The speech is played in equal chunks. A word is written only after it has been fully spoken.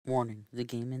Warning, the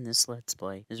game in this Let's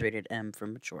Play is rated M for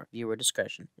mature. Viewer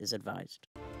discretion is advised.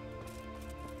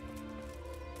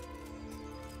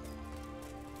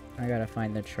 I gotta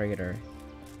find the trader.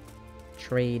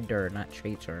 Trader, not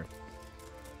traitor.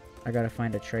 I gotta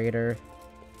find a trader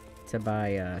to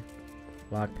buy,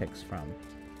 lockpicks from.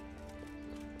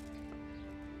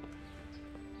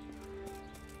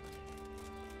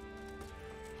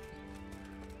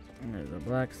 There's a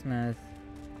blacksmith.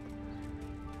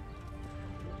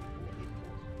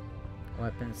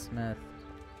 Weaponsmith.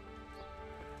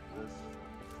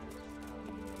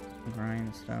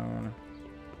 Grindstone.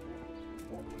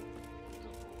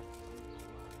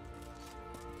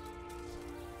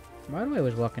 Why do I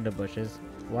always walk into bushes?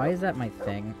 Why is that my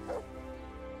thing? I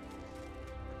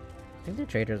think the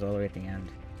trader's all the way at the end.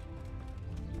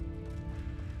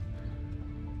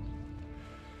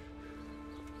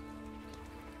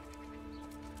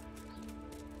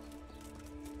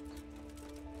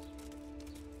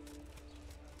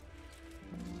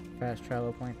 Fast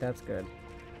travel point, that's good.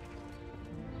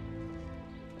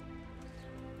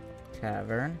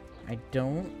 Tavern. I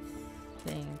don't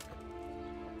think...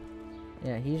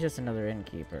 Yeah, he's just another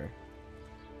innkeeper.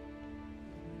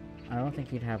 I don't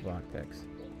think he'd have lockpicks.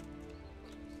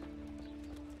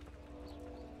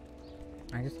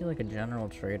 I just feel like a general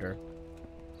trader.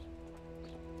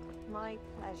 My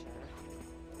pleasure.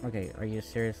 Okay, are you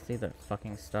seriously that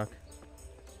fucking stuck?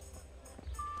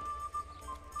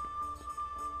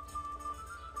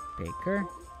 Baker?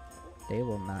 They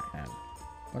will not have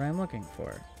what I'm looking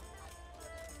for.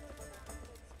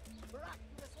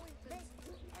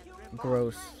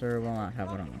 Grocer will not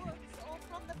have what I'm looking for.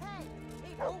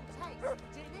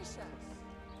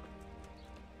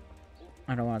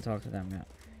 I don't want to talk to them yet.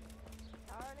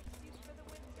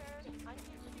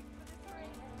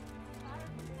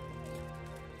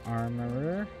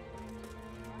 Armorer.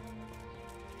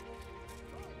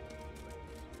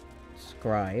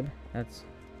 Scribe. That's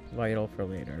vital for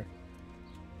later.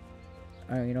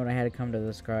 Oh, you know what? I had to come to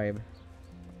the scribe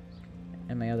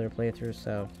in my other playthrough,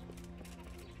 so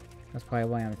that's probably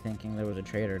why I'm thinking there was a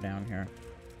trader down here.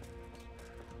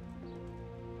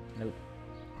 Nope.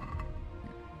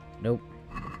 Nope.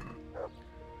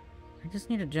 I just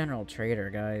need a general trader,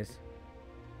 guys.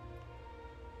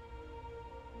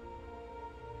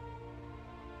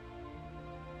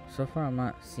 So far, I'm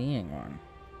not seeing one.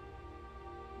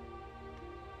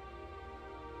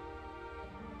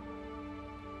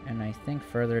 And I think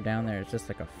further down there it's just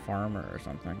like a farmer or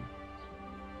something.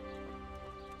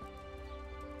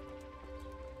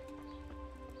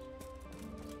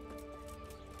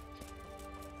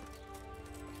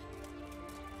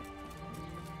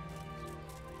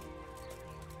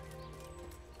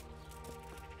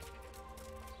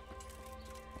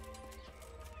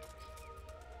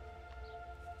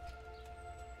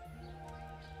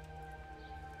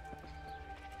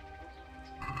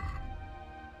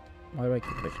 Why do I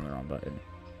keep pushing the wrong button?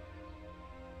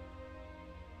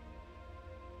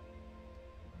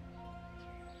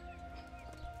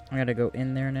 I gotta go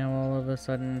in there now all of a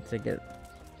sudden to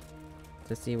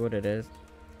see what it is.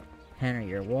 Henry,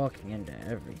 you're walking into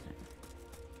everything.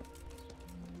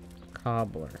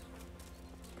 Cobbler.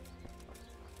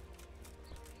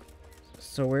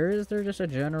 So where is there just a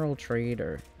general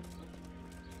trader?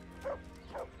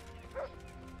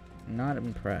 Not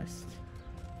impressed.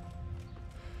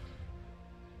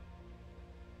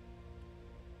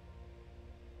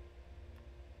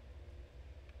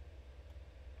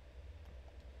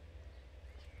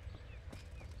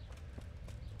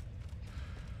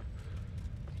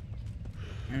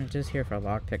 I'm just here for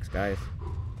lockpicks, guys.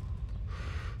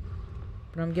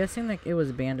 But I'm guessing like it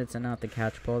was bandits and not the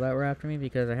catchpole that were after me,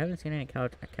 because I haven't seen any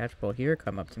catchpole here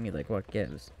come up to me like what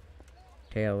gives.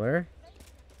 Taylor.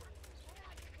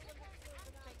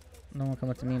 No one come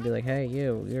up to me and be like, hey,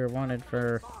 you're wanted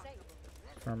for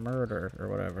murder or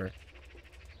whatever.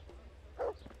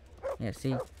 Yeah,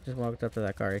 see, just walked up to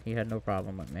that car. He had no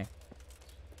problem with me.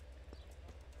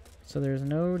 So there's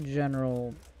no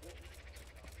general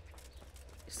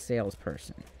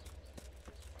salesperson.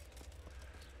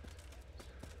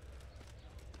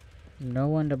 No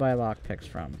one to buy lockpicks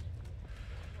from.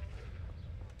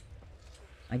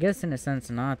 I guess in a sense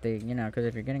not, you know, because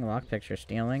if you're getting lockpicks, you're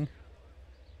stealing.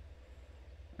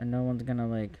 And no one's gonna,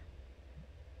 like,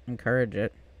 encourage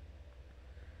it.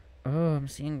 Oh, I'm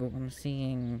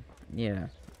seeing, yeah,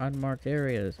 unmarked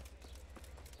areas.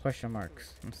 Question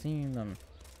marks. I'm seeing them.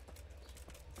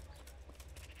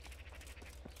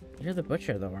 You're the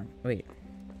butcher, though, aren't you? Wait.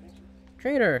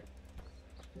 Trader!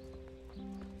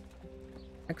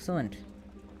 Excellent.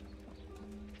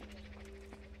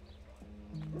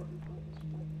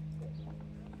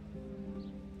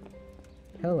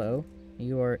 Hello,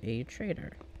 you are a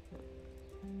traitor.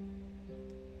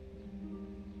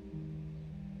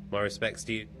 My respects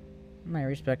to you. My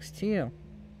respects to you.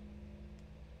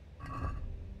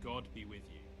 God be with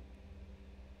you.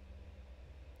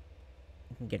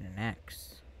 You can get an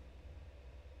axe.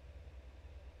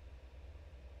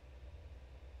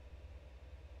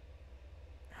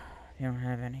 You don't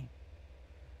have any.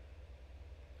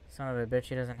 Son of a bitch,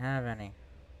 he doesn't have any.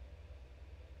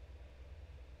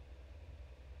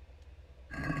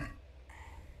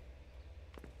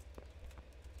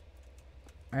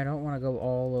 I don't want to go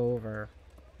all over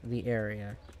the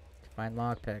area to find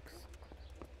lockpicks.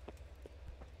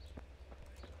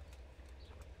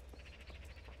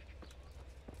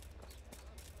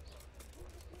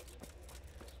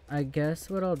 I guess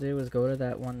what I'll do is go to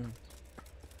that one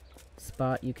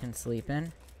spot you can sleep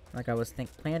in, like I was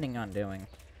planning on doing.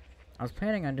 I was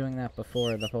planning on doing that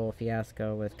before the whole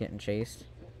fiasco with getting chased.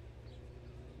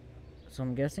 So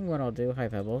I'm guessing what I'll do, hi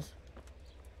Pebbles,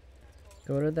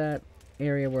 go to that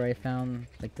area where I found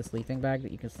like the sleeping bag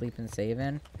that you can sleep and save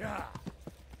in,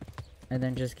 and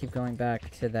then just keep going back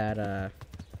to that.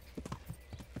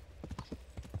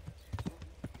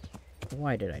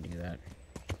 Why did I do that?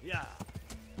 Yeah.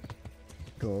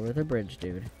 Go over the bridge,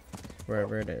 dude.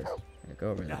 Wherever it is.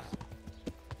 Go over this.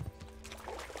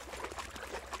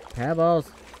 Pebbles!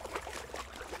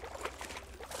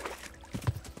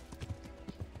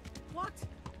 What?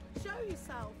 Show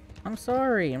yourself. I'm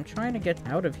sorry, I'm trying to get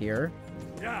out of here.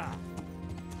 Yeah.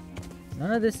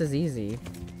 None of this is easy.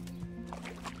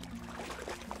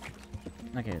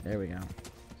 Okay, there we go.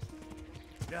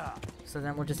 Yeah. So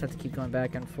then we'll just have to keep going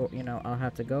back and forth. You know, I'll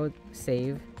have to go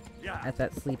save Yeah. at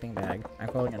that sleeping bag. I'm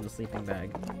calling it the sleeping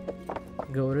bag.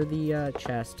 Go to the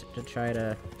chest to try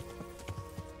to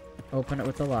open it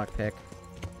with the lockpick.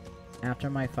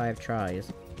 After my 5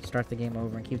 tries, start the game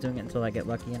over and keep doing it until I get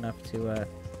lucky enough to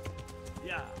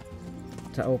Yeah.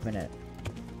 open it.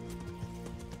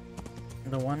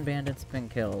 The one bandit's been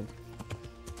killed.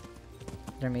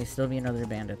 There may still be another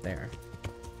bandit there.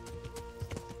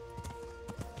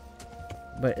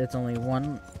 But it's only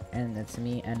one, and it's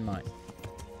me and Mutt.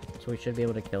 So we should be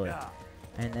able to kill it. Yeah.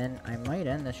 And then I might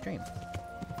end the stream.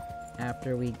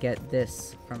 After we get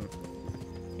this from...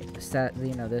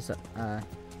 you know, this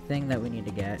thing that we need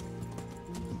to get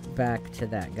back to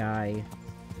that guy.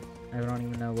 I don't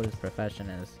even know what his profession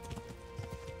is.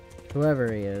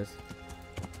 Whoever he is.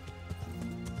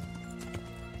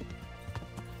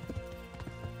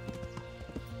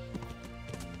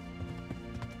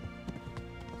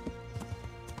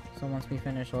 So once we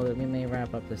finish all that, we may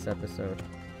wrap up this episode.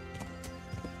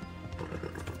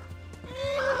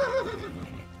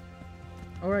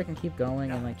 Or I can keep going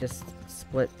and like just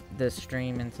split this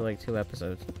stream into like 2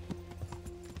 episodes.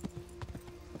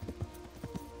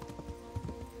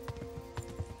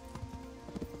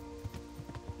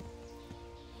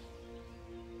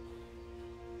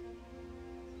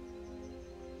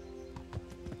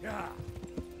 Yeah.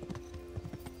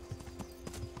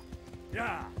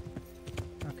 Yeah.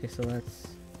 Okay, so let's...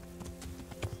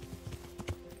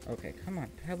 Okay, come on,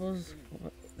 Pebbles.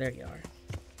 There you are.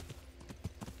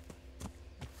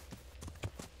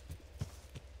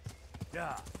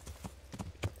 Yeah.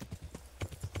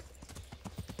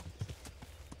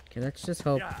 Okay, let's just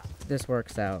hope Yeah. this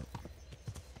works out.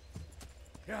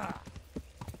 Yeah.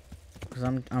 Because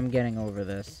I'm getting over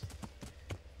this.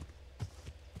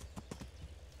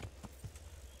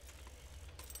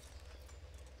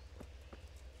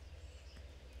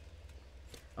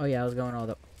 Oh yeah, I was going all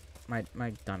the... My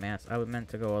dumbass. I was meant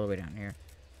to go all the way down here.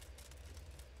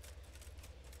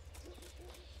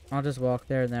 I'll just walk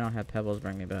there and then I'll have Pebbles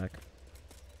bring me back.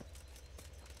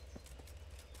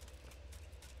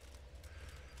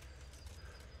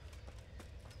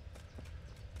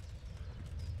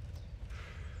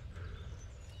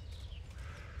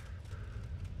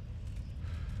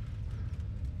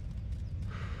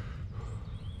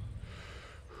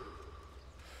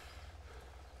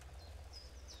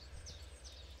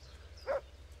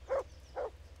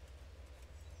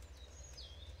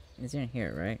 He's in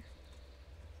here, right?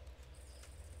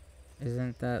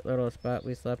 Isn't that little spot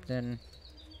we slept in?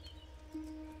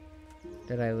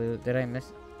 Did I lose? Did I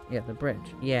miss? Yeah, the bridge.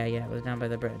 Yeah, it was down by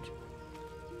the bridge.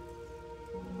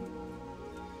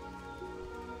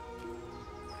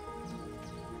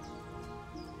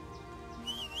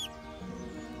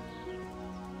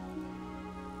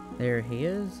 There he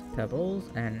is,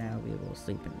 Pebbles, and now we will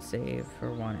sleep and save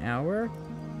for 1 hour.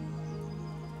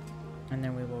 And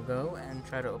then we will go and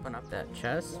try to open up that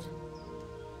chest.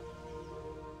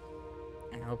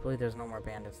 And hopefully there's no more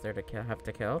bandits there to have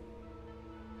to kill.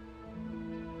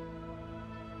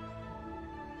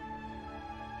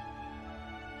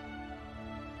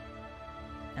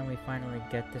 And we finally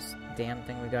get this damn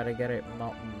thing we gotta get it.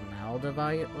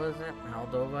 Moldavite, was it?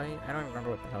 Moldavite? I don't even remember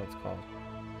what the hell it's called.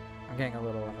 I'm getting a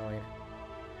little annoyed.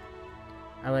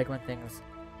 I like when things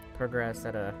progress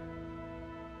at a,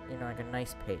 you know, like a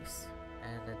nice pace.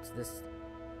 And this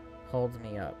holds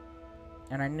me up.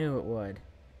 And I knew it would.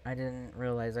 I didn't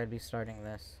realize I'd be starting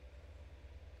this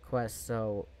quest,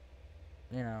 so,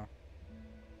 you know,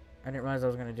 I didn't realize I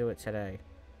was gonna do it today.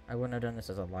 I wouldn't have done this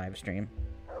as a live stream.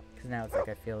 Because now it's like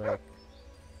I feel like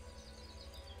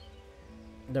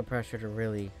the pressure to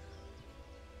really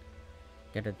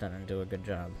get it done and do a good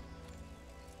job.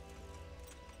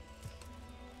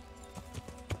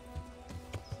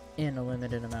 In a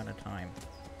limited amount of time.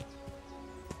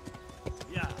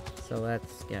 Yeah. So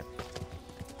let's get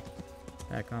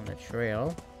back on the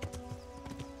trail.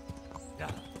 Yeah.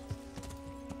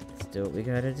 Let's do what we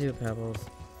gotta do, Pebbles.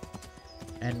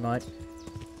 And Mutt.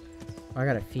 I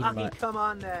gotta feed Mutt. Come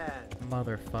on then.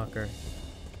 Motherfucker.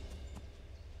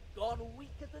 Gone weak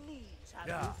at the knees, have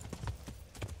Yeah.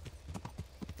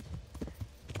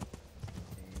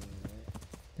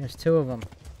 There's two of them.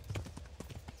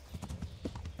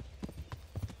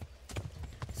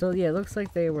 So yeah, it looks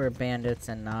like they were bandits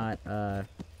and not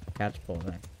catchpole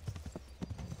then.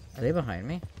 Are they behind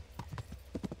me?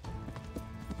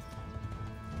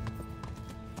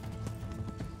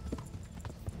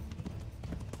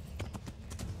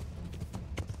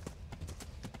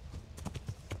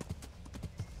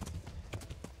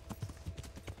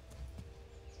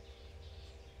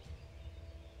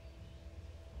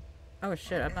 Oh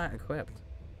shit, I'm not equipped.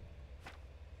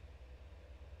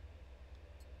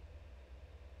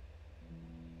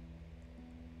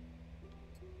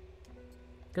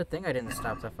 Good thing I didn't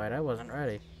stop the fight, I wasn't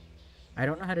ready. I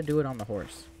don't know how to do it on the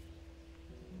horse.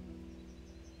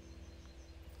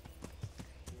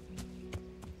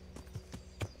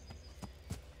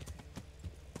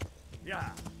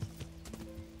 Yeah.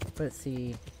 But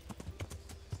see,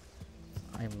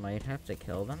 I might have to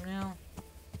kill them now.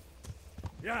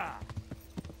 Yeah.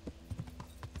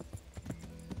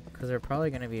 Because they're probably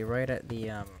going to be right at the,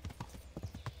 Yeah.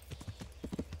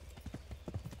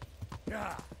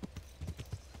 I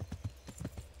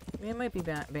mean, it might be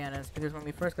bandits, because when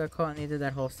we first got caught and they did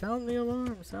that whole sound the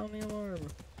alarm, sound the alarm.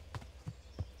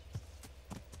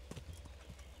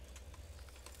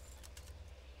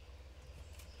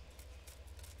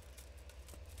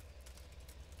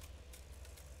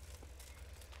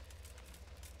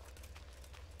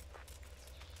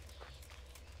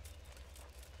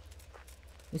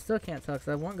 You still can't tell, because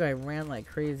that one guy ran like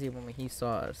crazy when he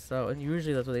saw us. So, and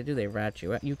usually that's what they do, they rat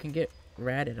you. You can get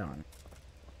ratted on.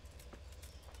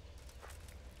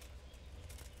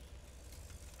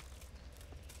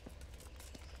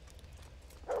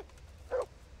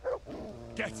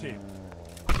 Get him.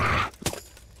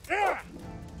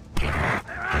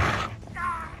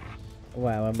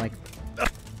 Wow, I'm like...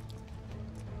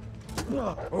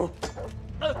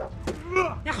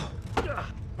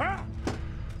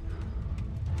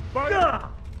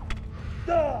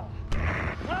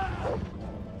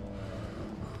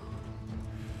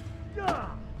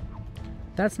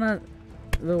 That's not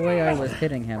the way I was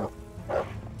hitting him.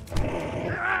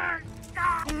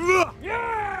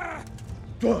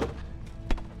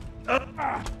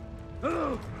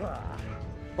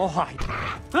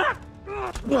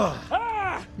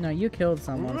 No, you killed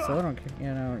someone, so I don't care.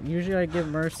 You know, usually I give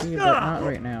mercy, but not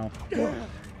right now.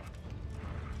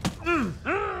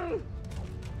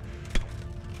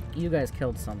 You guys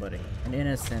killed somebody. An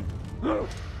innocent.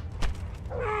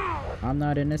 I'm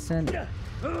not innocent.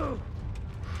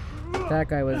 That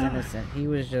guy was innocent. He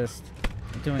was just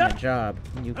doing a job,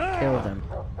 and you killed him.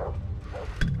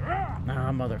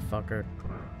 Ah, motherfucker.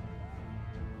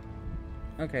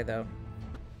 Okay, though.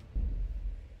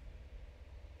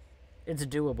 It's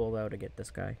doable, though, to get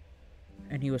this guy.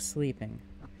 And he was sleeping,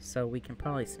 so we can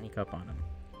probably sneak up on him.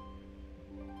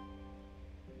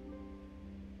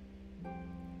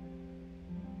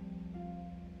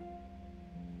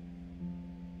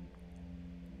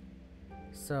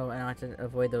 So, and I have to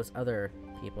avoid those other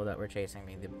people that were chasing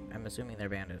me. I'm assuming they're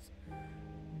bandits.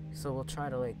 So we'll try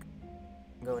to, like,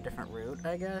 go a different route,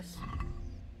 I guess.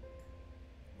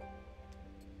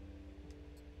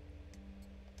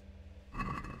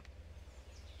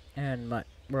 And Mutt,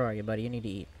 where are you, buddy? You need to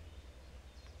eat.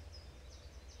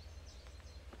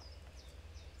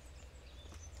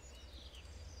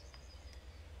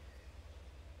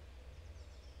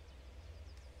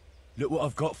 Look what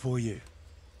I've got for you.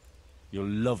 You'll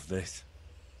love this.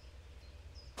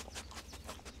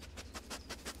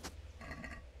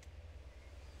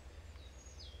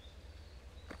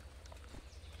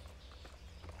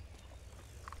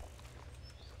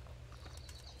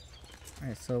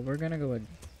 Alright, so we're gonna go with...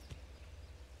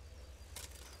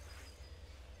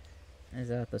 Is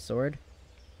that the sword?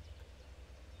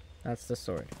 That's the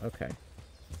sword. Okay.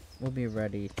 We'll be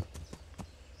ready.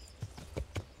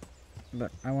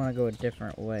 But I want to go a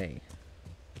different way.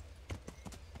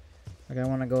 Like, I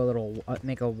want to go a little...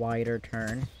 make a wider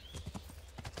turn.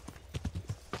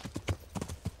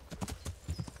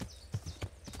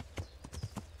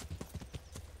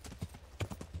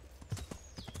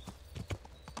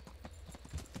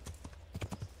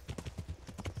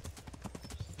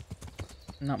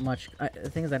 Not much. The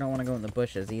thing is, I don't want to go in the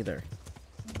bushes either.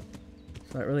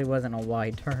 So it really wasn't a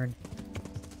wide turn.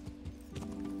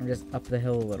 I'm just up the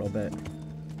hill a little bit.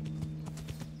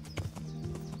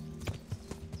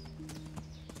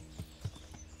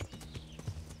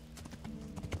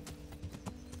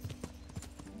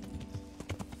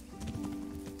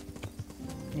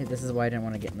 Yeah, this is why I didn't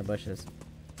want to get in the bushes.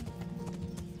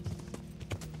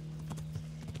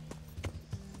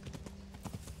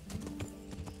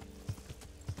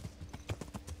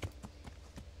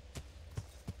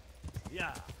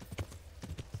 Yeah.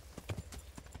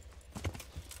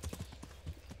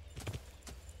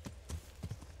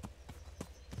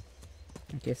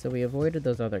 Okay, so we avoided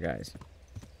those other guys.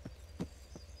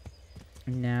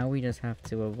 Now we just have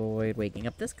to avoid waking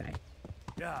up this guy.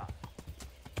 Yeah.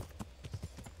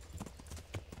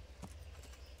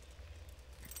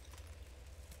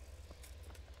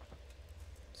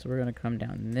 So we're gonna come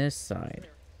down this side.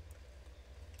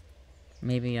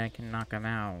 Maybe I can knock him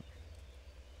out.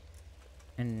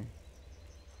 And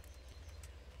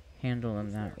handle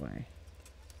him that way.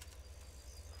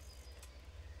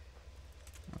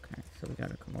 Okay, so we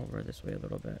gotta come over this way a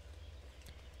little bit.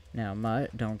 Now,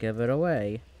 Mutt, don't give it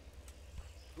away.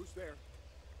 Who's there?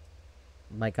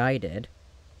 Like I did.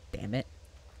 Damn it.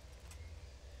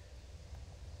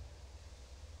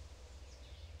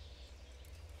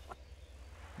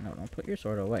 No, don't put your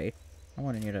sword away. I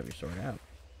wanted you to have your sword out.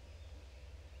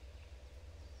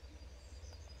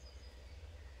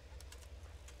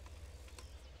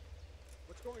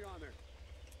 What's going on there?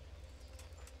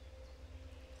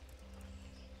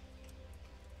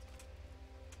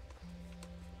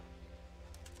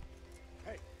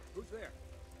 Hey, who's there?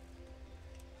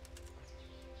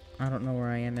 I don't know where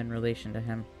I am in relation to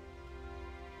him.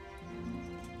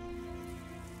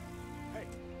 Hey,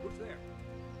 who's there?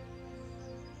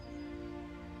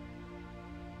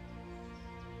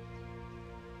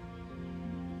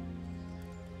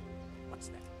 What's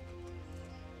that?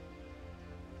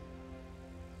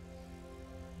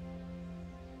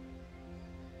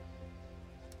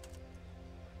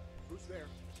 Who's there?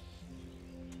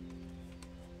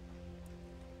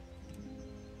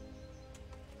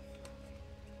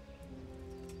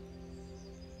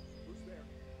 Who's there?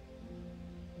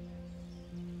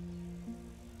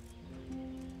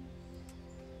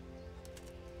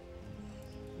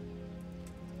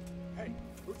 Hey,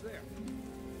 who's there?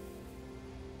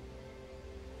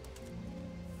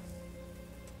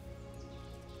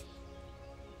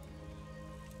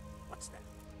 What's that?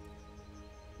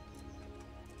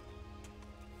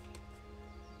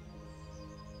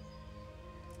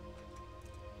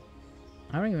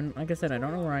 I don't even, like I said, I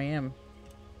don't know where I am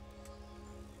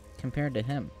compared to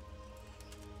him.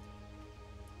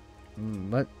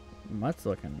 But Mutt's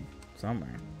looking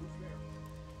somewhere. Who's there?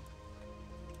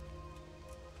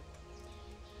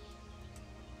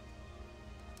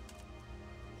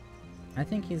 I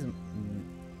think he's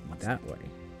that way.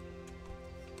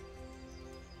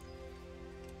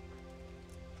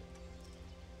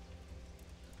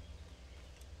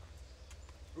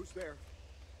 Who's there?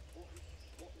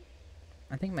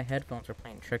 I think my headphones are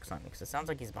playing tricks on me because it sounds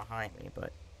like he's behind me,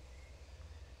 but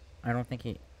I don't think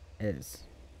he is.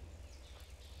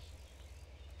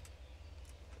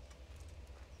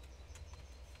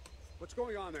 What's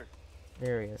going on there?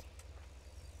 There he is.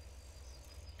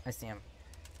 I see him.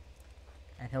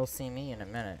 And he'll see me in a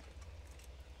minute.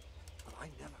 But I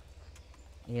never.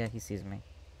 Yeah, he sees me.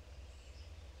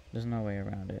 There's no way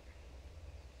around it.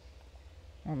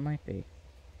 Well, it might be.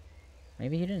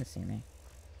 Maybe he didn't see me.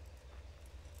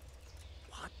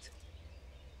 What?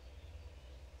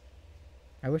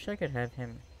 I wish I could have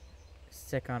him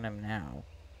stick on him now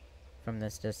from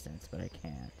this distance, but I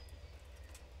can't.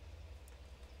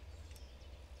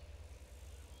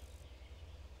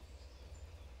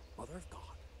 Mother of God.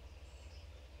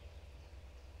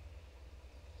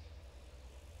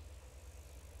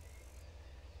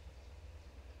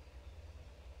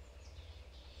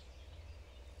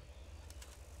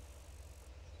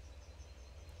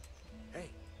 Hey.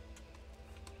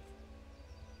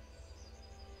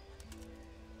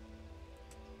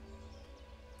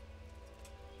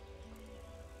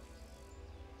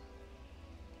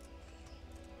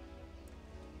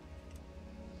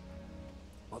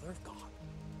 Mother of God.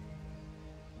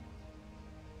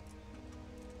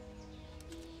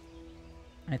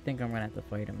 I think I'm gonna have to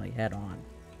fight him like head on.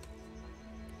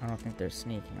 I don't think they're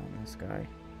sneaking on this guy.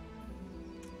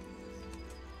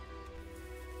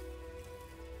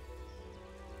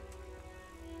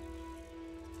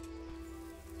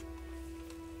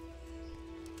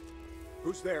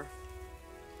 Who's there?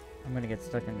 I'm gonna get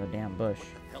stuck in the damn bush. What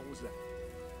the hell was that?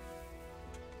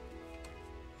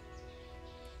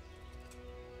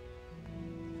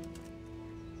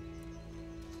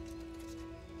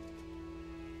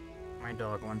 My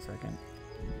dog, 1 second.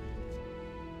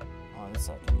 1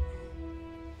 second.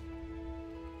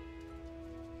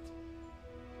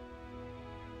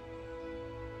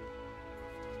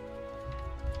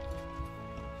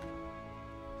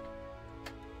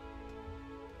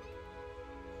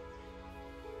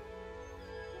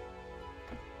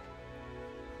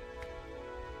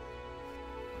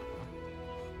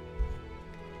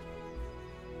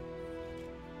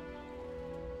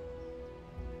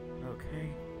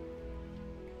 Okay.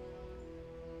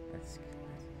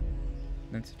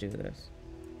 Let's do this.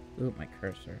 Ooh, my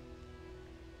cursor.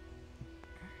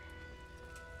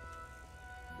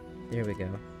 There we go.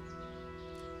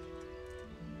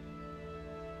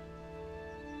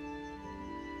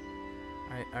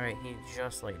 Alright, he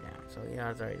just laid down, so the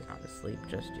odds are he's not asleep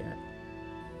just yet.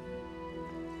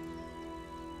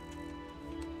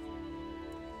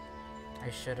 I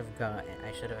should have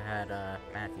had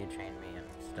Matthew train me in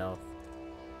stealth.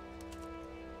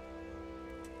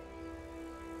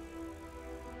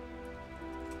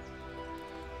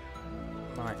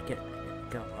 Come on,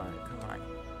 go on, come on.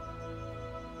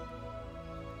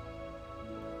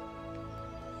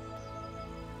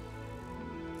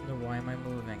 No, why am I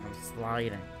moving? I'm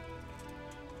sliding.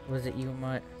 Was it you,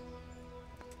 Mutt?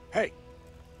 Hey!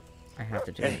 I have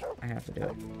to do it. I have to do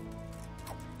it.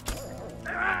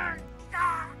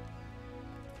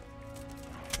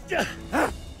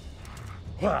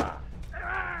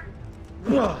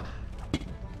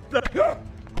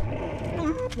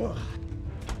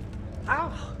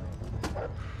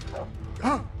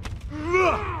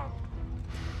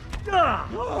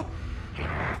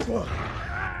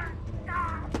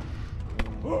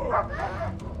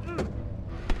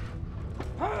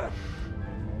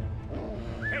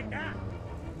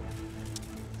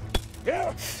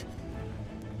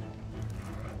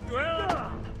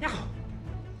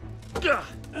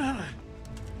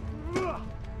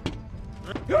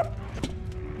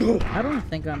 I don't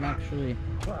think I'm actually...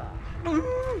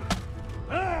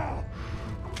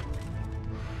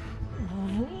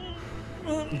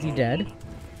 Is he dead?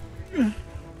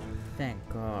 Thank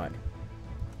God.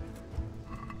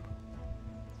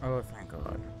 Oh, thank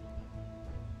God.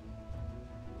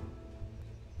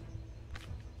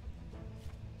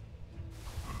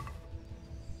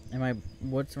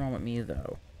 What's wrong with me,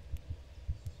 though?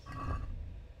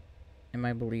 Am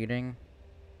I bleeding?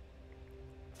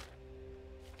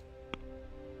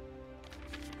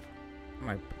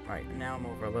 Right, now I'm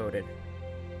overloaded.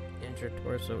 Injured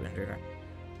torso, injured.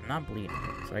 I'm not bleeding,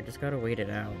 so I just gotta wait it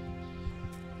out.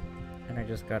 And I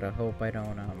just gotta hope I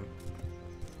don't,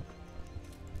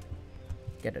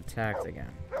 get attacked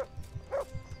again.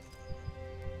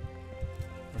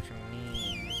 Which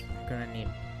means I'm gonna need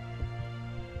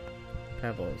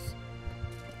pebbles.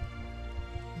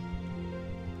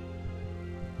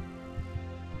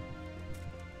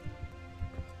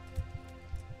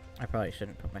 I probably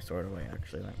shouldn't put my sword away,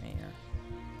 actually. Let me,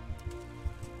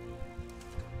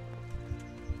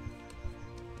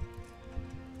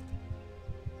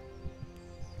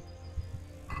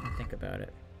 think about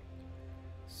it.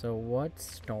 So what's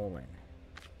stolen?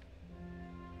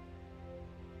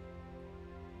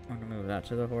 I'm gonna move that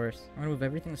to the horse. I'm gonna move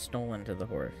everything stolen to the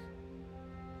horse.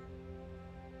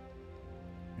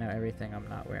 Now everything I'm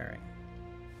not wearing.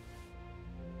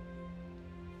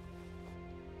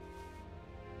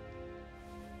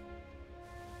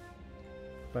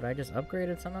 But I just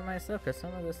upgraded some of my stuff because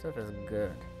some of this stuff is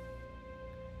good.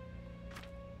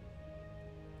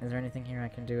 Is there anything here I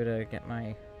can do to get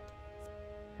my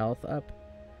health up?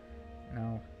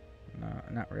 No,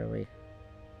 not really.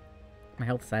 My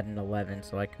health's at an 11,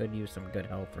 so I could use some good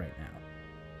health right now.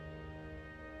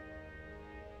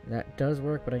 That does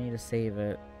work, but I need to save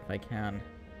it if I can.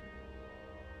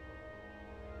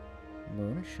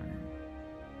 Moonshine.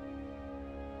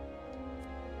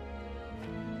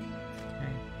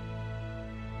 Okay.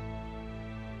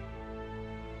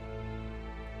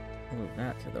 Move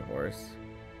that to the horse.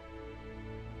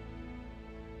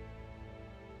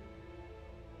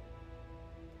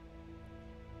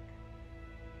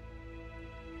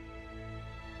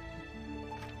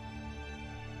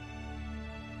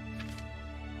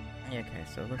 Yeah, okay,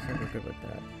 so it looks like we're good with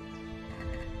that.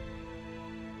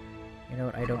 You know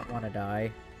what? I don't want to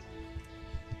die.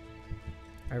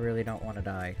 I really don't want to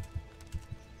die.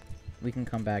 We can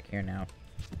come back here now.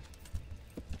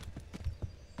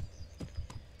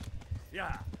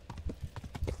 Yeah.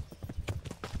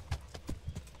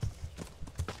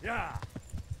 Yeah.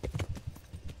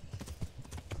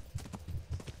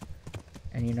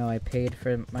 And you know, I paid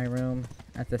for my room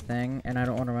at the thing, and I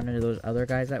don't want to run into those other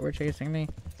guys that were chasing me.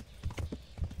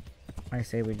 I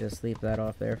say we just sleep that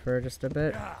off there for just a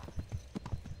bit. Yeah.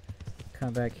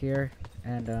 Come back here,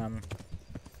 and,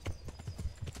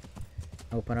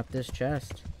 open up this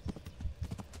chest.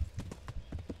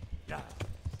 Yeah.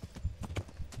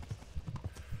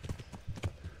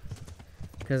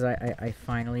 Because I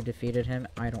finally defeated him.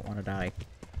 I don't want to die.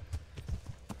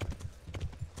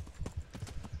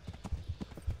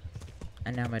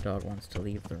 And now my dog wants to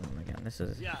leave the room again. This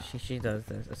is... Yeah. She does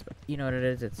this. You know what it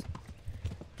is? It's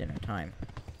dinner time.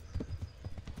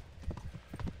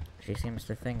 She seems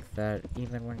to think that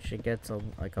even when she gets a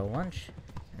lunch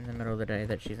in the middle of the day,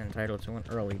 that she's entitled to an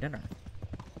early dinner.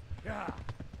 Yeah.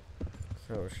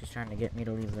 So she's trying to get me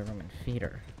to leave the room and feed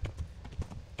her.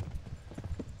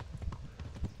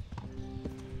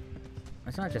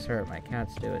 It's not just her, my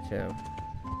cats do it too.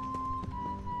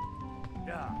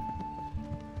 Yeah.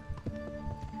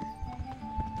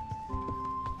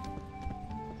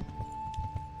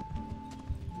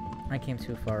 I came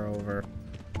too far over.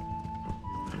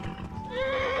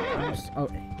 Oh,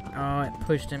 it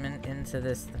pushed him into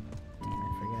this. Damn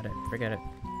it, forget it, forget it.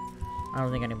 I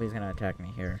don't think anybody's gonna attack me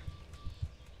here.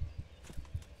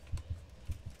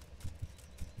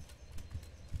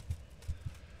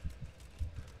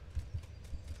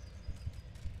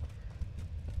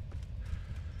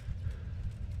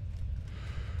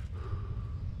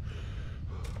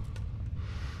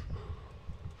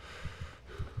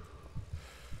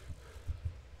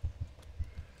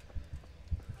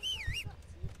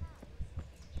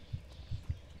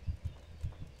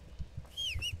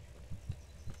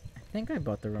 I think I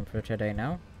bought the room for today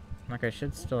now. Like, I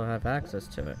should still have access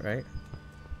to it, right?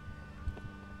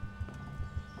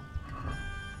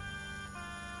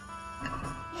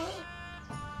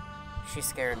 She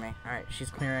scared me. Alright, she's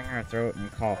clearing her throat and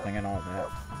coughing and all that.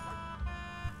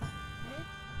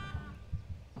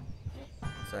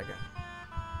 1 second.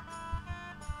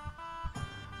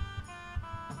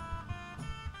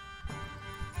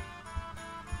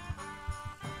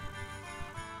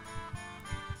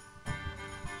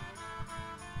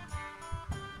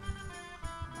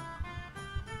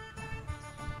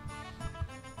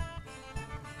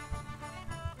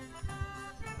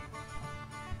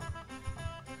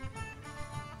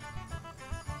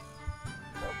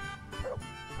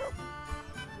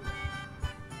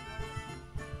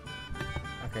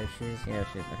 Okay,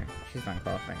 she's done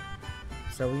coughing.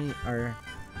 So we are,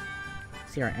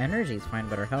 see, our energy's fine,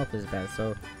 but our health is bad.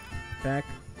 So back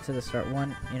to the start.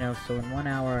 So in 1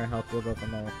 hour, our health will go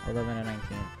from 11 to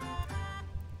 19.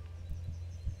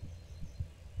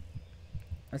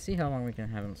 Let's see how long we can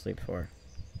have him sleep for.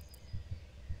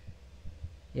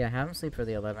 Yeah, have him sleep for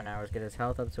the 11 hours, get his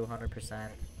health up to 100%.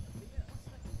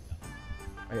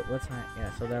 Wait, what time?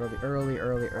 Yeah, so that'll be early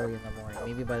in the morning.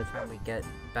 Maybe by the time we get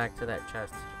back to that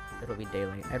chest, it'll be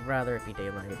daylight. I'd rather it be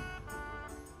daylight.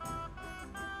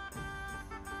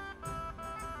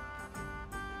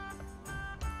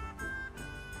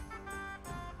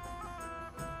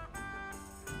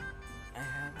 I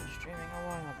have been streaming a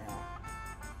while now.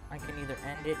 I can either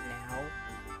end it now,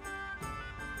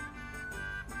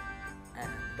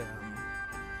 and,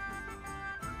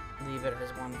 leave it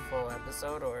as one full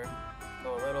episode, or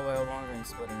go a little while longer and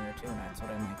split it into two, and that's what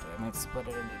I might do. I might split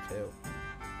it into two.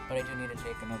 But I do need to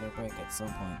take another break at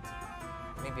some point.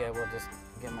 Maybe I will just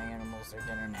give my animals their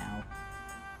dinner now,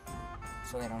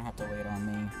 so they don't have to wait on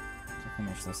me to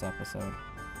finish this episode.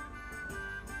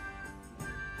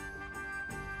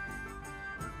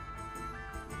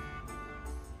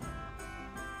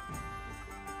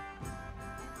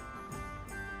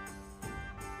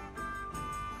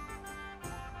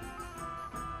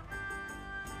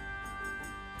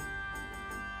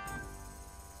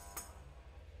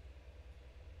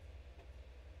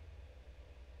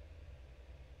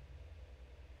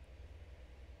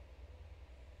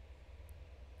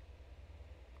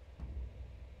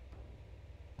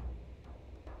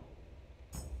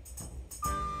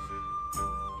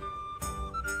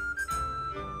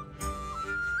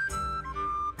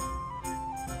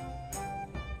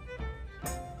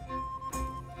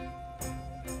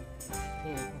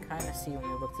 You can kind of see when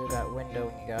you look through that window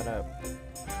when you got up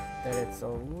that it's a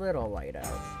little light out.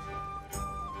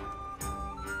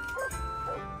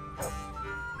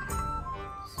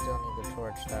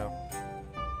 torch, though.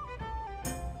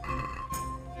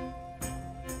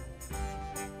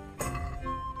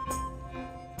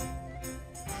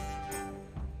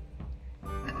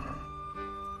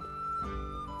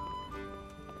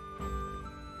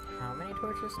 How many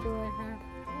torches do I have?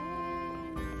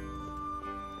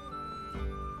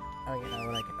 Oh, you know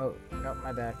what I can... Oh, no,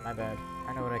 my bad, my bad.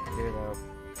 I know what I can do, though.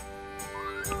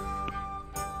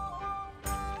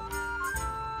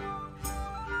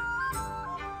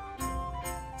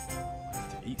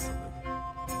 To eat something.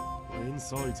 My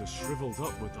insides are shriveled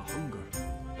up with the hunger.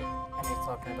 And he's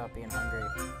talking about being hungry.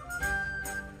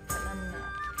 And then,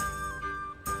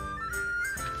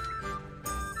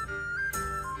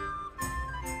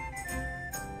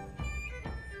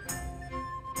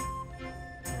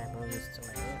 can I move this to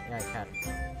my... Yeah, I can.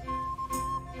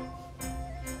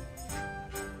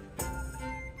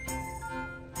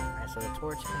 Alright, so the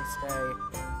torch can stay.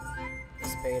 The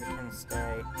spade can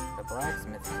stay. The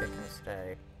blacksmith kit can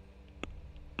stay.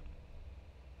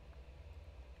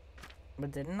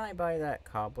 But didn't I buy that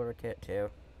cobbler kit too?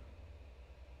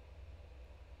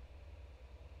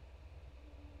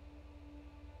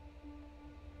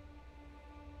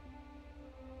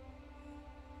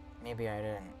 Maybe I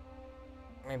didn't.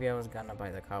 Maybe I was gonna buy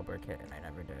the cobbler kit and I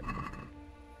never did.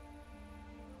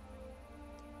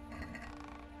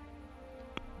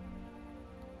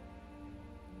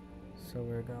 So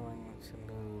we're going to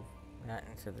move that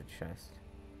into the chest.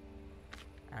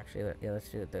 Actually, yeah, let's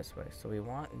do it this way. So we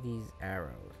want these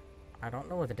arrows. I don't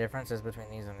know what the difference is between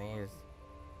these and these.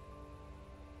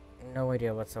 No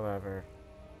idea whatsoever.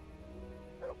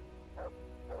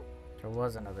 There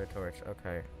was another torch,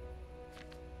 okay.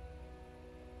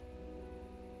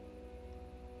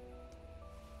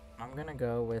 I'm gonna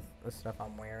go with the stuff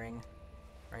I'm wearing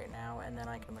right now, and then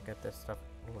I can look at this stuff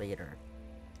later.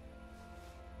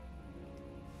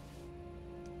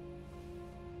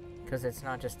 Because it's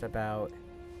not just about,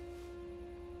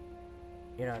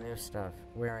 you know, new stuff,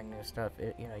 wearing new stuff.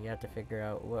 You know, you have to figure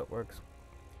out what works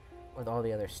with all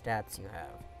the other stats you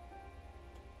have.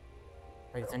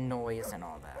 Like the noise and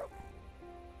all that.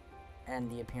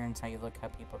 And the appearance, how you look, how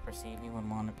people perceive you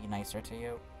and want to be nicer to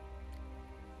you.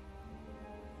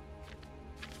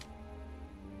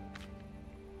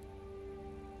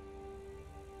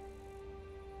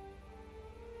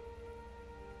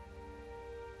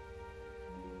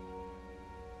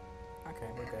 Okay,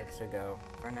 we're good to go.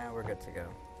 For now, we're good to go.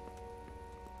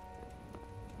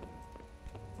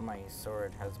 My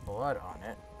sword has blood on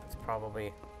it. That's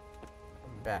probably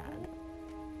bad.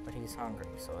 But he's hungry,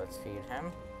 so let's feed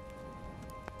him.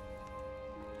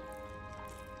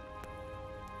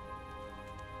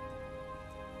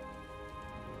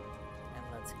 And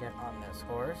let's get on this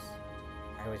horse.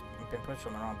 I've been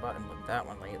pushing the wrong button with that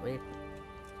one lately.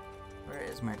 Where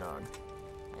is my dog?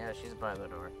 Yeah, she's by the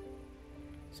door.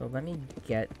 So let me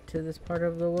get to this part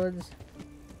of the woods.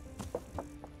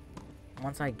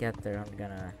 Once I get there, I'm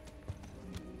gonna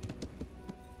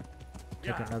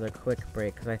take another quick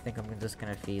break, because I think I'm just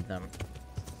gonna feed them.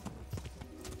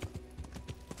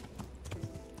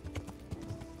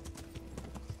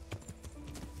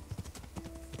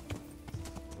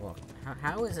 Well,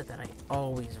 how is it that I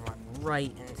always run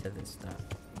right into this stuff?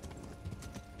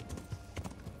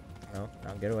 No,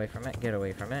 get away from it, get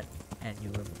away from it. And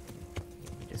you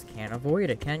just can't avoid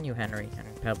it, can you, Henry?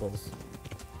 And Pebbles.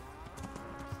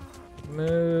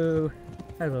 Moo!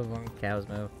 I love when cows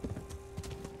moo.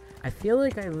 I feel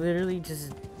like I literally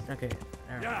just... Okay,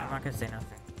 I'm not gonna say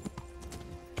nothing.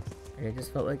 I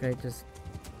just felt like I just...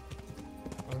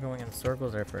 was going in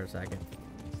circles there for a second.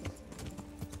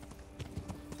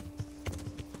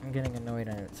 I'm getting annoyed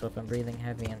at it, so if I'm breathing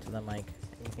heavy into the mic,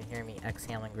 and you can hear me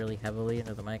exhaling really heavily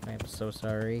into the mic, I am so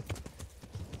sorry.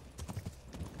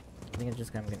 I think it's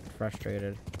just 'cause I'm getting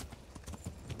frustrated.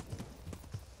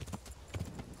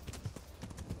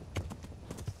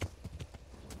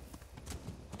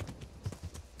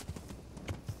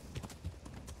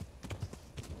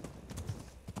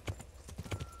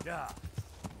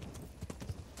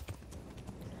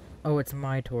 Oh, it's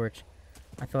my torch.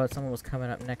 I thought someone was coming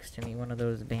up next to me. One of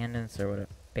those bandits or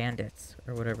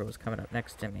whatever was coming up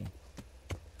next to me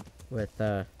with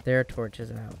their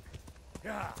torches out.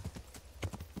 Yeah.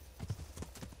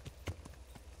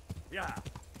 Yeah.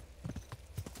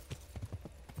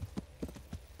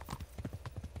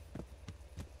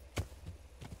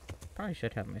 Probably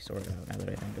should have my sword out now that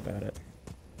I think about it.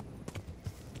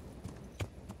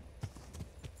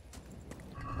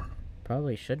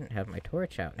 Probably shouldn't have my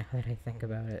torch out now that I think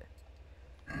about it.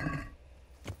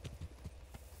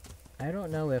 I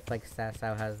don't know if, like,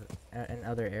 Sasau has, and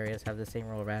other areas have the same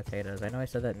rule Rattay does. I know I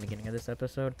said that in the beginning of this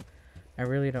episode, I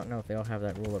really don't know if they all have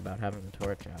that rule about having the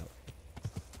torch out.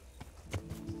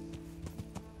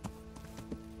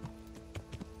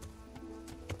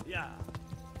 Yeah.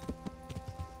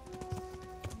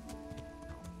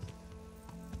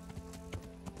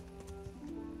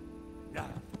 Yeah.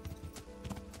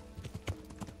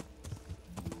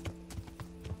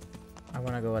 I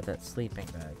want to go with that sleeping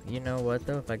bag. You know what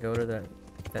though? If I go to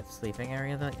that sleeping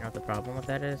area, though, you know what the problem with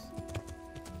that is?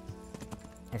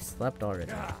 I slept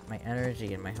already. My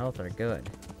energy and my health are good.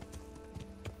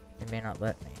 They may not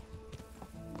let me.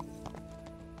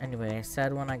 Anyway, I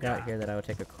said when I got here that I would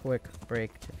take a quick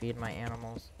break to feed my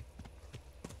animals.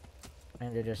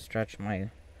 And to just stretch my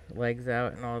legs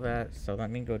out and all that. So let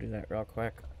me go do that real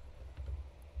quick.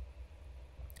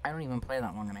 I don't even play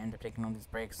that long and I end up taking all these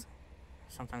breaks.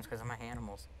 Sometimes because of my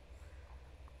animals.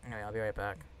 Anyway, I'll be right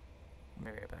back. I'll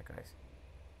be right back, guys.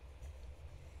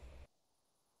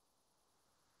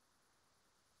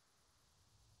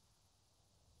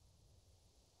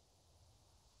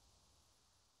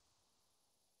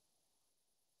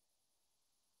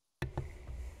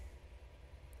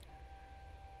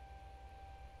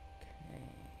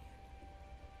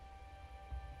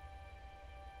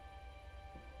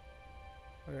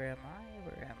 Where am I?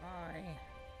 Where am I?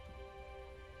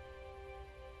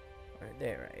 Right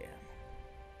there I am.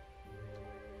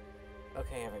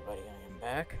 Okay, everybody, I am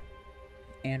back.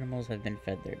 Animals have been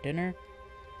fed their dinner.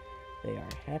 They are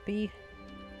happy.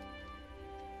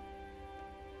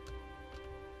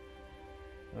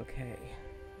 Okay.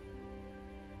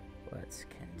 Let's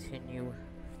continue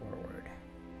forward.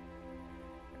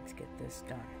 Let's get this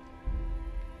done.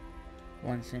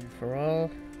 Once and for all.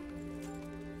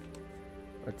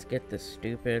 Let's get this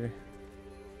stupid.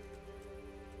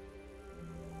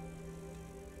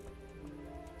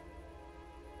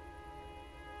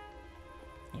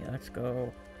 Yeah, let's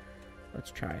go. Let's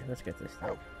try. Let's get this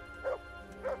thing.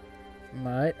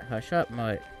 Mutt, hush up,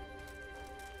 Mutt.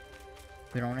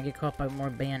 We don't want to get caught by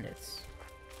more bandits.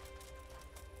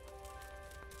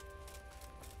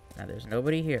 Now, there's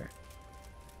nobody here.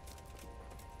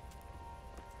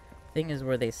 Thing is,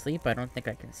 where they sleep, I don't think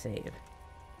I can save.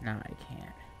 No, I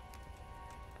can't.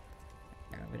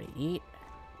 And I'm gonna eat.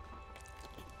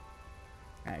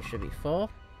 I should be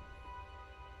full.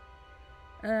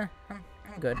 I'm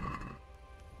good.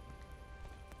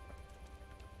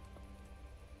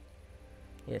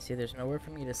 Yeah, see, there's nowhere for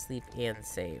me to sleep and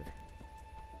save.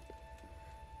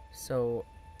 So,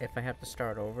 if I have to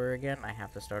start over again, I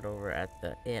have to start over at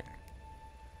the inn.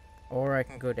 Or I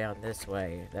can go down this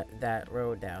way, that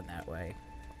road down that way.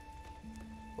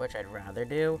 Which I'd rather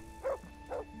do.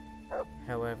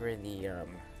 However,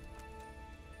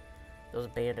 those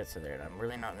bandits are there, and I'm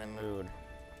really not in the mood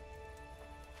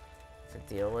to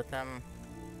deal with them.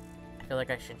 I feel like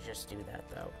I should just do that,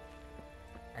 though.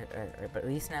 But at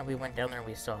least now we went down there and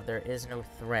we saw there is no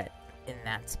threat in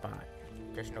that spot.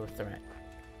 There's no threat.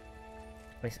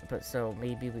 But so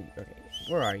maybe we... Okay,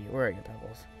 where are you? Where are you,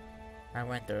 Pebbles? I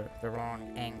went the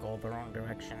wrong angle, the wrong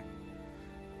direction.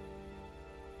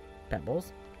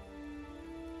 Pebbles?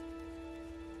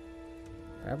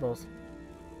 Pebbles?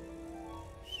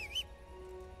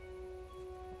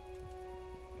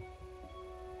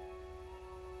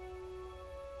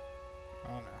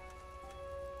 Oh no.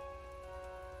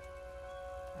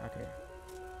 Okay.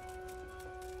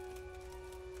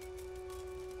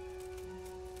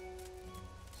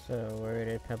 So, where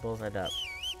did Pebbles end up?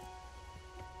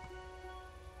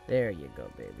 There you go,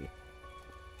 baby.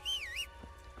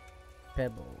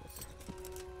 Pebbles.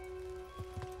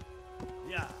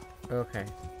 Yeah. Okay.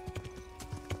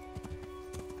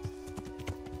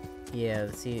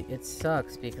 Yeah, see, it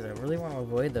sucks because I really want to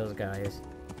avoid those guys.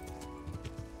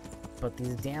 But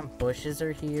these damn bushes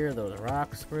are here, those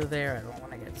rocks were there, I don't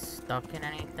want to get stuck in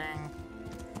anything.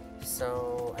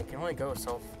 So, I can only go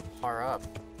so far up.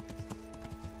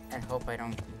 And hope I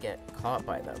don't get caught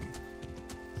by them.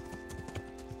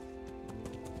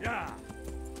 Yeah.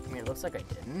 I mean, it looks like I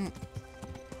didn't.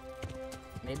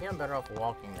 Maybe I'm better off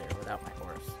walking there without my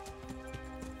horse.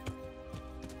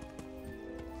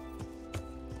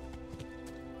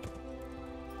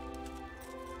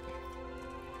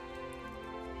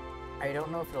 I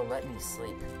don't know if it'll let me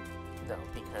sleep, though,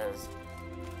 because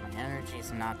my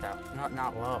energy's not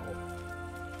low.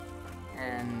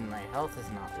 And my health is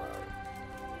not low.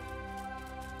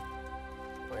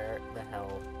 Where the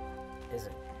hell is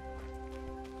it?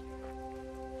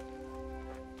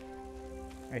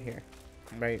 Right here.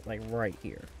 Right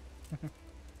here.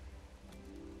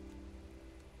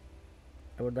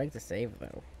 I would like to save,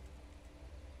 though.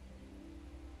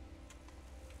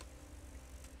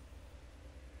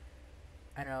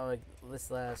 I know like, this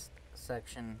last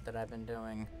section that I've been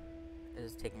doing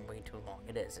is taking way too long.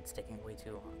 It is. It's taking way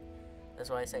too long. That's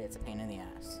why I say it's a pain in the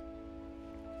ass.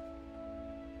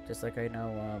 Just like I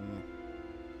know,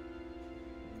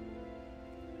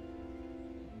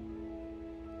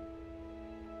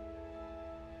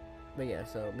 But yeah,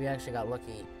 so we actually got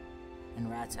lucky in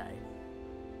Rattay.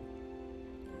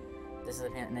 This is a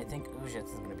pain, and I think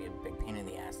Ujits is going to be a big pain in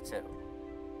the ass, too.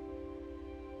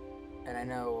 And I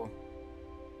know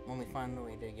when we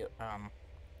finally do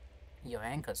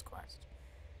Johanka's quest,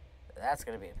 that's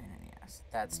going to be a pain in the ass.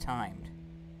 That's timed.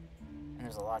 And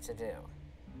there's a lot to do.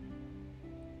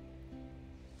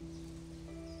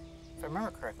 If I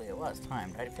remember correctly, it was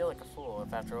timed. I'd feel like a fool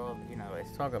if after all, you know, I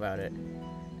talk about it,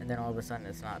 and then all of a sudden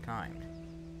it's not timed.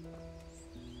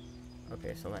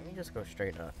 Okay, so let me just go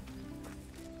straight up.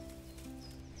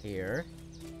 Here.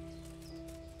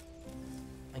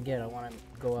 Again, I want to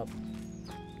go up.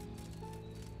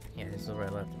 Yeah, this is where I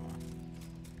left him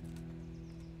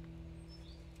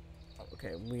off.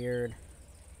 Okay, weird.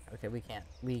 Okay, we can't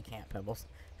pebbles.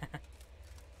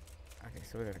 Okay,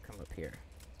 so we're gonna come up here.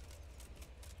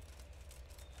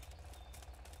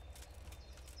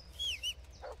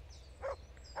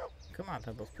 Come on,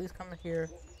 Pebbles, please come here.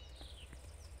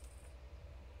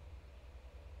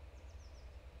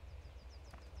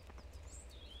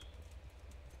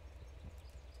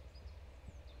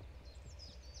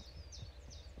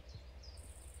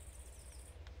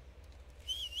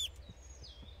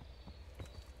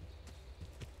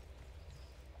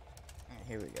 And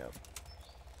here we go.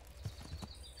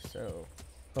 So,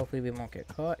 hopefully we won't get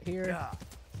caught here. Yeah.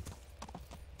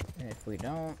 And if we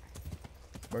don't,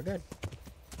 we're good.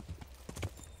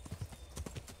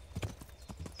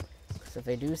 So if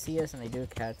they do see us and they do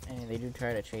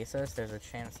try to chase us, there's a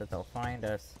chance that they'll find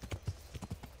us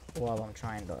while I'm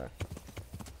trying to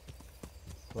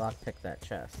lockpick that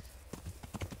chest.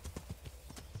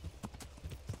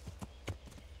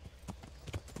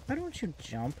 Why don't you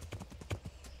jump?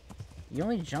 You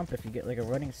only jump if you get like a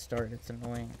running start. It's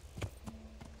annoying.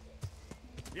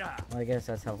 Yeah. Well, I guess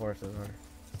that's how horses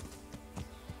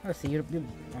are. Oh, see, you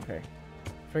okay.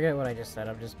 Forget what I just said.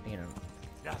 I'm just being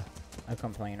Yeah. a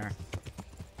complainer.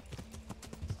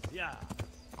 Yeah.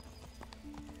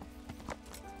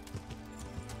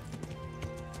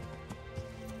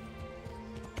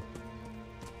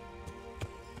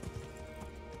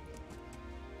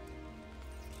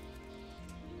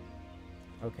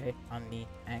 Okay, on the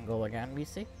angle again, we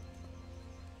see.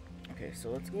 Okay, so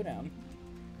let's go down.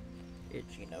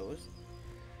 Itchy nose.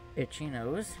 Itchy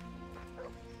nose.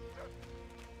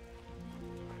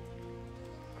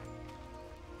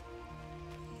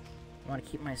 I want to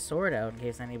keep my sword out in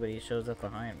case anybody shows up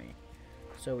behind me.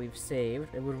 So we've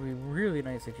saved. It would be really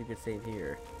nice if you could save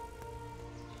here.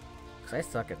 Because I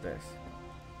suck at this.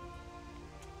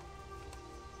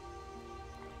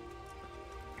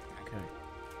 Okay.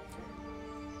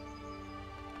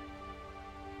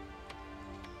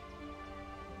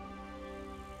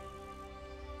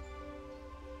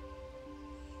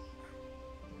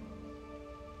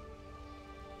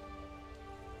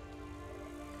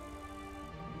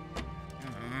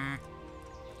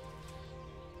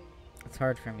 It's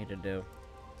hard for me to do.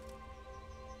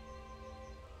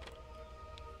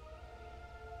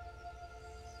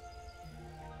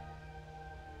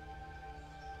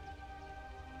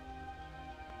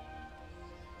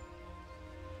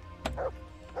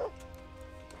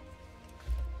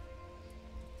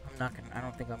 I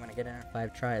don't think I'm gonna get it in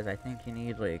 5 tries. I think you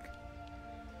need like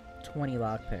 20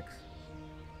 lockpicks.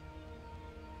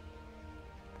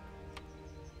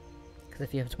 Because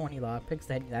if you have 20 lockpicks,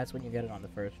 then that's when you get it on the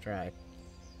first try.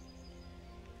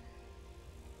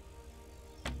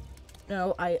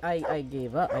 No, I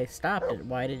gave up. I stopped it.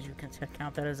 Why did you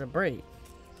count that as a break?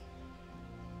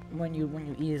 When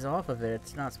you ease off of it,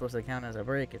 it's not supposed to count as a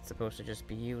break. It's supposed to just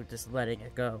be you just letting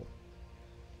it go.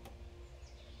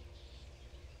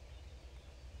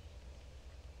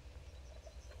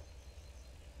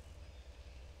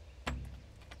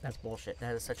 That's bullshit.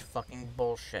 That is such fucking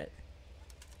bullshit.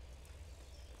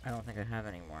 I don't think I have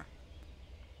any more.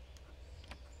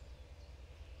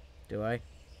 Do I?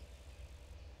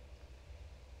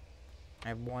 I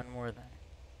have one more then.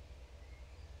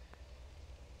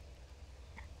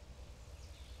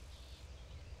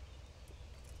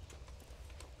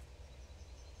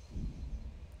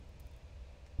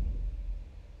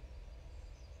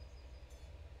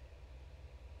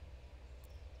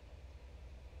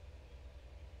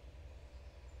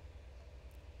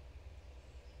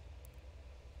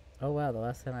 Oh wow, the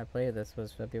last time I played this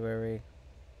was February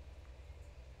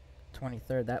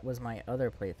 23rd. That was my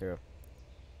other playthrough.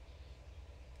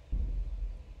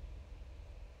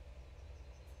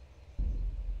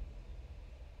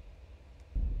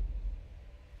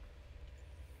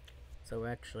 So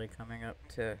actually coming up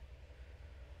to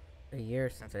a year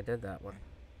since I did that one.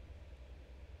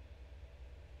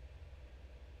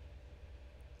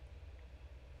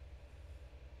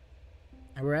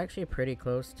 And we're actually pretty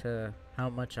close to how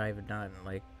much I've done.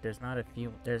 Like, there's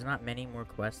not many more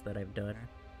quests that I've done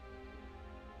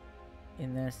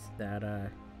in this that,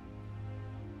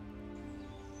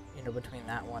 you know, between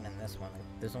that one and this one, like,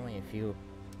 there's only a few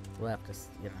left,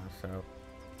 you know, so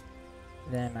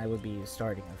then I would be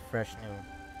starting a fresh new,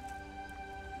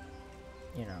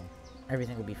 you know,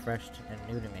 everything would be fresh and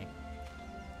new to me.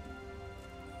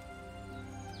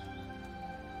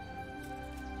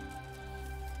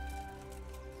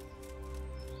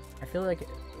 I feel like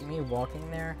me walking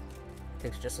there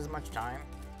takes just as much time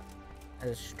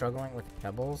as struggling with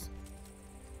pebbles.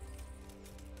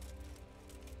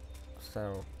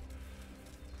 So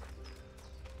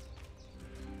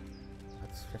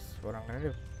that's just what I'm gonna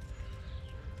do.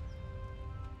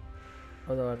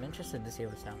 Although I'm interested to see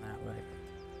what's down that way.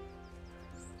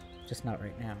 Just not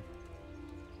right now.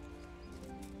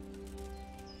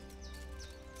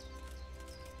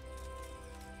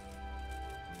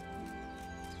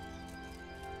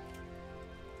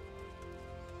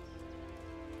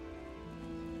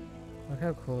 Look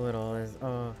how cool it all is.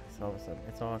 Oh, it's awesome.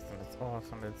 It's awesome. It's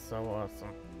awesome. It's so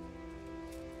awesome.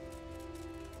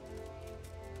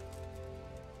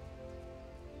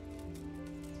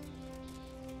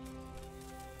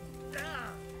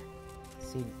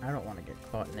 See, I don't want to get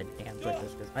caught in the damn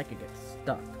bushes because I could get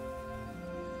stuck.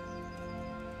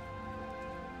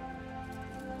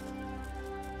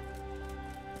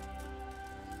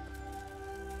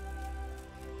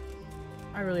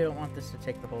 I really don't want this to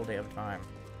take the whole damn time.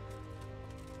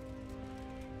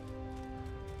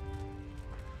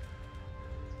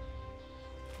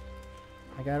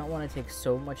 Like, I don't want to take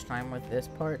so much time with this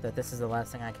part that this is the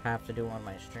last thing I have to do on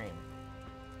my stream.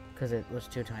 Because it was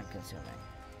too time consuming.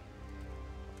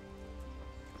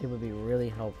 It would be really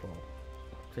helpful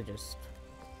to just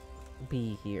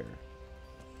be here.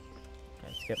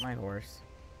 Let's get my horse.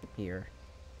 Here.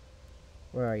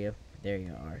 Where are you? There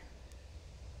you are.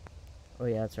 Oh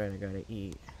yeah, that's right, I gotta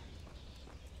eat.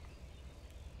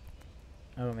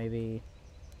 Oh, maybe...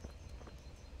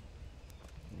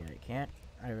 Yeah, I can't.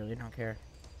 I really don't care.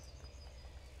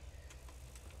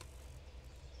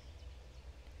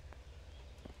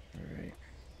 Alright.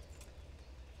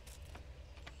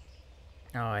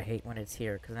 Oh, I hate when it's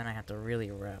here, because then I have to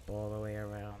really wrap all the way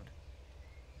around.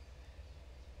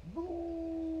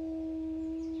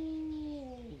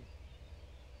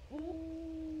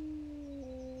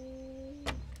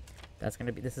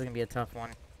 This is gonna be a tough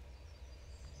one.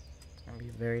 It's gonna be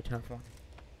a very tough one.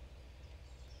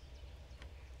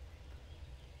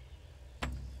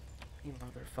 You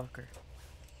motherfucker.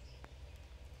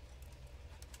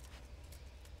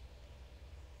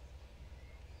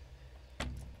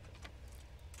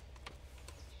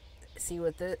 See,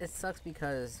 with this, it sucks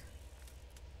because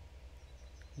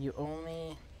you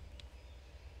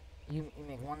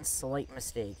make one slight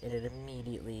mistake and it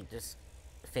immediately just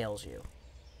fails you.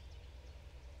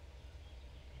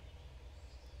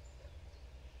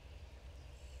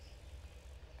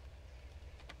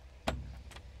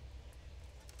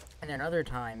 And then other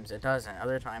times it doesn't.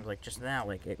 Other times, like just now,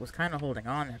 like it was kind of holding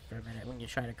on there for a minute when you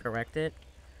try to correct it.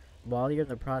 While you're in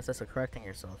the process of correcting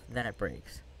yourself, then it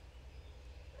breaks.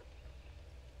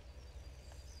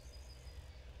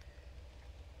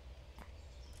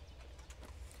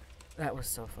 That was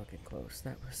so fucking close.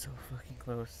 That was so fucking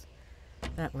close.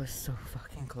 That was so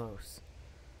fucking close.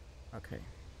 Okay.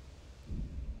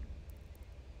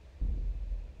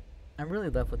 I'm really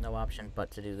left with no option but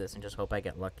to do this and just hope I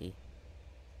get lucky.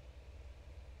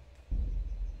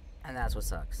 And that's what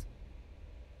sucks.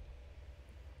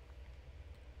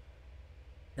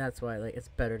 That's why, like, it's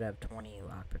better to have 20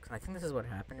 lockpicks. And I think this is what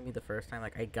happened to me the first time.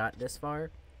 Like, I got this far,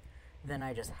 then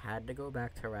I just had to go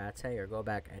back to Rate or go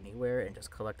back anywhere and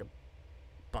just collect a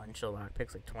bunch of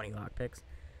lockpicks, like 20 lockpicks,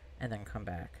 and then come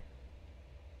back.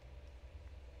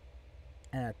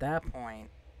 And at that point,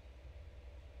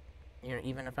 you know,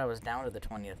 even if I was down to the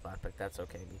 20th lockpick, that's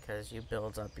okay, because you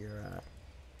build up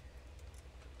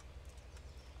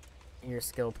your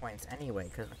skill points anyway,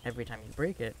 because every time you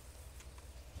break it,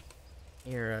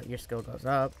 your skill goes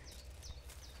up,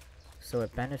 so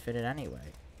it benefited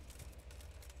anyway.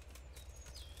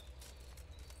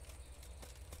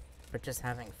 But just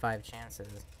having 5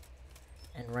 chances,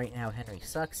 and right now Henry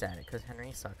sucks at it, because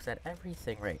Henry sucks at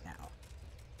everything right now.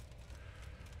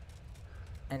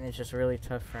 And it's just really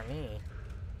tough for me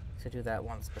to do that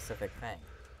one specific thing.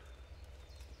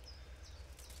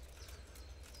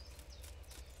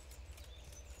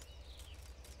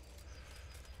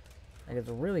 Like, it's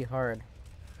really hard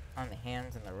on the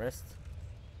hands and the wrists.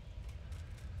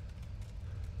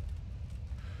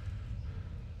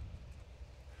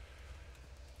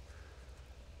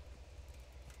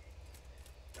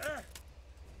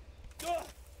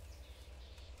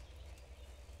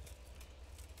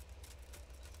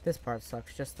 This part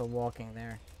sucks, just the walking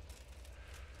there.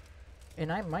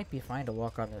 And I might be fine to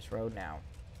walk on this road now.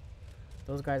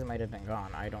 Those guys might have been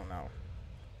gone, I don't know.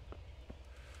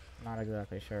 Not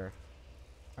exactly sure.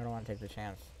 I don't want to take the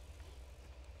chance.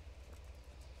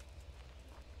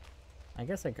 I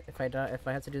guess if I die, if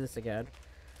I have to do this again,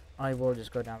 I will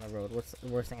just go down the road. What's the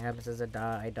worst thing that happens is I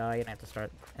die, and I have to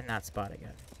start in that spot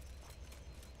again.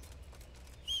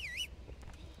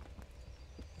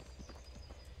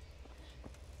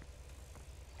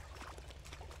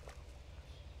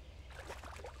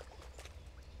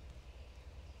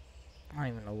 I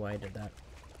don't even know why I did that.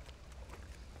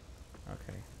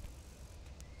 Okay.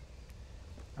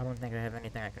 I don't think I have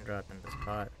anything I can drop in this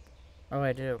pot. Oh,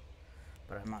 I do.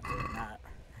 But I'm not doing that.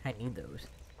 I need those.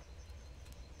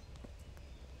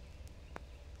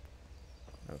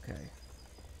 Okay.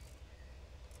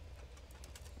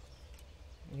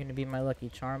 You gonna be my lucky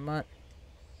charm, mutt?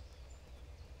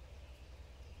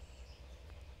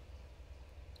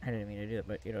 I didn't mean to do it,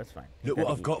 but you know, it's fine. Look what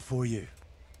I've got for you.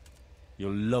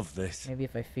 You'll love this. Maybe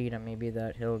if I feed him, maybe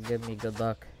that he'll give me good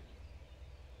luck.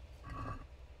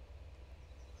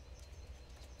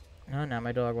 Oh, now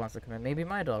my dog wants to come in. Maybe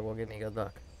my dog will give me good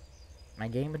luck. My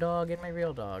game dog and my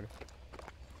real dog.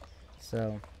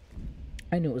 So,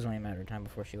 I knew it was only a matter of time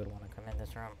before she would want to come in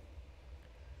this room.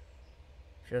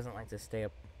 She doesn't like to stay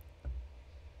up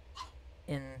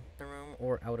in the room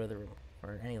or out of the room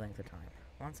for any length of time.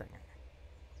 1 second.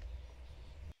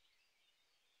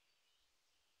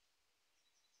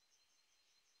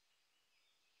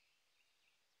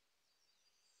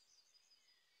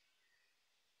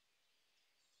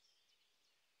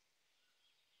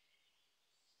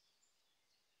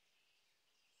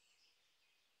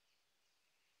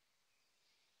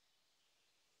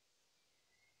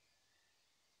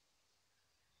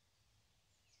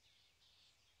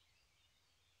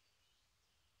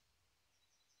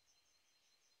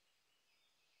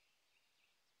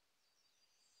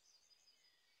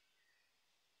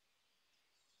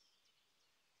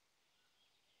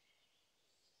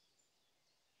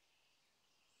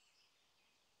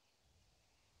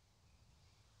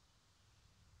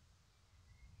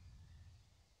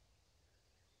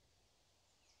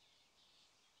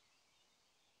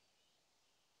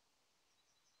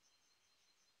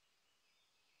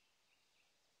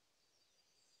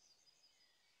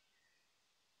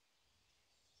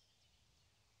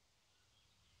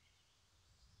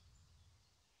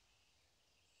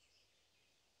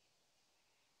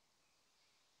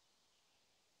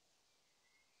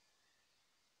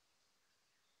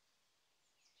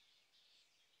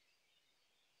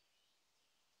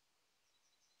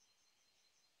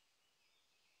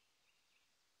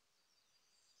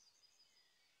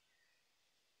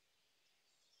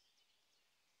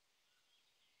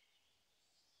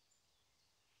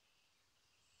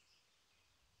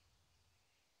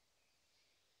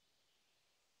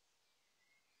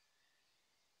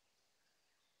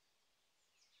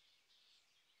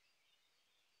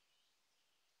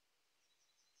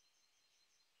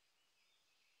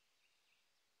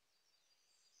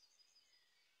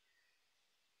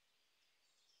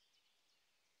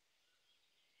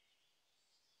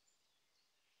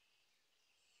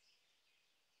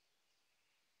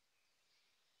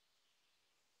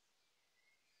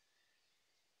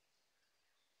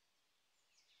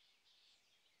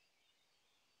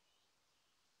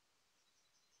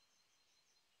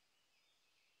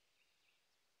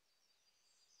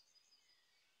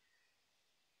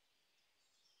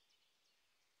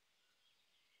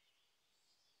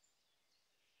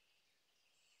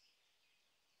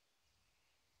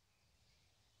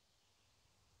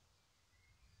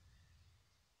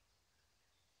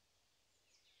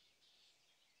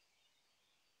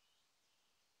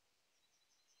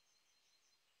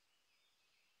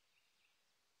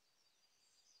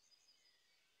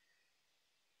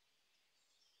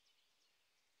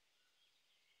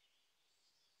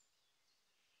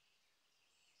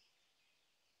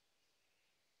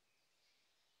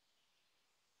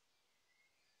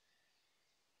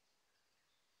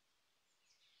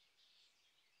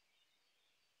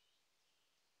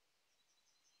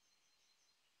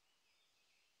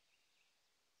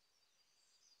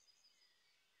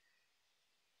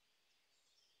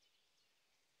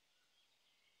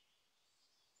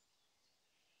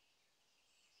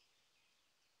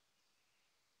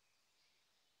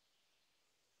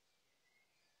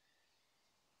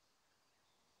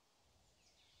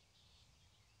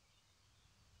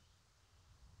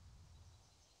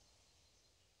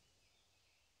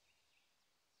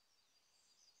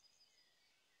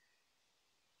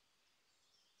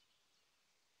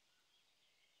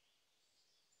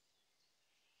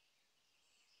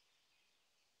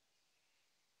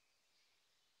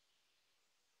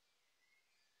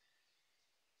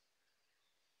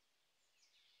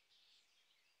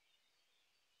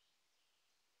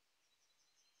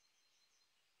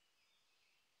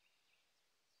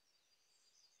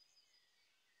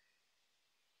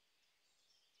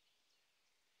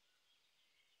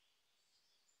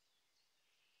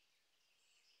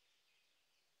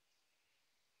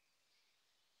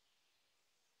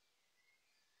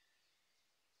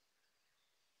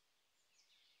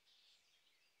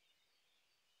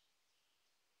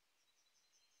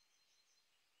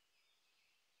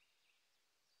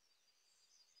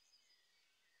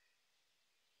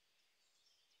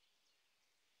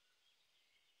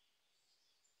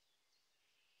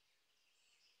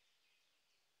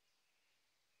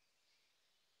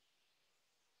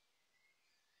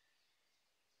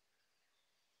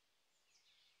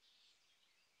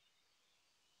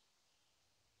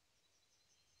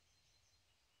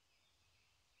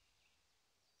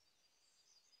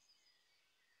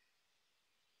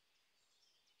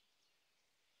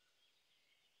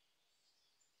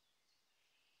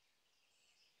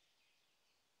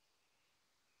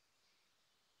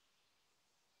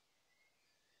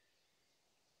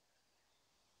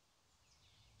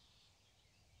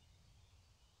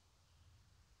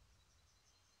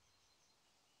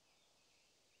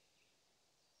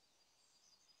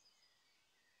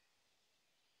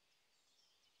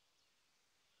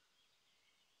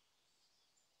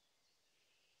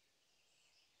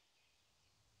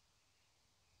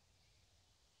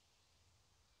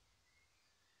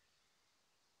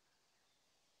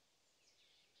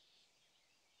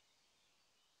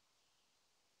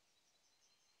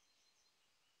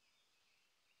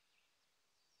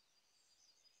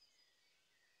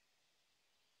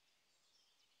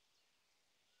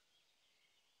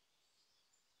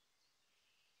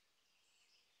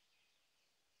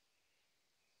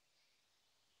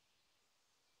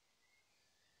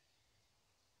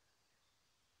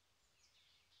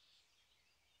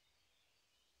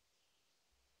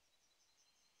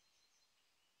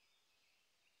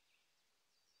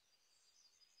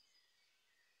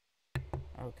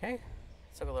 Okay.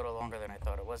 Took a little longer than I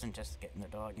thought. It wasn't just getting the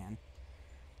dog in.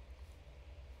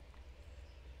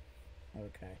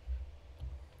 Okay.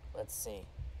 Let's see.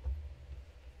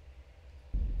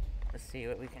 Let's see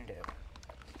what we can do.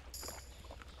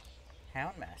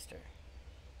 Houndmaster.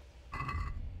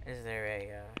 Is there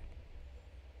a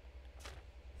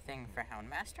thing for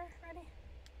Houndmaster ready?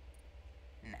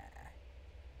 Nah.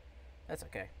 That's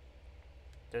okay.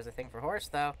 There's a thing for horse,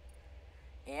 though.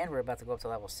 And we're about to go up to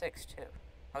level 6, too.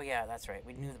 Oh, yeah, that's right.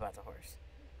 We knew about the horse.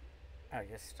 I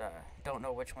just don't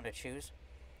know which one to choose.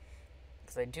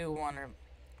 Because I do want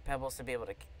Pebbles to be able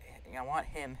to... I want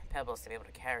Pebbles, to be able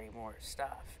to carry more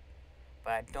stuff.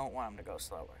 But I don't want him to go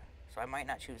slower. So I might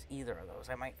not choose either of those.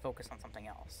 I might focus on something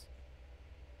else.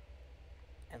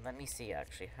 And let me see,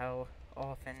 actually. How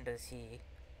often does he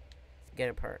get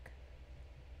a perk?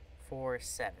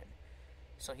 4/7.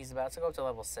 So he's about to go up to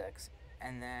level 6.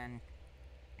 And then...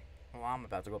 Well, I'm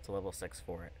about to go up to level 6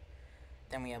 for it.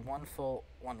 Then we have one full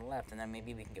one left, and then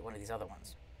maybe we can get one of these other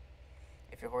ones.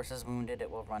 If your horse is wounded, it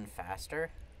will run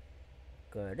faster.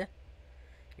 Good.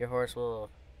 Your horse will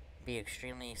be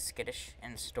extremely skittish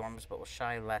in storms, but will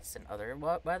shy less in other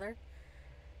weather.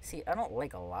 See, I don't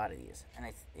like a lot of these.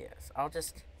 And yes, I'll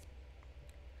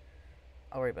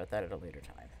worry about that at a later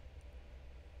time.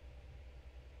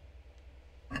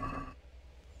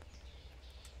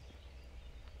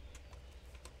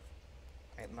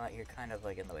 Alright, Mutt, you're kind of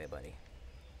like in the way, buddy.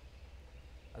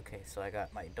 Okay, so I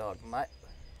got my dog Mutt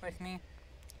with me.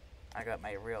 I got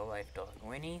my real life dog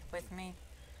Winnie with me.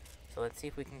 So let's see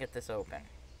if we can get this open.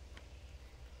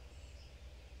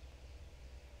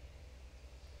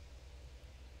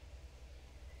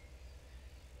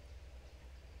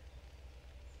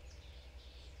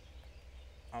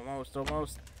 Almost.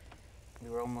 We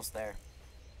were almost there.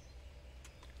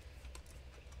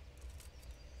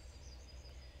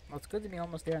 Well, it's good to be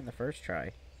almost there in the first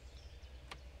try.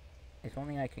 If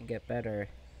only I can get better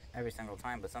every single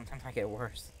time, but sometimes I get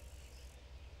worse.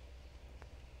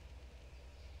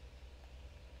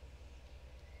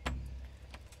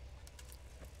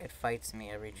 It fights me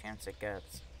every chance it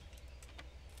gets.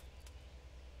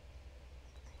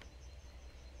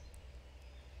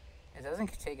 It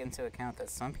doesn't take into account that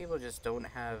some people just don't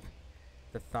have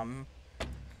the thumb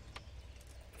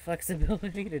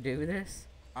flexibility to do this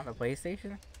on the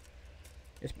PlayStation.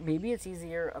 Maybe it's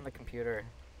easier on the computer.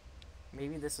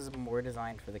 Maybe this is more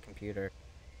designed for the computer.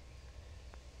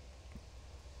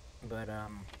 But,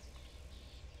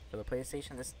 for the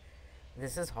PlayStation,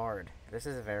 this is hard. This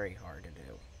is very hard to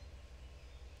do.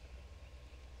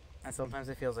 And sometimes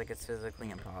it feels like it's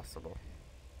physically impossible.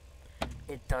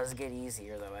 It does get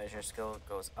easier, though, as your skill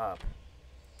goes up.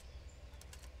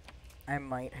 I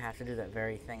might have to do that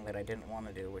very thing that I didn't want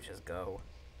to do, which is go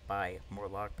buy more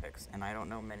lockpicks. And I don't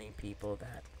know many people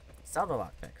that sell the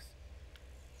lockpicks.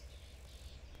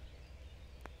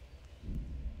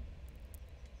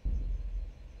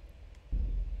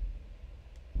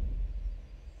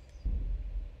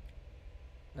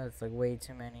 That's like way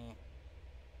too many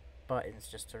buttons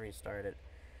just to restart it.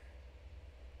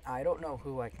 I don't know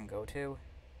who I can go to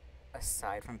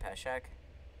aside from Peshek.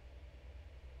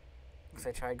 Because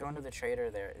I tried going to the trader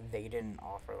there. They didn't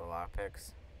offer the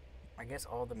lockpicks. I guess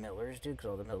all the millers do, because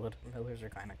all the millers are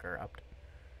kind of corrupt.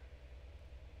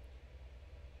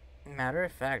 Matter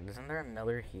of fact, isn't there a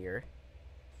miller here?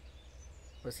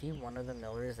 Was he one of the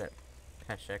millers that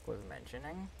Peshek was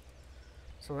mentioning?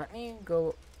 So let me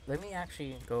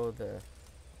actually go the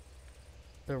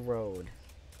road.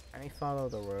 Let me follow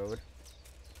the road.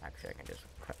 Actually, I can just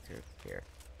cut through here.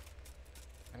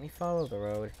 Let me follow the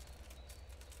road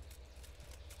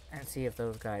and see if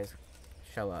those guys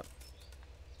show up.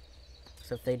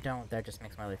 So if they don't, that just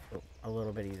makes my life a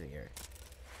little bit easier.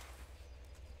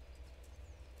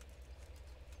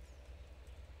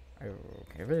 I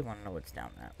really want to know what's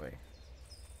down that way.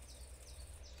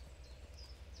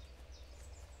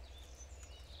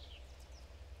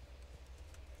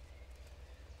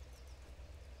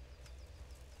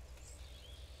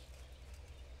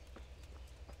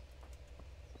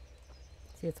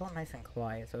 See, it's all nice and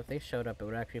quiet, so if they showed up, it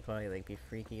would actually probably, like, be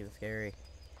freaky and scary.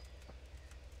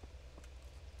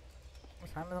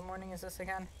 What time of the morning is this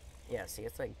again? Yeah, see,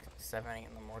 it's like 7, 8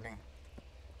 in the morning.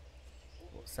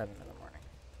 Well, 7 in the morning.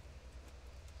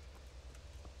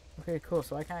 Okay, cool,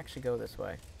 so I can actually go this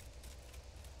way.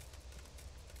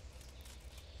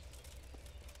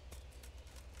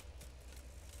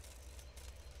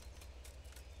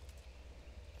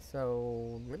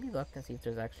 So, let me look and see if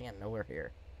there's actually a miller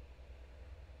here.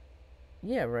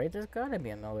 Yeah, right, there's gotta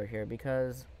be a miller here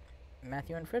because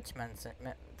Matthew and Fritz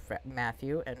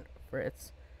mentioned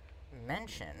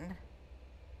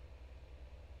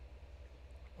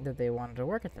that they wanted to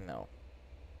work at the mill.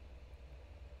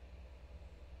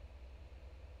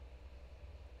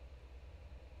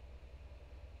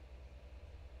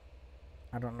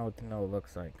 I don't know what the mill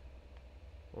looks like.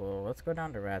 Well, let's go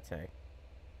down to Rattay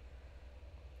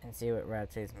and see what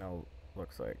Rattay's mill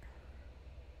looks like.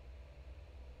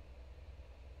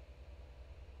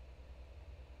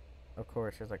 Of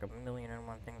course, there's like a million and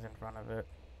one things in front of it.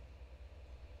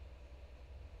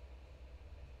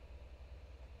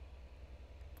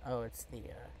 Oh, it's the,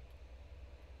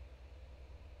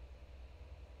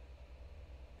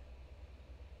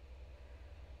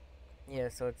 yeah,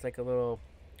 so it's like a little,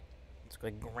 it's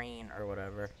like grain or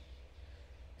whatever.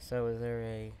 So is there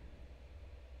a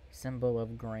symbol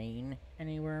of grain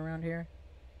anywhere around here?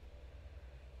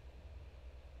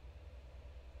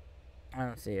 I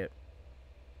don't see it.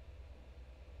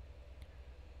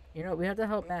 You know, we have to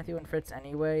help Matthew and Fritz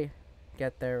anyway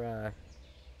get their,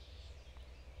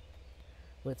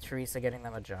 with Teresa getting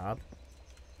them a job.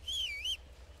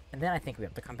 And then I think we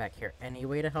have to come back here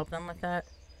anyway to help them with that.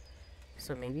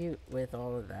 So maybe with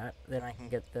all of that, then I can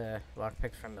get the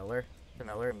lockpicks from Miller.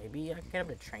 Maybe I can get him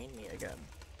to train me again.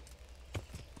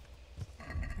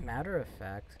 Matter of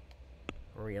fact,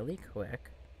 really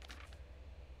quick.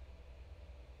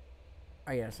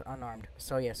 Oh yes, unarmed.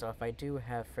 So yeah, so if I do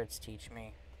have Fritz teach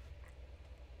me,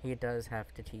 he does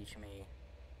have to teach me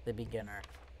the beginner.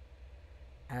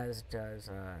 As does,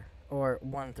 or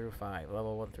 1 through 5,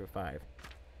 level 1 through 5.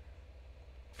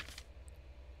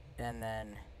 And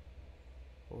then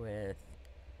with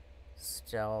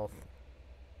stealth,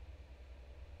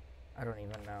 I don't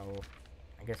even know,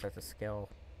 I guess that's a skill.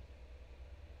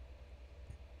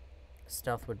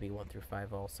 Stealth would be 1 through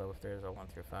 5 also, if there's a 1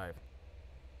 through 5.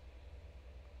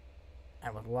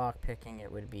 And with lockpicking,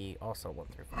 it would be also 1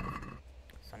 through 5.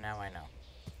 So now I know.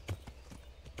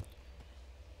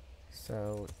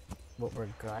 So, what we're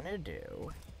gonna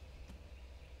do...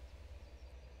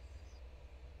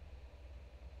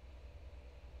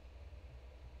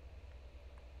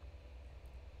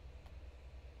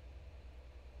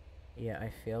 Yeah,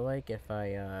 I feel like if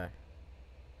I,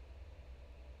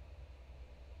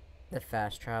 the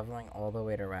fast traveling all the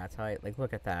way to Rattay, like,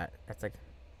 look at that. That's like...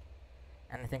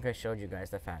 And I think I showed you guys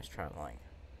the fast traveling.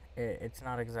 It's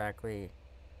not exactly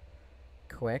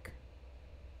quick.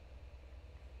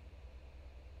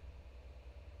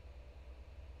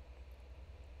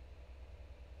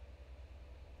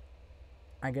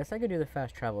 I guess I could do the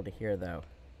fast travel to here, though.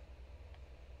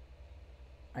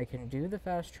 I can do the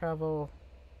fast travel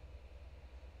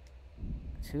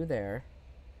to there.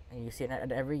 And you see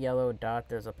at every yellow dot,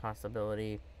 there's a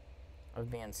possibility of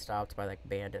being stopped by, like,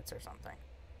 bandits or something.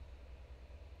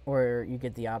 Or you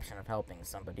get the option of helping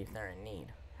somebody if they're in need.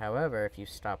 However, if you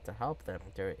stop to help them,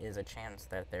 there is a chance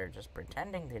that they're just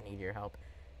pretending to need your help,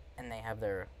 and they have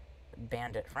their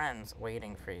bandit friends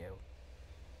waiting for you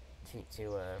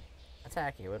to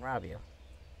attack you and rob you.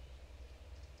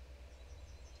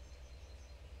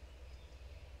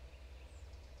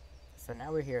 So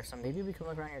now we're here, so maybe we can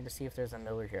look around here to see if there's a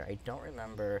miller here. I don't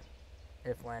remember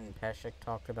if when Peshek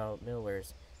talked about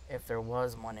millers, if there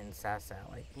was one in Sasau.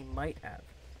 Like, he might have.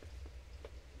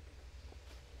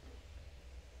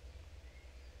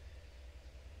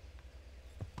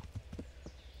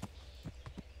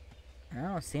 I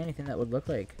don't see anything that would look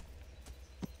like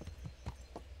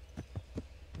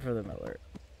for the miller.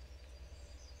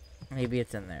 Maybe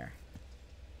it's in there.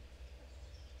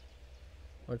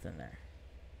 What's in there?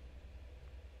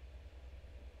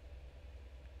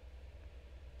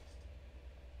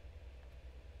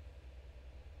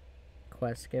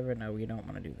 Quest giver? No, we don't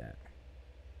want to do that.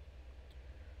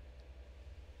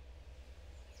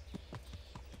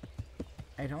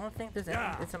 I don't think there's any.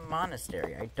 It's a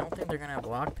monastery. I don't think they're gonna have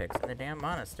lockpicks in the damn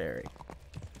monastery.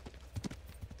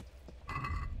 I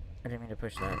didn't mean to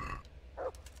push that.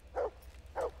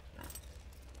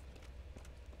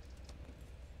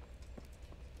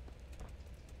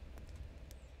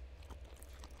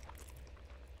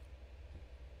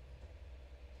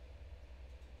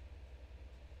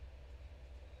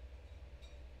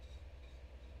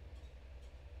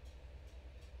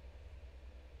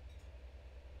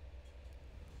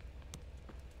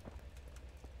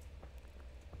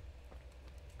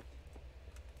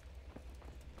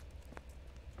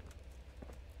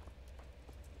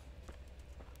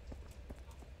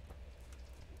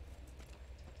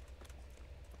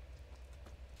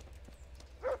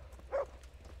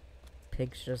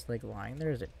 Pig's just like lying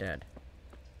there? Is it dead?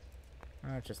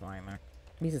 Oh, it's just lying there.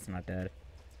 At least it's not dead.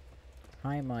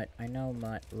 Hi, Mutt. I know,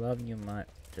 Mutt. Love you, Mutt.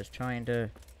 Just trying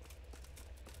to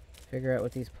figure out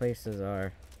what these places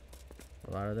are.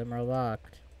 A lot of them are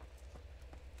locked.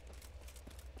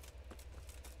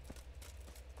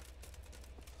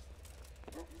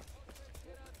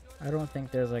 I don't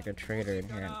think there's like a trader in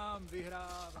here.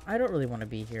 I don't really want to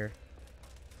be here.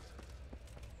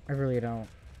 I really don't.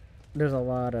 There's a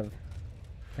lot of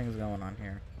things going on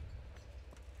here.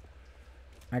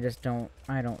 I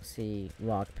don't see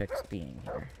lockpicks being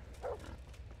here.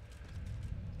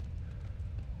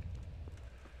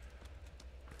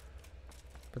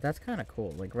 But that's kind of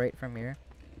cool, like right from here.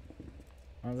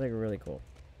 That was like really cool.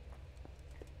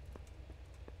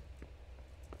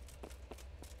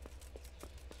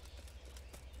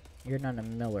 You're not a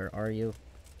miller, are you?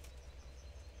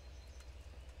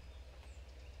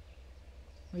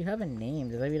 You have a name.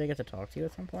 Does that mean I get to talk to you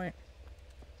at some point?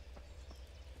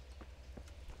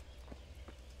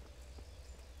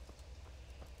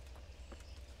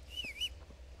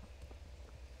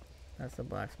 That's the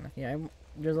blacksmith. Yeah,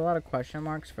 there's a lot of question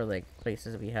marks for like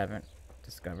places we haven't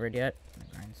discovered yet.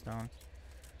 Like grindstone.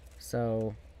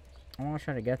 So I want to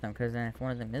try to get them, because then if one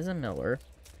of them is a miller,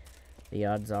 the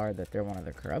odds are that they're one of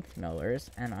the corrupt millers,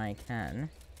 and I can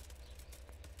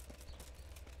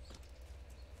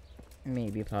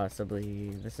maybe possibly...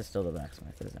 This is still the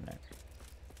blacksmith, isn't it?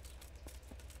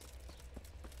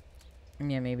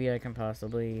 Yeah, maybe I can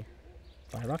possibly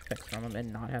buy lockpicks from him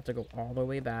and not have to go all the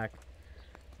way back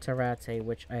to Rattay,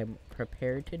 which I'm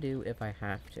prepared to do if I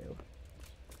have to.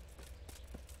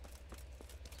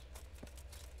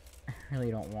 I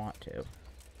really don't want to.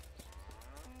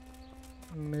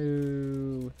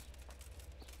 Moo.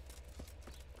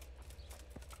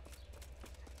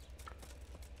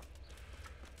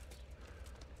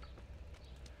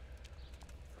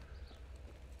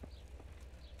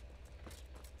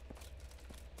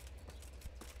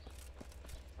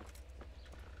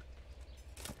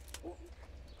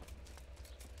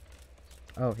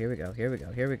 Oh, here we go, here we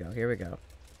go, here we go, here we go.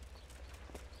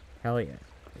 Hell yeah.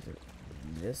 Is it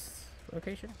this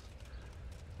location?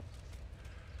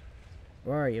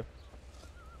 Where are you?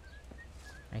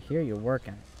 I hear you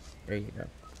working. There you go.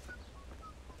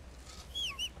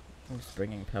 I'm just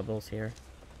bringing pebbles here.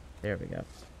 There we go.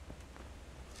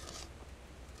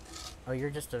 Oh, you're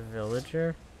just a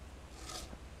villager?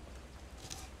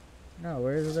 No,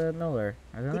 where's the miller?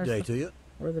 Good day to you.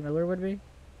 Where the miller would be?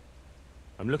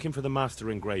 I'm looking for the master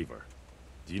engraver.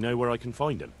 Do you know where I can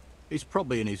find him? He's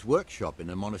probably in his workshop in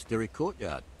the monastery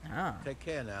courtyard. Ah. Take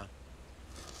care now.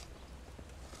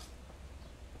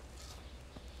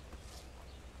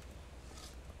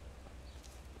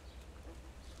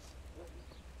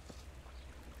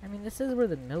 I mean, this is where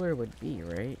the miller would be,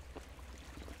 right?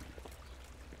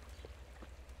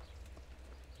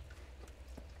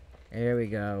 There we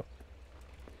go.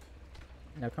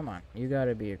 Now, come on. You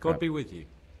gotta be a God cop. be with you.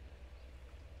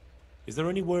 Is there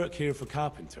any work here for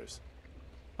carpenters?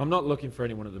 I'm not looking for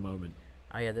anyone at the moment.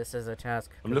 Oh, yeah, this is a task.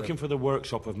 I'm looking for the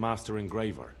workshop of master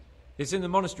engraver. It's in the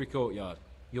monastery courtyard.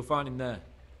 You'll find him there.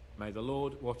 May the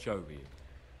Lord watch over you.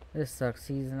 This sucks.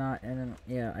 He's not in...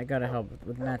 Yeah, I gotta help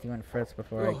with Matthew and Fritz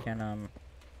before I can,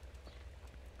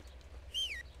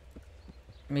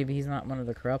 Maybe he's not one of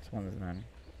the corrupt ones, then.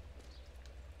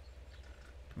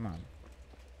 Come on.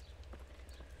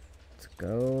 Let's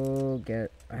go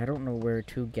get... I don't know where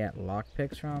to get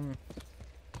lockpicks from.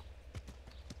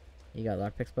 You got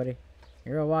lockpicks, buddy?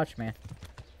 You're a watchman.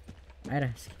 I'd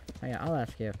ask... Oh, yeah, I'll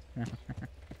ask you.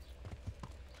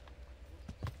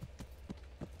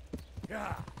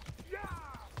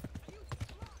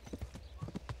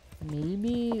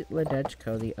 Maybe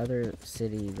Ledechko, the other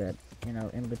city that, you know,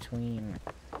 in between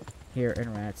here and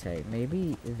Rattay,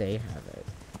 maybe they have it.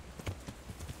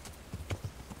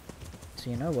 So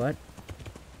you know what?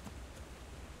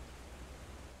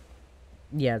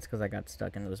 Yeah, it's because I got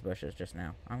stuck in those bushes just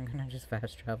now. I'm gonna just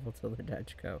fast travel to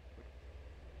Ledechko.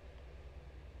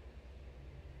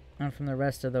 And from the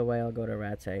rest of the way, I'll go to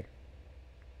Rattay.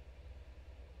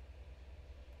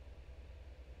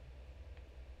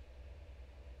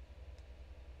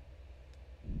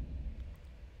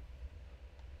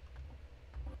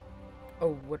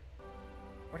 Oh, what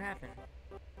happened?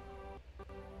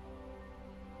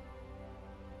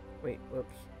 Wait,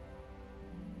 whoops.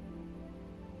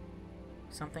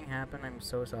 Something happened, I'm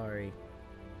so sorry.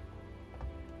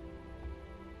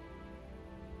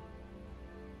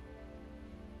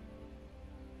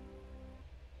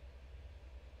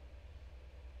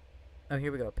 Oh,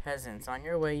 here we go. Peasants. On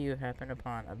your way, you happen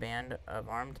upon a band of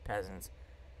armed peasants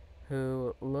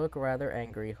who look rather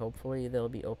angry. Hopefully, they'll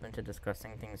be open to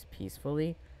discussing things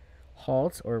peacefully.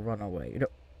 Halt or run away.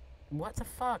 What the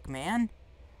fuck, man?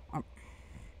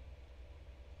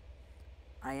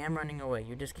 I am running away.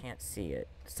 You just can't see it.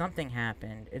 Something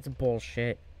happened. It's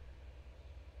bullshit.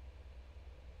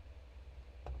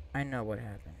 I know what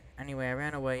happened. Anyway, I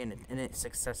ran away and it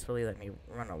successfully let me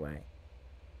run away.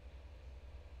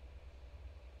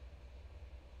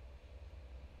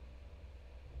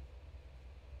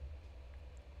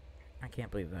 can't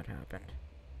believe that happened.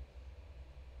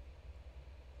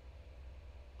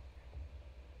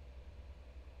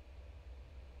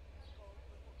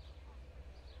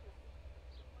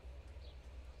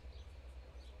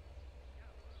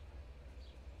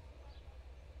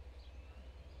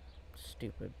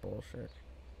 Stupid bullshit.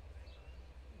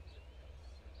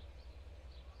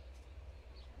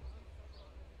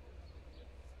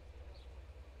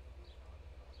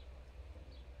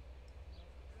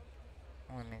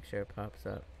 I want to make sure it pops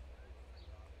up.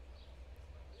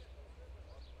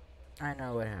 I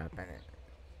know what happened,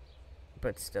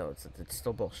 but still, it's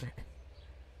still bullshit.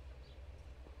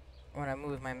 When I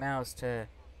move my mouse to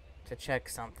check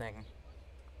something,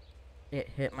 it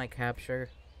hit my capture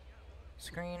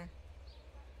screen.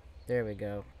 There we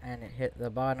go, and it hit the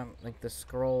bottom, like the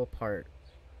scroll part,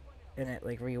 and it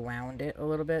like rewound it a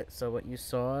little bit. So what you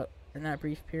saw in that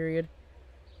brief period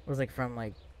was like from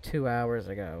like 2 hours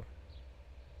ago.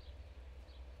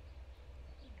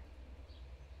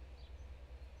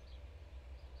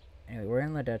 Anyway, we're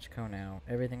in Ledechko now.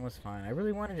 Everything was fine. I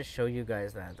really wanted to show you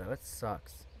guys that, though. It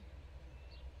sucks.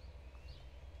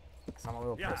 So I'm a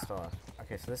little pissed off.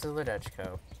 Okay, so this is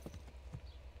Ledechko.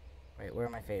 Wait, where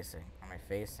am I facing? Am I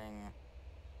facing...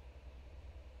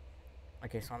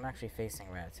 Okay, so I'm actually facing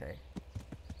Rate.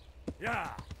 Yeah.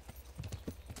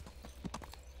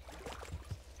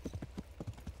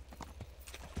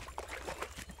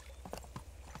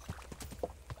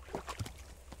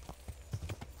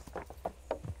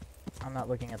 I'm not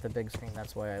looking at the big screen,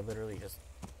 that's why I literally just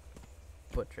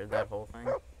butchered that whole thing.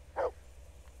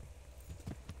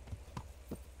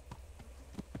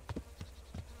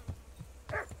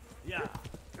 Yeah.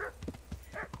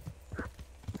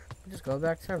 Just go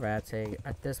back to Rate.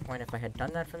 At this point, if I had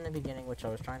done that from the beginning, which I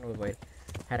was trying to avoid,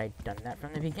 had I done that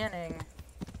from the beginning,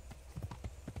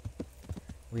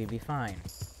 we'd be fine.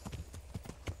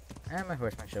 And my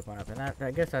horsemanship went up, and that,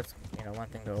 I guess that's, you know, one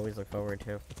thing to always look forward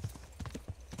to. I'm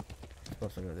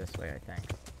supposed to go this way, I think,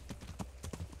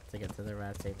 to get to the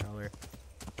Rate Miller.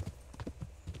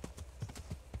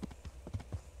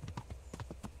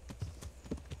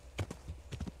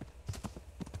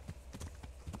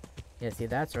 Yeah, see,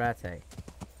 that's Rate.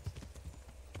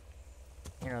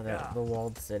 You know, the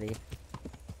walled city.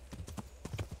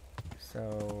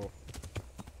 So...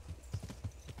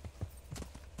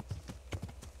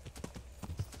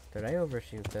 Did I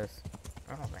overshoot this?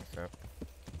 I don't think so.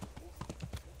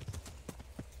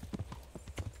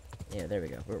 Yeah, there we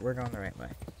go. We're going the right way.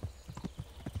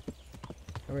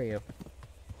 Who are you?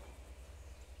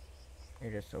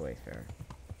 You're just a wayfarer.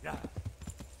 Yeah.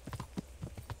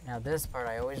 Now this part,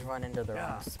 I always run into the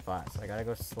wrong spot, so I gotta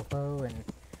go slow and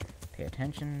pay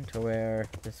attention to where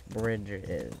this bridge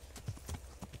is.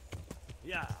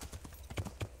 Yeah.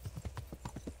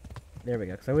 There we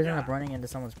go, because I always end up running into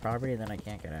someone's property, and then I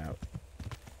can't get out.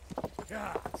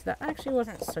 Yeah. So that actually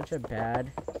wasn't such a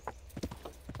bad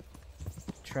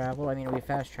travel. I mean, we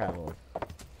fast traveled,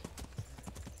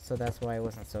 so that's why it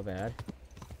wasn't so bad.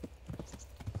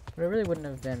 But it really wouldn't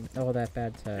have been all that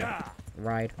bad to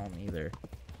ride home either.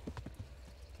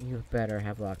 You better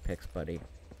have lockpicks, buddy.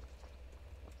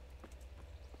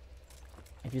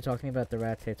 If you talk to me about the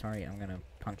Rate Tourney, I'm gonna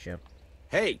punch you.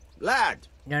 Hey, lad!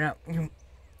 No,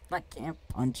 I can't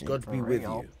punch him. God for be with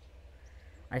real. you.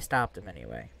 I stopped him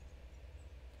anyway.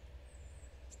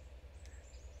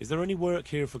 Is there any work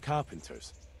here for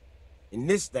carpenters? In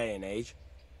this day and age,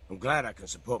 I'm glad I can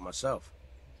support myself.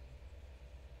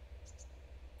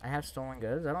 I have stolen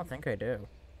goods? I don't think I do.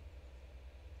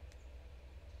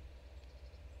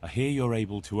 I hear you're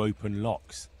able to open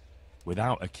locks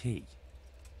without a key.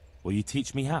 Will you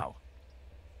teach me how?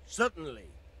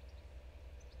 Certainly.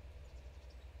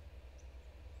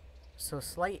 So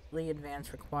slightly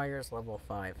advanced requires level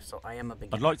 5, so I am a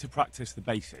beginner. I'd like to practice the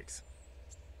basics.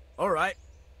 All right,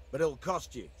 but it'll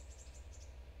cost you.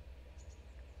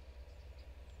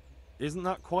 Isn't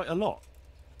that quite a lot?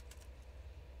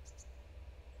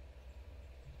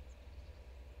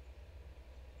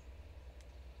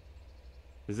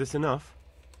 Is this enough?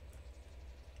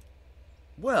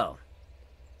 Well,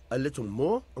 a little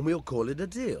more and we'll call it a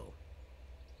deal.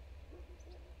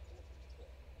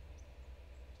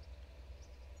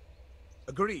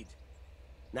 Agreed.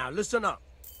 Now listen up.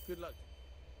 Good luck.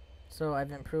 So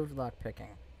I've improved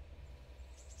lockpicking.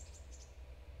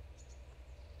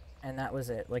 And that was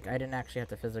it. Like, I didn't actually have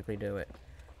to physically do it.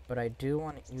 But I do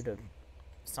want you to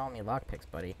sell me lockpicks,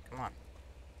 buddy. Come on.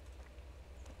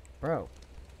 Bro.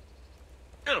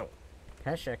 Ow.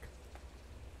 Peshik.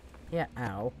 Yeah,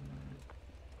 ow.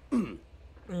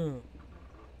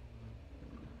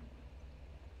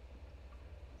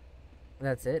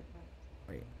 That's it?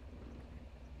 Wait.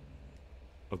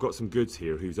 I've got some goods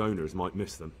here whose owners might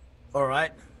miss them. All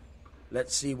right.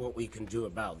 Let's see what we can do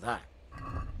about that.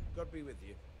 God be with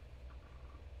you.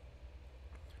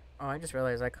 Oh, I just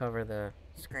realized I cover the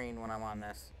screen when I'm on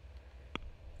this.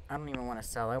 I don't even want to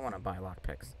sell. I want to buy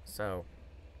lockpicks. So,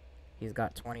 he's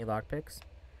got 20 lockpicks.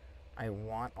 I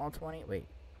want all 20. Wait.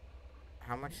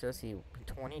 How much does he...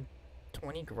 20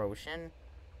 groschen?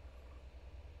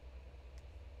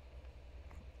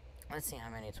 Let's see how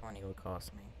many 20 would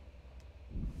cost me.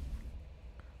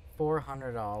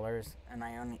 $400, and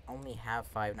I only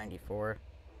have $5.94.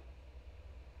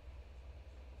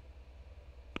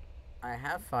 I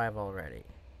have 5 already.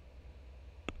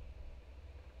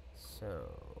 So...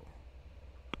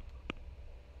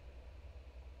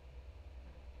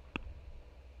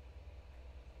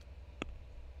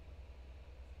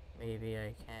 maybe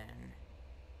I can...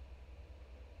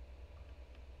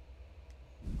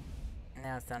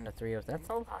 Now it's down to 3 of... That's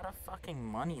a lot of fucking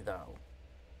money, though.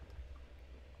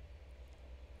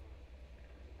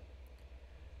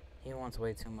 He wants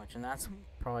way too much, and that's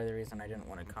probably the reason I didn't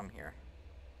want to come here.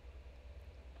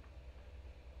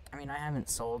 I mean, I haven't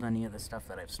sold any of the stuff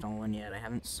that I've stolen yet. I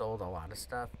haven't sold a lot of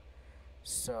stuff.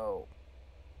 So,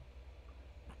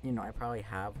 you know, I probably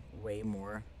have way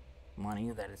more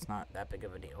money that it's not that big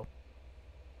of a deal.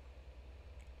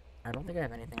 I don't think I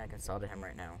have anything I can sell to him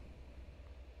right now.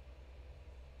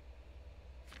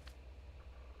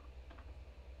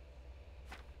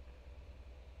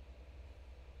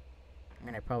 I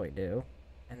mean, I probably do.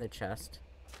 In the chest.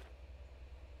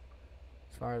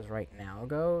 As far as right now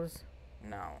goes,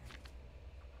 no.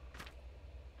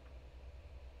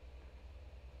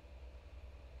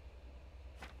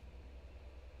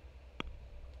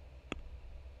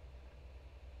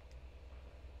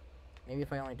 Maybe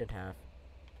if I only did half.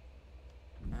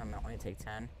 I'm not going to take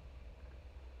 10.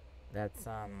 That's,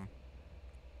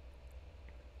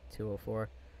 204.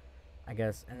 I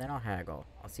guess, and then I'll haggle.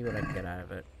 I'll see what I can get out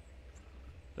of it.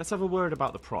 Let's have a word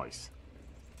about the price.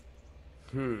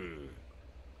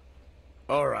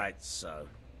 All right, so.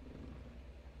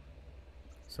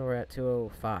 So we're at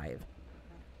 205.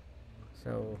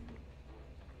 So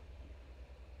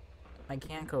I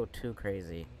can't go too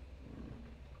crazy.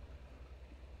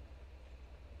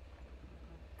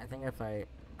 I think if I'm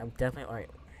definitely alright.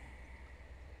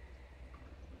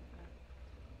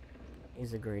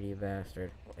 He's a greedy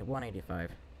bastard.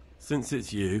 185. Since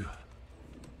it's you,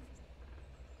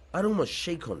 I'd almost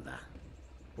shake on that.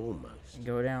 Almost.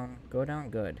 Go down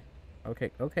good.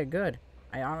 Okay, good.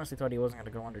 I honestly thought he wasn't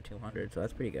going to go under 200, so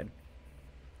that's pretty good.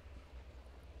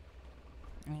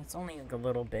 I mean, it's only like a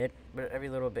little bit, but every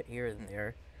little bit here and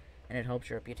there, and it helps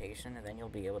your reputation, and then you'll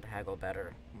be able to haggle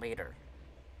better later.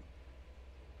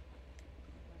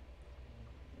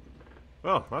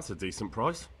 well, that's a decent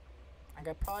price. Like,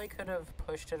 I probably could have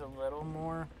pushed it a little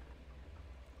more,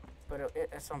 but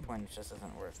at some point it just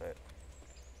isn't worth it.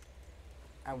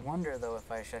 I wonder, though,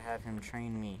 if I should have him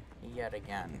train me yet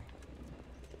again.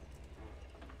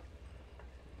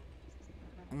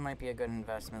 It might be a good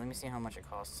investment. Let me see how much it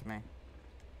costs me.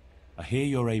 I hear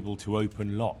you're able to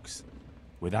open locks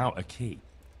without a key.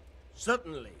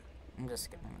 Certainly. I'm just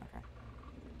skipping, okay.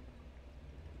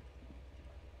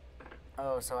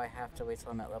 Oh, so I have to wait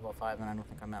till I'm at level 5, and I don't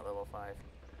think I'm at level 5.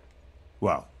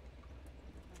 Well,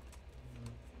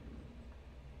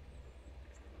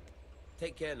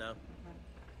 Take care now.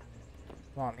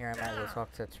 While I'm here, I might as well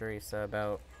talk to Teresa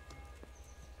about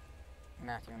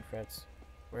Matthew and Fritz.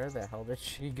 Where the hell did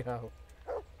she go?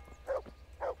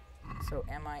 So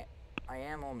I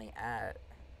am only at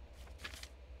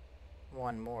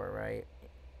one more, right?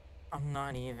 I'm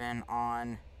not even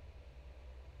on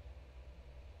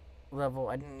level,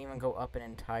 I didn't even go up an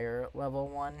entire level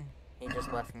 1. He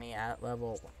just left me at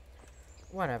level,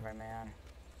 whatever, man.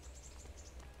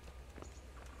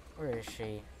 Where is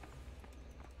she?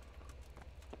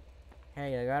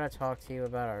 Hey, I gotta talk to you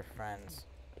about our friends.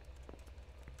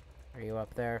 Are you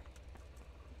up there?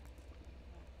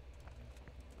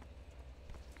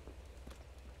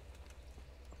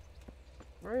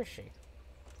 Where is she?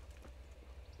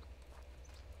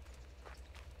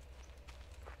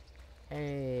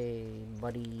 Hey,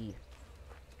 buddy.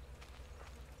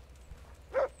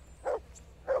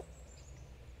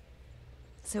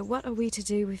 So what are we to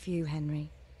do with you,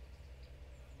 Henry?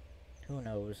 Who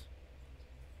knows?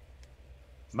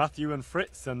 Matthew and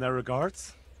Fritz send their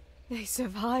regards. They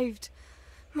survived.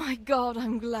 My God,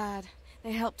 I'm glad.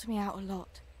 They helped me out a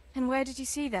lot. And where did you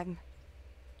see them?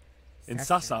 In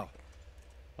Sasau.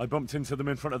 I bumped into them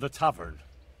in front of the tavern.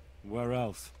 Where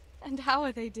else? And how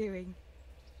are they doing?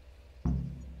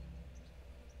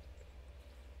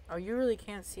 Oh, you really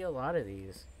can't see a lot of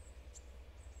these.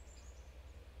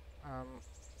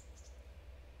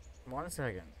 1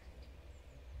 second.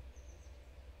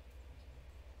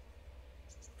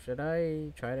 Should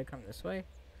I try to come this way?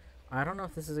 I don't know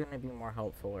if this is going to be more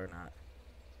helpful or not.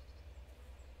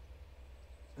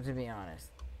 To be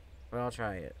honest. But I'll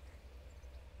try it.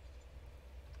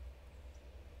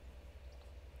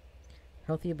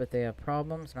 Healthy, but they have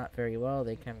problems. Not very well.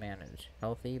 They can manage.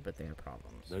 Healthy, but they have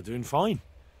problems. They're doing fine.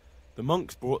 The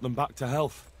monks brought them back to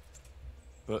health.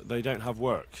 But they don't have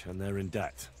work, and they're in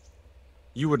debt.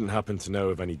 You wouldn't happen to know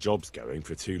of any jobs going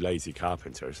for 2 lazy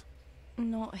carpenters?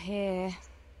 Not here.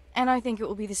 And I think it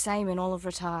will be the same in all of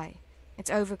Ratai. It's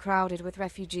overcrowded with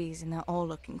refugees and they're all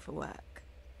looking for work.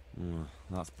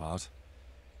 That's bad.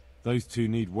 Those 2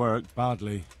 need work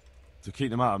badly. To keep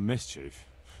them out of mischief.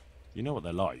 You know what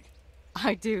they're like.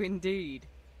 I do indeed.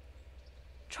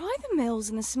 Try the mills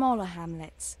in the smaller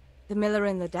hamlets. The miller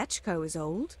in Ledechko is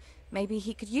old. Maybe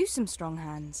he could use some strong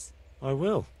hands. I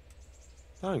will.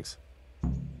 Thanks.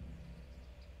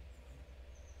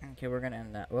 Okay, we're gonna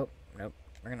end that. Whoop, nope.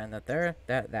 We're gonna end that there.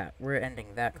 That. We're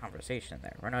ending that conversation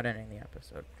there. We're not ending the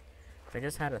episode. I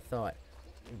just had a thought.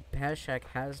 Pashek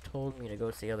has told me to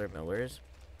go see other millers.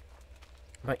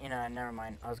 But, you know, never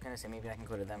mind. I was gonna say maybe I can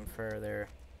go to them for their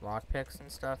lockpicks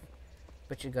and stuff.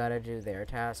 But you gotta do their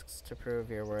tasks to prove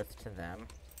your worth to them.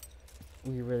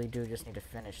 We really do just need to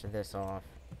finish this off.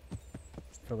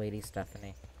 For Lady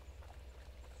Stephanie.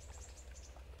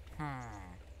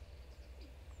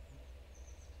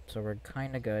 So we're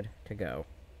kinda good to go.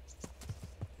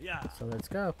 Yeah. So let's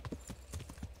go.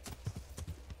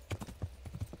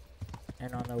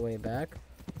 And on the way back...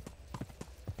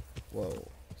 Whoa.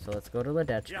 So let's go to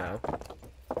Ledechko.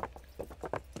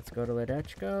 Let's go to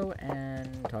Ledechko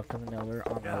and talk to the miller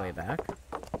on the way back.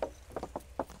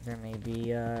 There may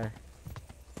be, at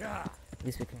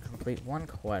least we can complete one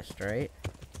quest, right?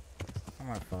 I'm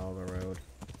gonna follow the road.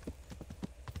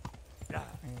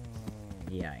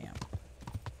 Yeah, I am.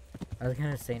 I was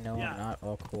gonna say no, I'm not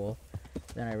all cool.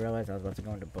 Then I realized I was about to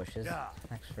go into bushes.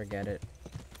 Let's forget it.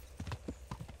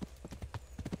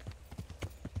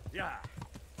 Yeah.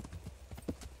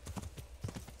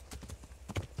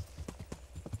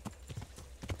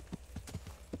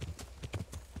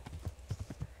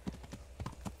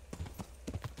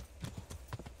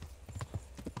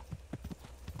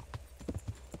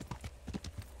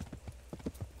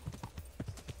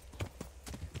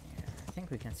 I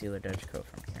think we can see Ledechko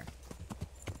from here.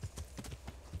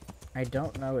 I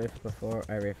don't know if before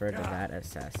I referred to that as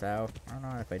Sasau. I don't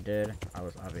know if I did. I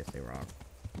was obviously wrong.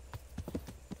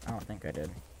 I don't think I did.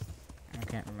 I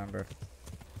can't remember.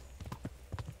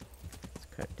 Let's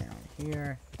cut down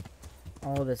here.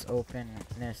 All this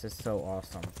openness is so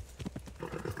awesome.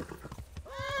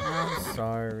 I'm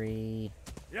sorry.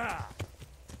 Yeah.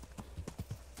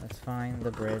 Let's find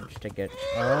the bridge to get...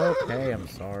 Okay, I'm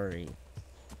sorry.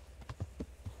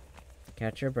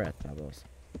 Catch your breath, Pebbles.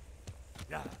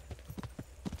 Yeah.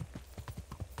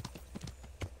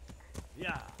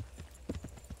 Yeah.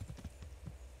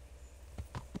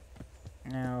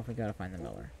 Now, we gotta find the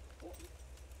miller.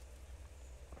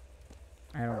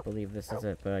 I don't believe this is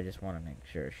it, but I just want to make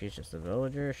sure. She's just a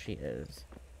villager? She is.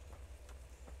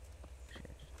 She's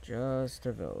just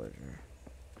a villager.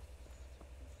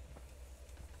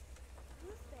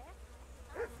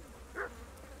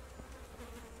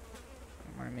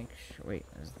 I want to make sure. Wait,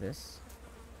 is this?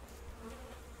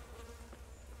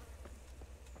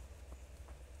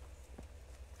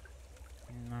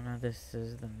 None of this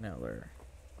is the miller.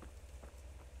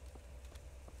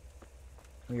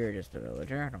 You're just a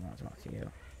villager. I don't want to talk to you.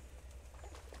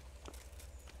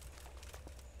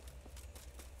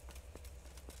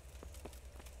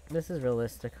 This is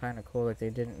realistic, kind of cool. Like they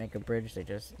didn't make a bridge. They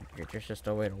just it's just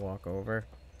a way to walk over.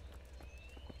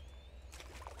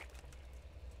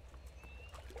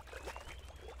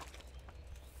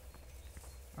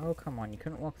 Oh come on! You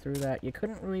couldn't walk through that. You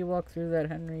couldn't really walk through that,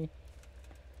 Henry.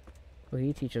 Well,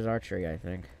 he teaches archery, I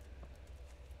think.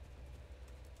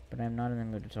 But I'm not in the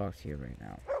mood to talk to you right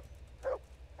now.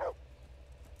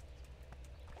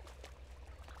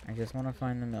 I just want to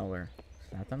find the miller.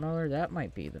 Is that the miller? That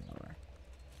might be the miller.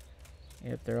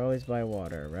 Yep, they're always by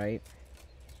water, right?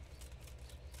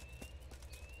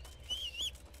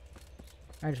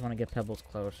 I just want to get Pebbles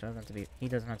close. He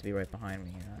doesn't have to be right behind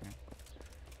me.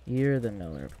 You're the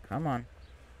miller. Come on.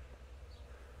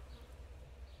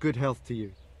 Good health to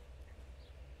you.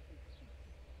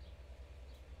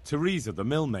 Teresa, the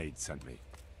millmaid, sent me.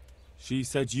 She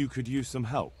said you could use some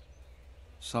help.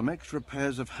 Some extra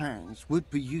pairs of hands would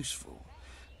be useful.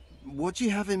 What do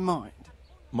you have in mind?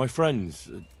 My friends,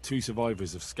 2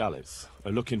 survivors of Scalitz,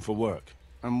 are looking for work.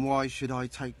 And why should I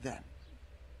take them?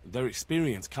 They're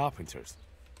experienced carpenters.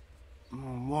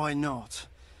 Why not?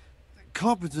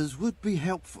 Carpenters would be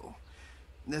helpful.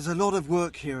 There's a lot of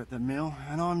work here at the mill,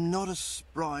 and I'm not as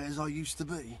spry as I used to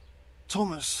be.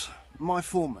 Thomas, my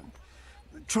foreman,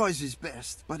 tries his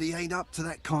best, but he ain't up to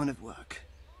that kind of work.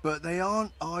 But they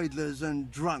aren't idlers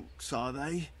and drunks, are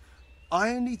they? I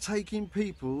only take in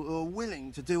people who are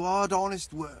willing to do hard,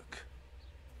 honest work.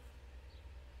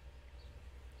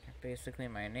 Basically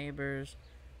my neighbors.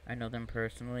 I know them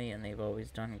personally, and they've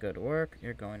always done good work.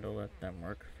 You're going to let them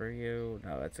work for you?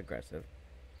 No, that's aggressive.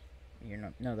 You're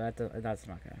not. No, that's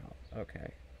not gonna help.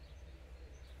 Okay.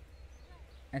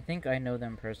 I think I know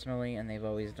them personally, and they've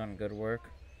always done good work.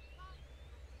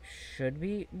 Should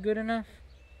be good enough.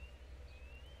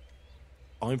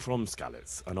 I'm from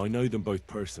Skalitz, and I know them both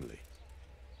personally.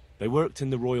 They worked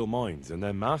in the royal mines, and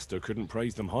their master couldn't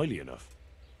praise them highly enough.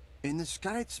 In the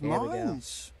Skalitz There we go.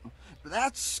 mines?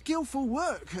 That's skillful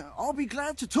work. I'll be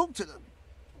glad to talk to them.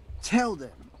 Tell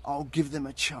them I'll give them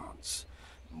a chance.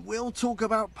 We'll talk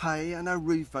about pay and a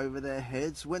roof over their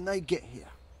heads when they get here.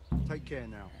 Take care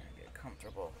now. Get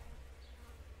comfortable.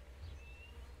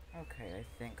 Okay, I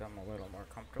think I'm a little more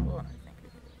comfortable, and I think we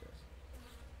can do this.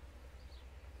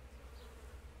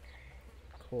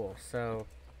 Cool, so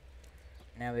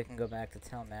now we can go back to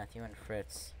tell Matthew and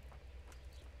Fritz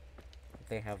that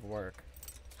they have work.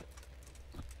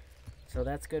 So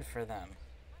that's good for them.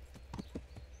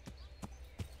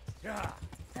 Yeah.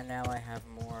 And now I have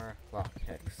more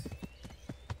lockpicks.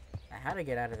 Now, how to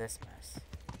get out of this mess?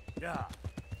 Yeah.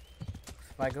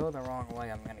 If I go the wrong way,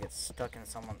 I'm gonna get stuck in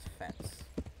someone's fence.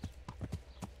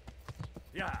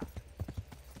 Yeah.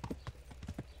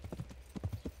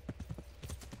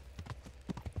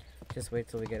 Just wait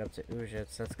till we get up to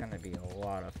Ujits. That's gonna be a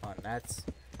lot of fun. That's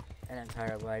an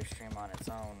entire live stream on its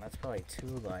own. That's probably 2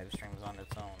 live streams on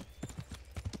its own.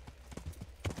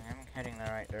 I'm heading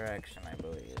the right direction, I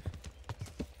believe.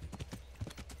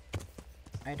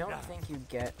 I don't think you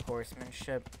get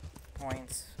horsemanship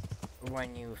points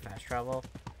when you fast travel.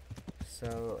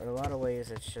 So, in a lot of ways,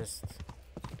 it's just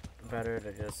better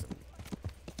to just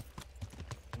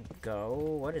go.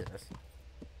 What is this?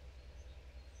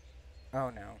 Oh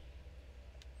no.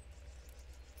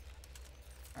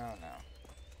 Oh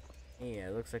no. Yeah,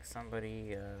 it looks like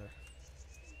somebody, oh.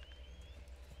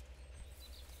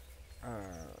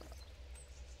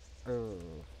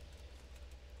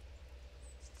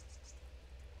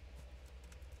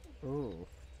 Ooh.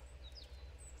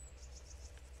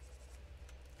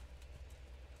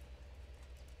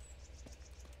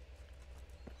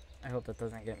 I hope that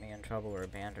doesn't get me in trouble or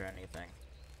banned or anything.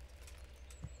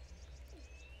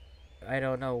 I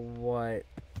don't know what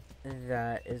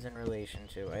that is in relation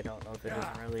to. I don't know if it is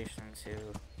in relation to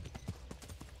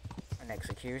an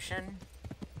execution.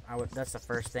 That's the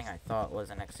first thing I thought was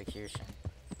an execution.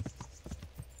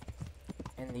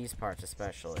 In these parts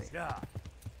especially. Yeah.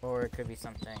 Or it could be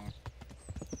something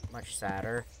much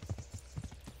sadder.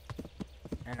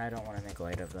 And I don't want to make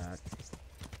light of that.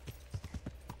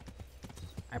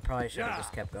 I probably should have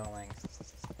just kept going.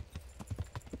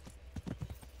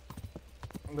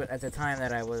 But at the time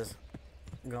that I was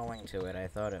going to it, I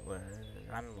thought it was...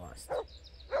 I'm lost.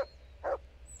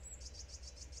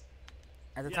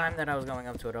 At the time that I was going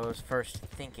up to it, I was first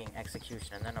thinking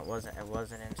execution, and then it wasn't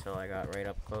until I got right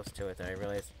up close to it that I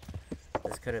realized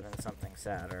this could have been something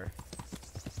sadder.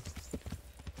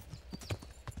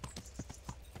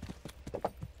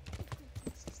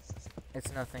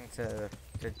 It's nothing to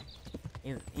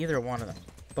either one of them.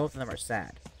 Both of them are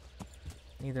sad.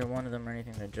 Neither one of them are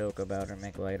anything to joke about or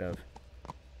make light of.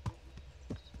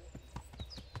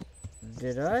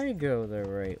 Did I go the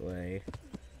right way?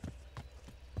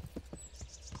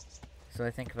 So I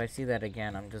think if I see that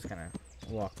again, I'm just gonna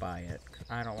walk by it.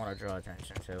 I don't want to draw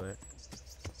attention to it.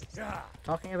 Yeah.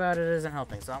 Talking about it isn't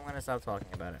helping, so I'm gonna stop talking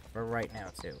about it. For right now,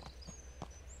 too.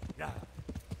 Yeah.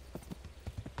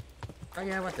 Oh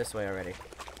yeah, I went this way already.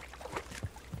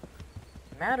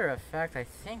 Matter of fact, I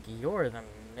think you're the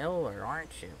miller,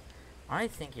 aren't you? I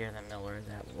think you're the miller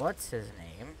that, what's his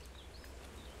name?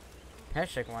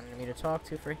 Peshek wanted me to talk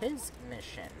to for his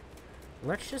mission.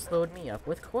 Let's just load me up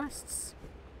with quests.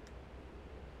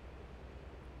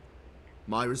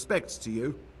 My respects to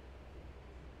you.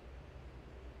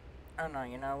 Oh no,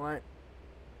 you know what?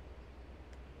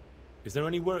 Is there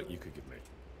any work you could give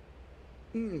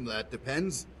me? That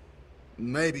depends.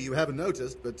 Maybe you haven't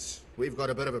noticed, but we've got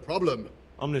a bit of a problem.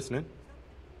 I'm listening.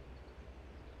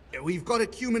 We've got a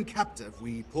Cuman captive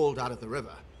we pulled out of the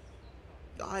river.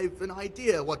 I've an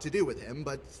idea what to do with him,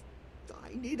 but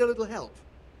I need a little help.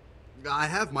 I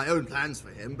have my own plans for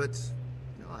him, but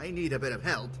I need a bit of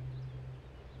help.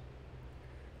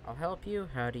 I'll help you.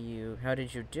 How did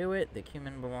you do it? The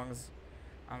cumin belongs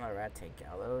on the rat take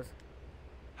gallows.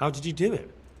 How did you do it?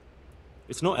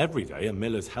 It's not every day a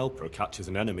miller's helper catches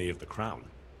an enemy of the crown.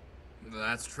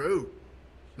 That's true.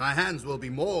 My hands will be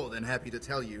more than happy to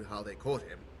tell you how they caught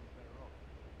him.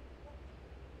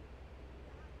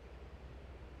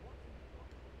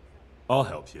 I'll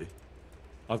help you.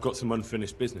 I've got some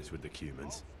unfinished business with the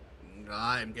Cumans.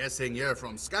 I'm guessing you're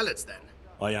from Skalitz, then.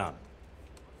 I am.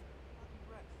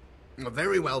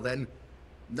 Very well, then.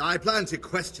 I plan to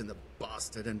question the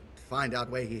bastard and find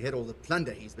out where he hid all the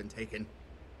plunder he's been taking.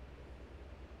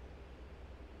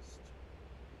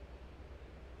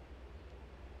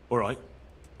 All right.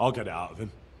 I'll get it out of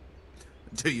him.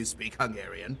 Do you speak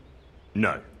Hungarian?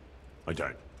 No, I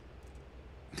don't.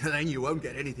 Then you won't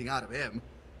get anything out of him.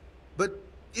 But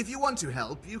if you want to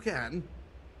help, you can.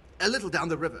 A little down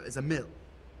the river is a mill.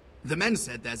 The men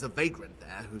said there's a vagrant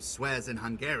there who swears in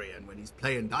Hungarian when he's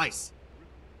playing dice.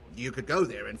 You could go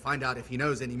there and find out if he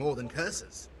knows any more than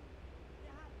curses.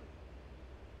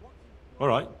 All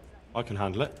right. I can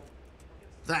handle it.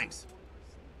 Thanks.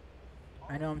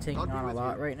 I know I'm taking I'll be on a with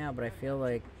lot you. right now, but I feel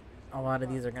like a lot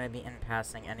of these are going to be in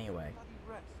passing anyway.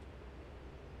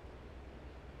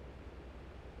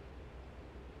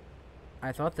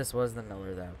 I thought this was the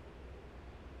miller, though.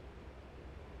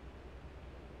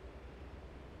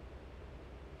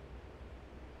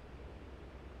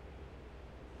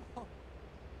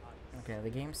 Okay,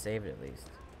 the game saved at least.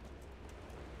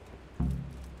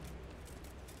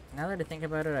 Now that I think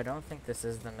about it, I don't think this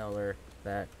is the miller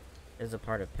that is a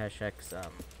part of Peshek's,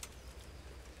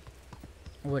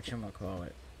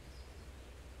 whatchamacallit,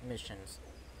 missions,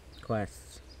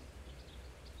 quests.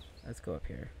 Let's go up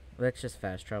here. Let's just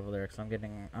fast travel there, because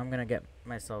I'm gonna get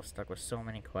myself stuck with so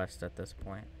many quests at this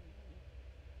point.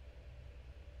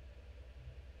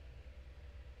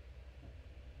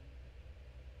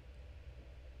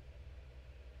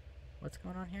 What's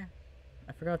going on here?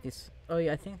 I forgot these. Oh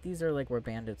yeah, I think these are like where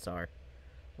bandits are.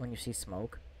 When you see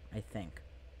smoke, I think.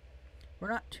 We're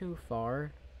not too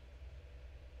far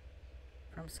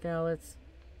from Skalitz.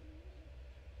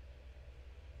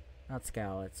 Not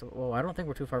Skalitz. Well, I don't think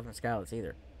we're too far from Skalitz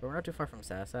either. But we're not too far from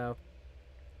Sasau.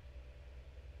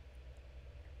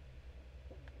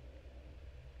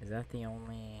 Is that the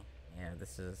only... Yeah,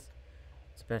 this is...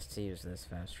 It's best to use this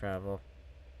fast travel.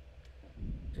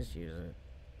 Just use it.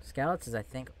 Skalitz is, I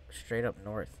think, straight up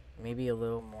north. Maybe a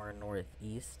little more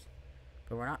northeast.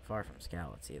 But we're not far from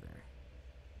Skalitz either.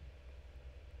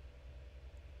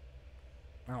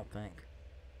 I don't think.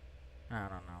 I don't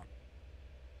know.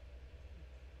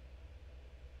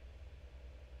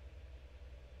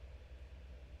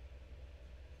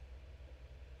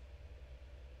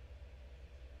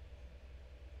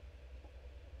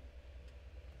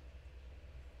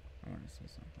 I want to see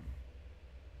something.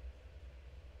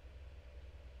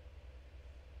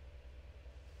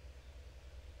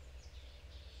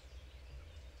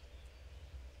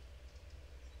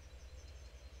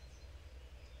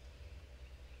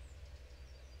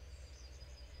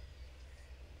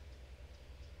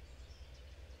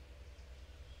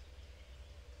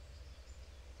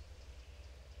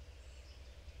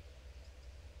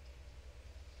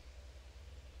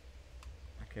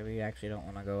 Okay, we actually don't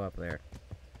want to go up there.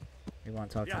 We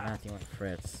want to talk to Matthew and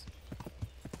Fritz.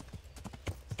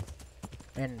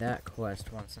 End that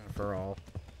quest once and for all.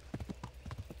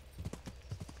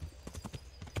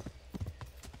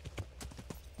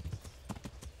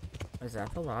 Is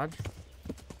that the lodge?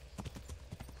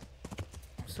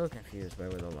 I'm so confused by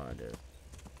where the lodge is.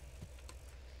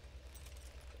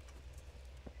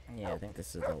 Yeah, I think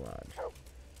this is the lodge.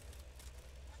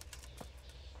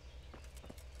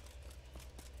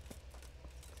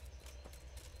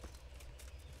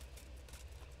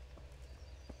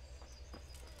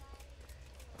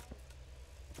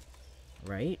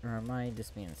 Right? Or am I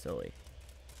just being silly?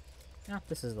 No,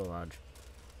 this is the lodge.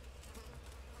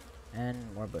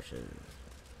 And more bushes.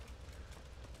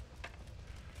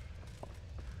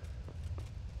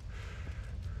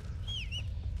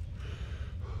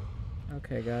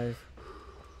 Okay, guys.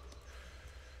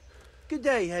 Good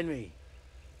day, Henry.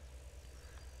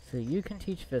 So you can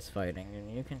teach fist fighting,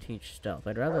 and you can teach stealth.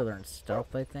 I'd rather learn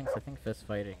stealth, I think, 'cause I think fist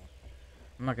fighting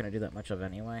I'm not going to do that much of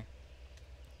anyway.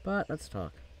 But, let's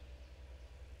talk.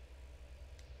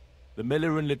 The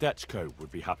miller and Ledechko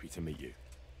would be happy to meet you.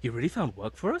 You really found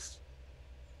work for us?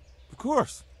 Of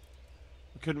course.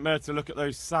 I couldn't bear to look at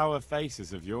those sour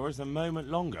faces of yours a moment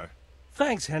longer.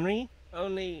 Thanks, Henry.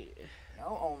 Only...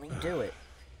 No, only do it.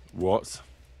 What?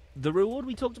 The reward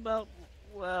we talked about,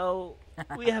 well,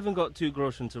 we haven't got 2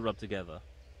 groschen to rub together.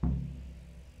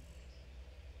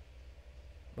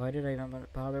 Why did I even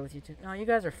bother with you two? No, you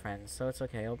guys are friends, so it's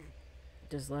okay. I'll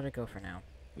just let it go for now.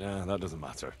 Nah, that doesn't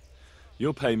matter.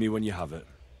 You'll pay me when you have it.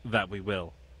 That we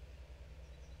will.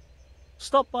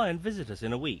 Stop by and visit us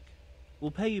in a week.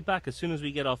 We'll pay you back as soon as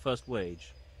we get our first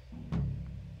wage.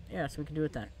 Yeah, so we can do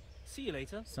it then. See you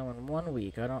later. So in 1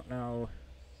 week, I don't know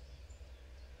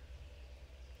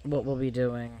what we'll be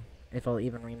doing, if I'll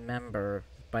even remember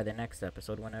by the next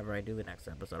episode, whenever I do the next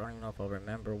episode. I don't even know if I'll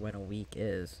remember when a week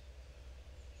is.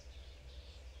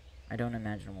 I don't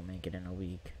imagine we'll make it in a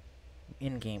week.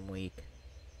 In-game week.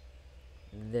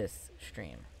 This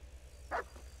stream.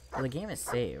 Well, the game is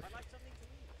saved.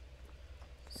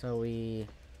 So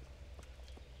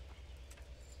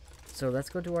let's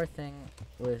go do our thing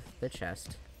with the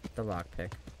chest, the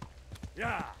lockpick.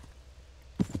 Yeah.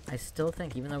 I still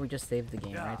think, even though we just saved the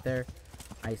game right there,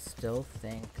 I still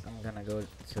think I'm gonna go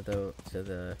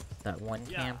to that one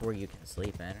camp where you can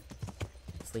sleep and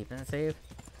save,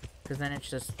 because then it's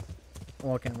just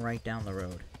walking right down the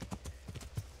road.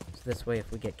 So this way,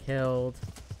 if we get killed,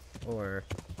 or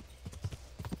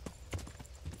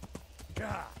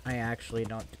I actually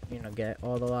don't, get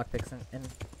all the lockpicks in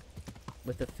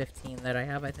with the 15 that I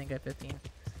have. I think I have 15.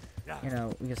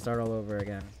 We can start all over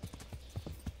again.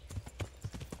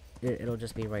 It'll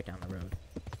just be right down the road.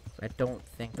 I don't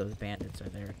think those bandits are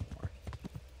there anymore.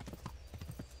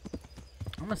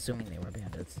 I'm assuming they were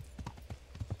bandits.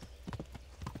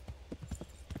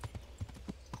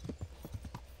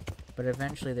 But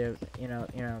eventually there,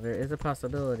 there is a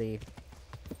possibility,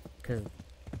 because,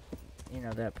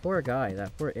 that poor guy,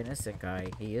 that poor innocent guy,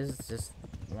 he is just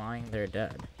lying there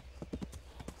dead.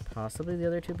 Possibly the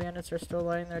other two bandits are still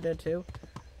lying there dead too.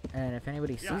 And if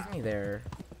anybody sees me there,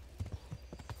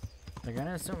 they're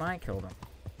gonna assume I killed him.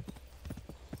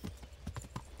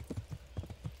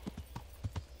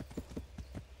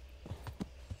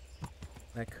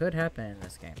 That could happen in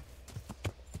this game.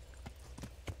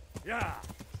 Yeah.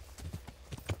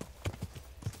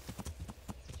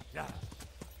 Yeah.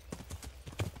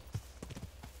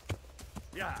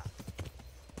 Yeah.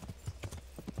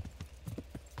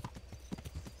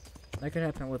 That could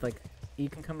happen with, you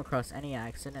can come across any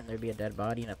accident and there'd be a dead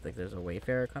body, and if, there's a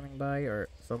wayfarer coming by or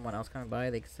someone else coming by,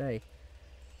 they could say,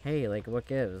 hey, what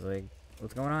gives?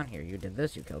 What's going on here? You did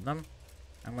this, you killed them.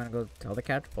 I'm gonna go tell the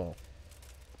catchpole.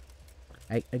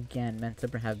 I, again, meant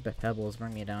to have pebbles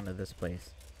bring me down to this place.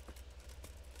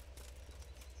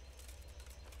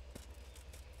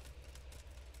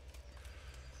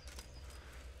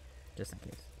 Just in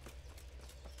case.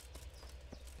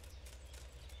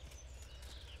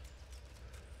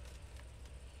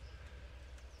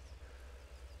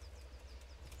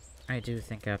 I do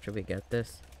think after we get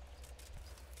this,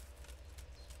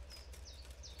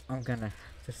 I'm gonna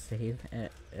have to save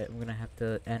it. I'm gonna have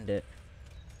to end it,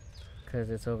 because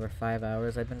it's over 5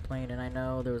 hours I've been playing, and I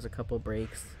know there was a couple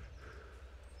breaks,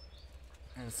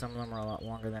 and some of them are a lot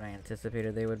longer than I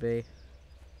anticipated they would be.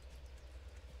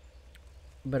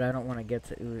 But I don't want to get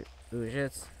to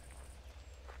Ujits.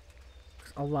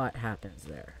 A lot happens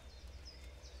there.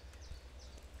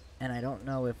 And I don't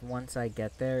know if once I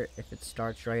get there, if it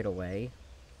starts right away.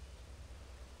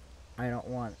 I don't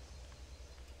want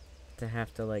to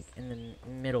have to, in the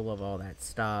middle of all that,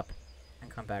 stop and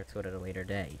come back to it at a later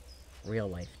day. Real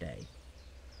life day.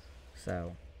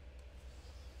 So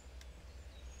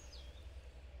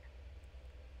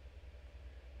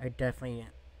I definitely,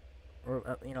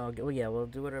 we'll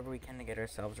do whatever we can to get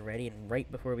ourselves ready, and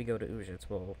right before we go to Ujits,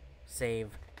 we'll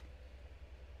save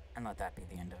and let that be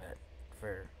the end of it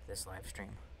for this live stream.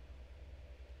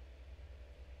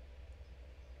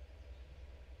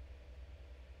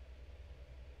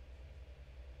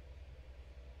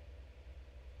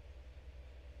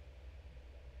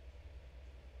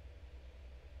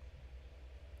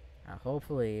 Now,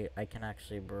 hopefully, I can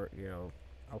actually,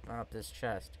 open up this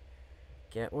chest,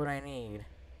 get what I need,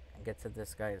 and get to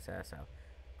this guy's Sasau.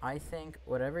 I think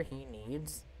whatever he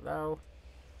needs, though,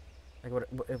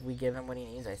 if we give him what he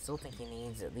needs, I still think he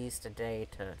needs at least a day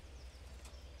to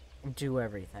do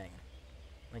everything.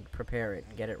 Prepare it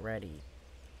and get it ready.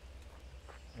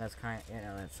 And that's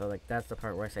that's the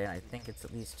part where I say I think it's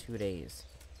at least 2 days.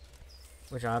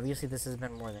 Which, obviously, this has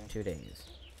been more than 2 days.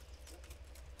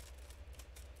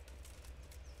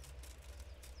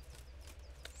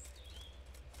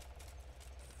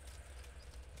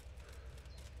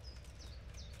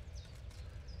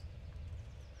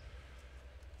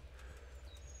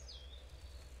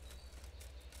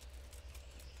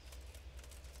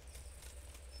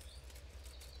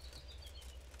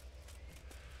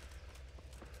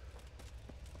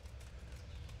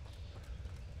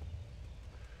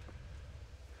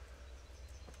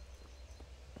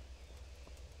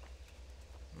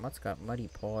 Spot's got muddy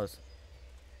paws.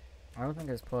 I don't think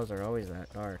his paws are always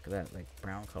that dark, that, like,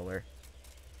 brown color.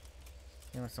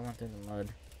 He wants to went through the mud.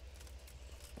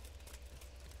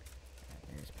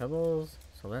 There's pebbles,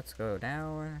 so let's go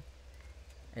down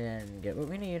and get what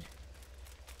we need.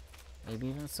 Maybe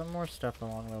even some more stuff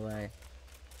along the way.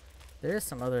 There is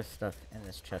some other stuff in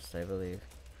this chest, I believe.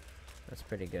 That's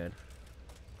pretty good.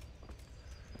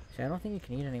 See, I don't think you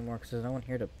can eat anymore because there's no one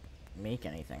here to make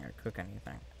anything or cook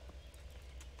anything.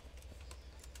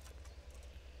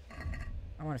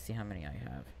 I want to see how many I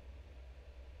have.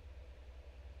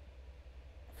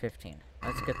 15.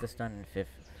 Let's get this done in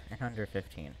under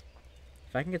 15.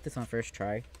 If I can get this on first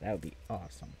try, that would be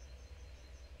awesome.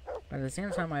 But at the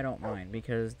same time, I don't mind,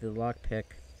 because the lockpick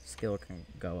skill can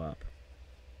go up.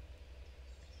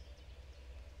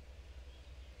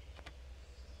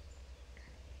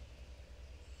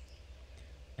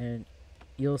 And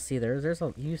you'll see there's a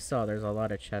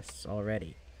lot of chests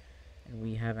already. And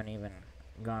we haven't even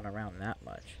gone around that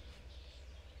much.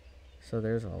 So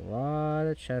there's a lot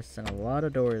of chests and a lot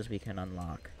of doors we can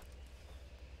unlock.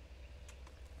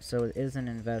 So it is an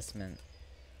investment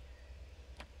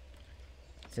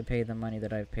to pay the money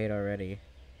that I've paid already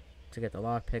to get the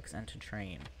lockpicks and to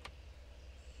train.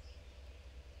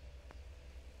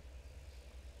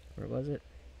 Where was it?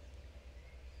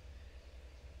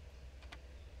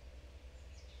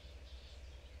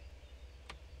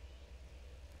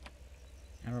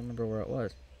 I don't remember where it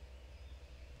was.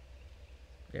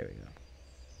 There we go.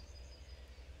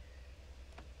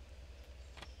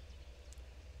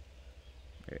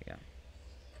 There we go.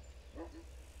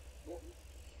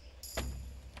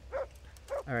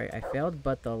 Alright, I failed,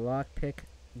 but the lockpick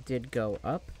did go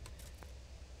up.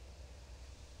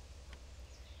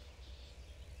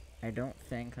 I don't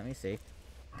think, let me see.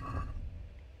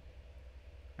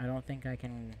 I don't think I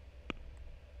can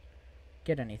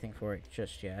get anything for it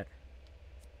just yet.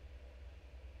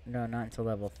 No, not until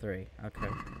level 3. Okay.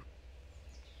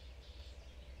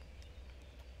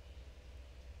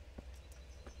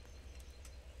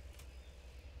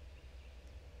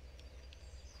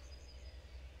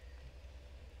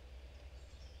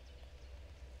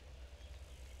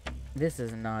 This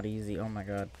is not easy, oh my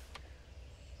god.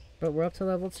 But we're up to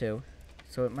level 2,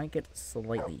 so it might get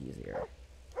slightly easier.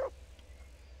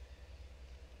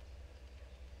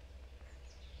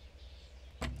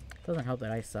 Doesn't help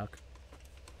that I suck.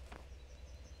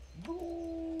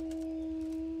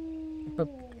 But,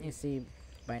 you see,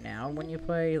 by now, when you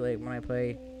play, like, when I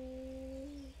play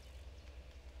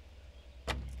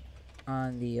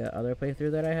on the other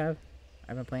playthrough that I have,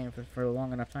 I've been playing for a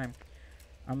long enough time,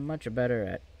 I'm much better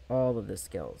at all of the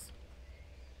skills.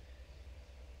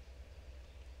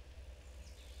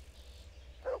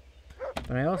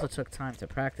 But I also took time to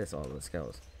practice all of the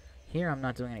skills. Here I'm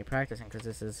not doing any practicing because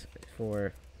this is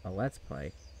for a Let's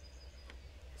Play.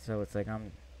 So it's like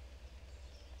I'm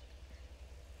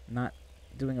not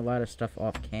doing a lot of stuff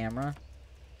off camera.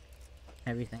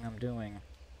 Everything I'm doing,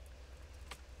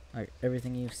 like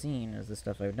everything you've seen, is the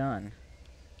stuff I've done.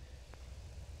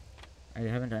 I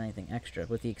haven't done anything extra,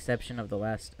 with the exception of the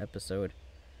last episode,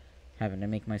 having to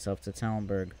make myself to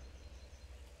Talmberg.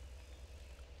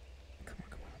 Come on,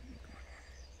 come on,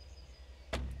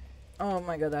 come on. Oh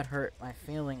my god, that hurt my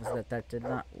feelings that did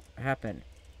not happen.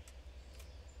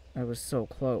 I was so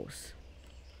close.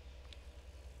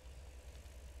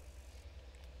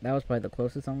 That was probably the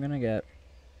closest I'm gonna get.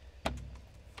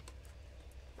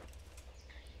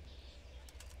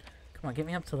 Come on, get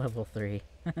me up to level 3.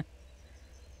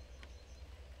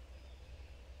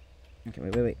 Okay,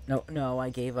 wait. No, I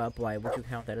gave up. Why would you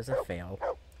count that as a fail?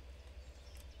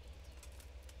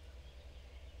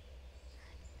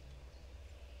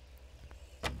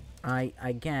 I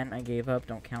gave up.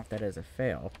 Don't count that as a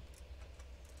fail.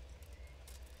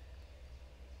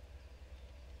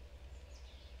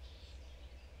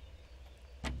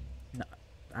 No,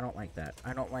 I don't like that.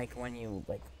 I don't like when you,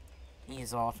 like,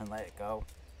 ease off and let it go.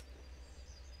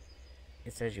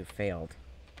 It says you failed.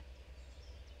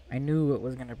 I knew it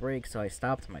was gonna break, so I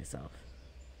stopped myself.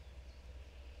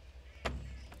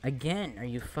 Again, are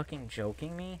you fucking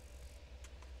joking me?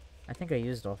 I think I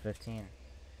used all 15.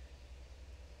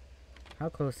 How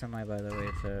close am I, by the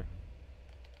way, to...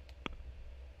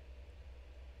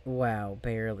 Wow,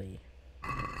 barely.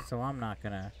 So I'm not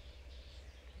gonna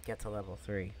get to level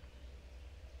 3.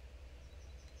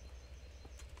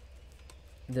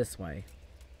 This way.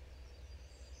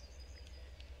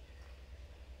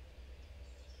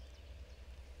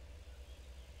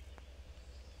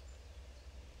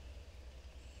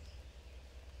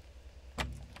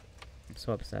 I'm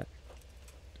so upset.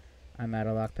 I'm out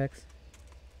of lockpicks?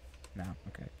 No,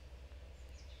 okay.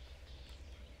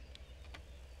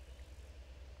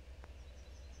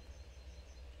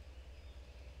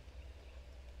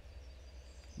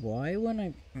 Why when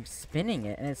I'm spinning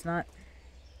it and it's not...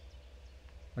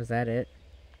 Was that it?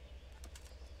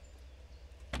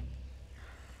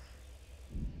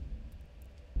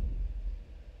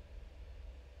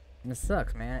 This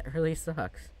sucks, man. It really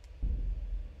sucks.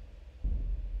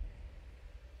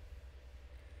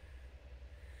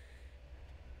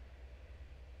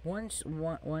 Once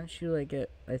you like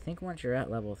get, I think once you're at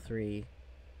level 3,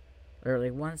 or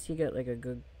like once you get like a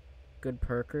good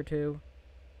perk or two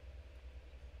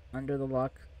under the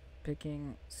lock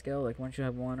picking skill, like once you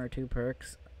have 1 or 2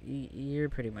 perks, you're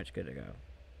pretty much good to go.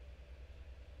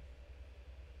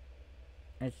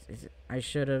 I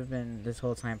should have been this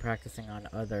whole time practicing on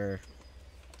other...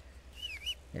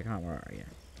 Yeah, come on, where are you?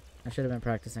 I should have been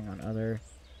practicing on other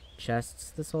chests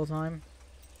this whole time.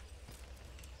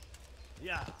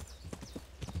 Yeah.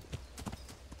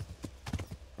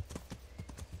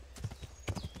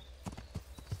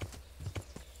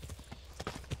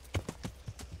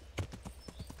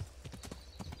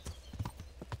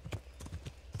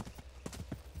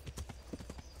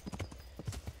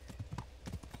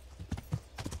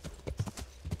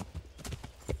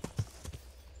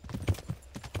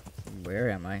 Where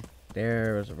am I?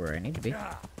 There was where I need to be.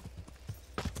 Yeah.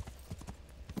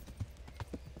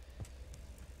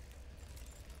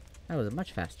 That was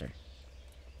much faster.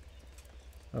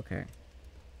 Okay.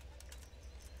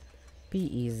 Be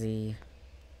easy.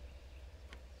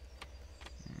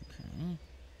 Okay.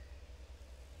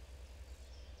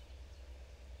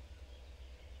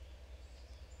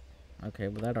 Okay,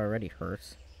 well that already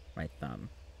hurts my thumb.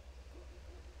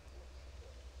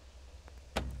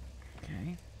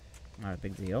 Okay. Not a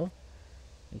big deal.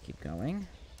 We keep going.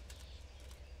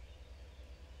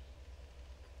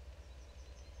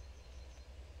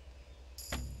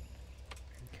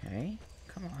 Okay,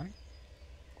 come on.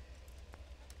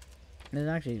 This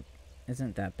actually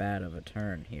isn't that bad of a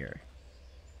turn here.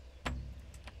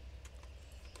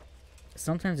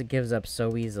 Sometimes it gives up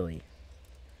so easily.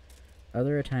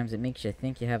 Other times it makes you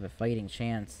think you have a fighting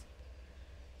chance.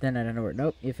 Then I don't know where.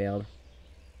 Nope, you failed.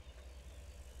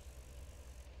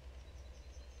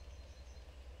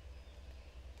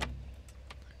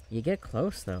 You get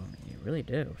close though. You really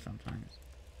do sometimes.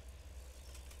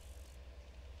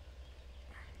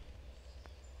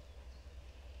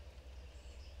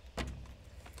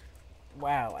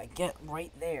 Wow, I get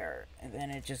right there, and then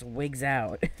it just wigs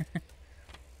out.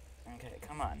 Okay,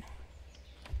 come on.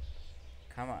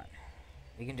 Come on.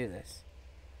 We can do this.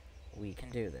 We can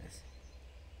do this.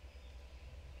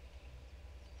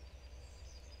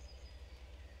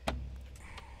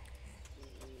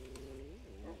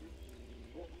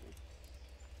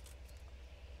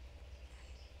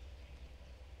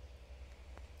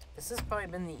 This has probably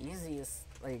been the easiest,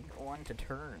 like, one to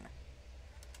turn.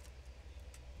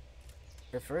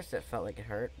 At first it felt like it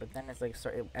hurt, but then it's like,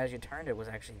 as you turned it was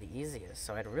actually the easiest,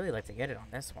 so I'd really like to get it on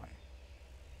this one.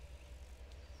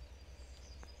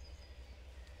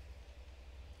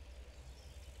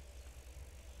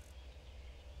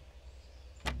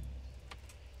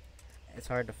 It's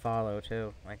hard to follow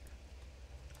too, like,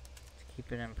 to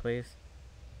keep it in place.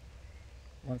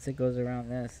 Once it goes around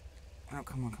this. Oh,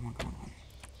 come on, come on, come on.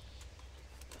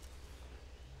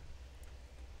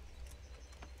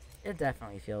 It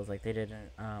definitely feels like they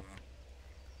didn't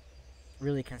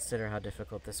really consider how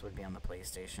difficult this would be on the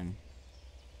PlayStation.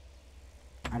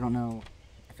 I don't know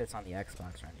if it's on the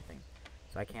Xbox or anything,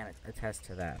 so I can't attest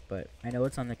to that. But I know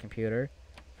it's on the computer.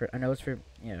 I know it's for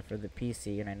for the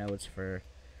PC, and I know it's for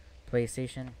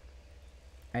PlayStation.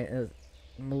 I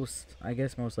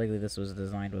guess most likely this was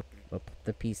designed with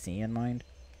the PC in mind.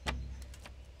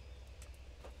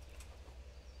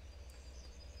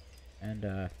 And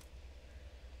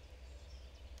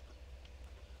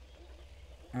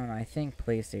I don't know, I think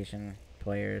PlayStation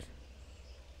players...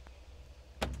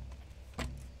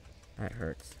 That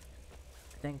hurts.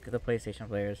 I think the PlayStation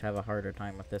players have a harder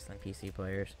time with this than PC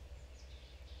players.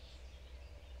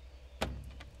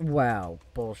 Wow,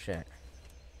 bullshit.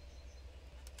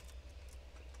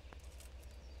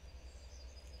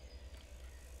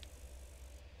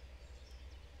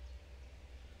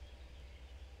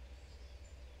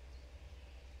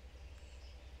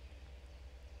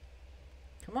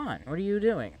 Come on, what are you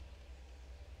doing?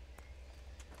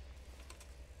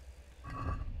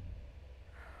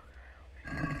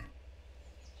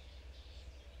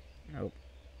 Nope.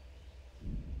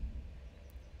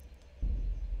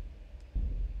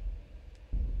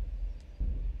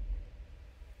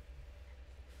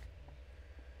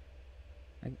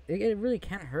 It really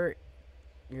can hurt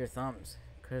your thumbs,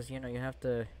 because, you have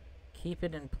to keep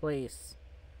it in place.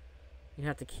 You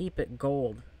have to keep it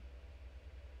gold.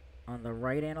 on the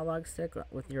right analog stick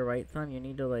with your right thumb, you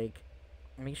need to like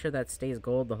make sure that stays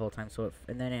gold the whole time. So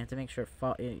and then you have to make sure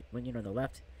when you know the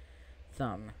left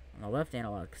thumb on the left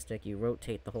analog stick, you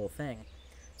rotate the whole thing.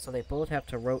 So they both have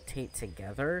to rotate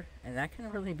together, and that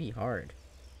can really be hard.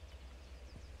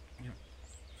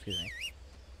 Excuse me.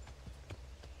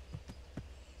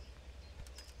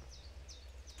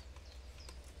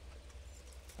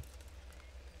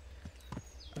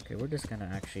 Okay, we're just gonna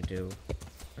actually do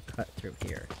a cut through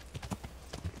here.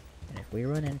 And if we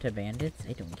run into bandits,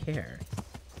 I don't care.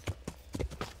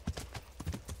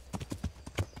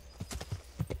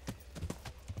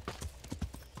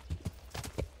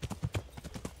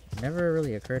 It never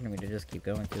really occurred to me to just keep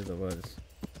going through the woods.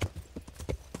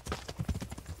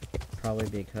 Probably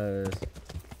because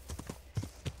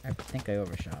I think I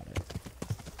overshot it.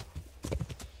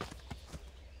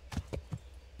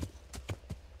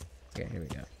 Okay, here we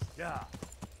go. Yeah.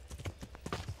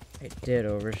 I did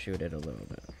overshoot it a little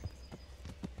bit.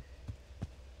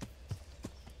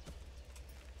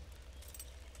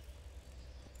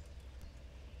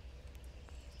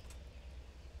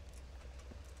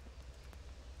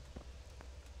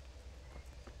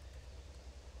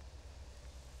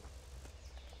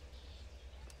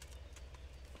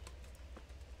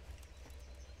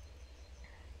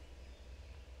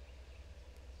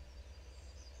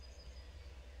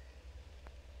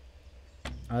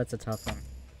 Oh, that's a tough one.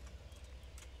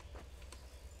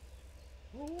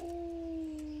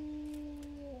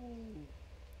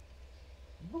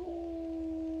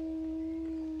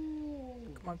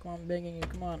 Come on, I'm begging you,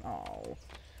 come on. Oh.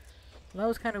 That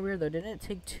was kind of weird though. Didn't it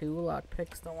take 2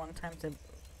 lockpicks the one time to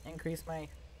increase my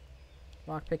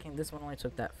lockpicking? This one only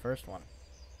took that first one.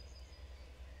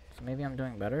 So maybe I'm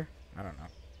doing better? I don't know.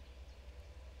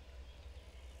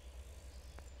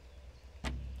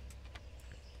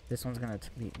 This one's gonna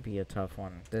be a tough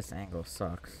one. This angle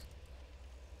sucks.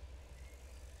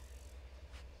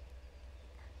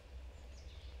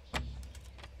 I'm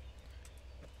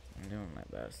doing my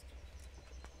best.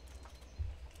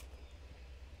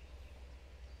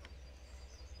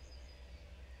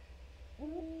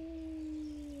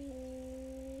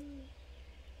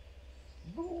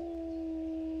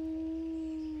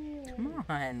 Come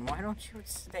on, why don't you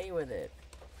stay with it?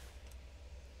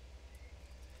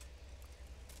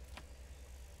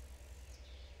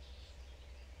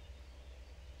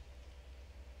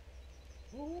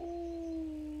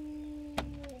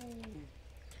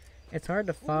 It's hard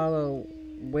to follow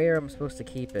where I'm supposed to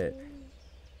keep it.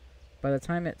 By the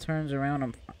time it turns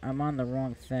around, I'm on the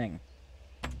wrong thing.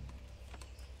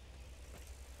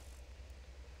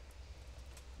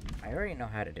 I already know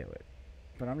how to do it,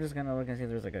 but I'm just gonna look and see if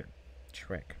there's like a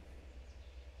trick.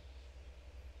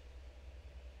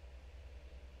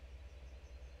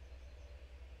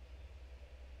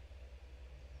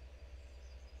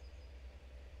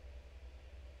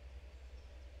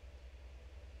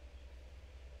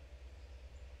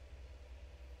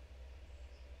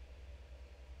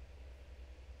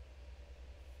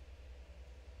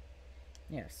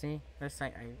 Yeah, see?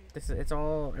 It's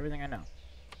all everything I know.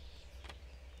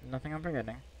 Nothing I'm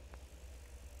forgetting.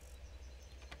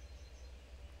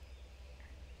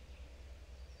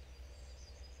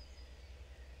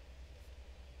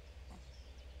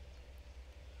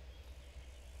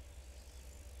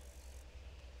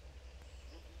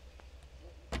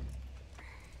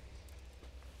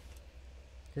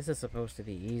 This is supposed to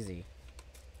be easy.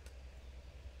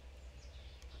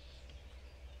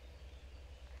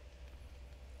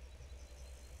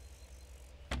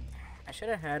 I should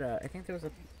have had I think there was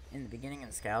in the beginning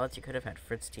in Scallops, you could have had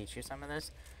Fritz teach you some of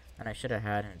this, and I should have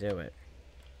had him do it.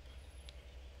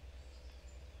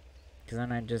 Because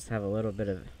then I'd just have a little bit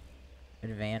of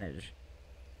advantage.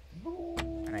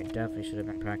 And I definitely should have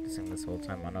been practicing this whole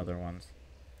time on other ones.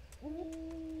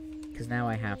 Because now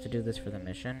I have to do this for the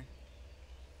mission.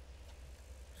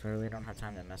 So I really don't have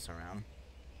time to mess around.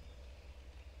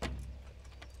 It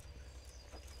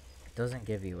doesn't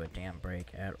give you a damn break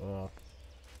at all.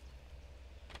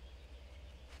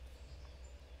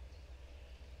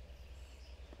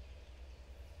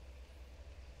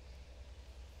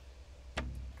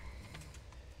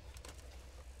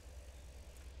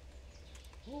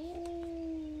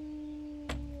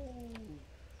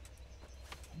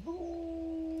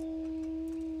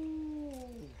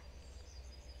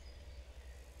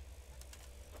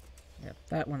 Yep,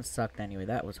 that one sucked anyway.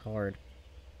 That was hard.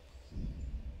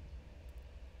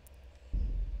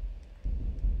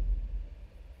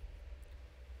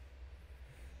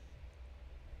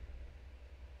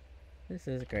 This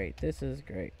is great. This is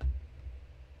great.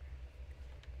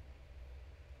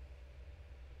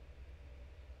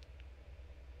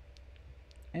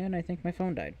 And I I think my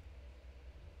phone died.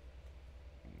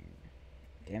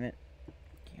 Damn it.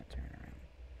 Can't turn around.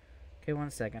 Okay, 1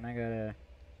 second. I gotta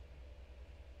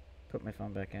put my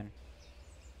phone back in.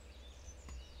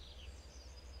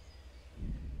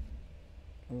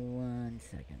 1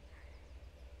 second.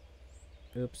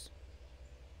 Oops.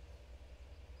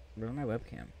 Where's my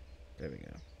webcam? There we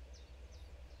go.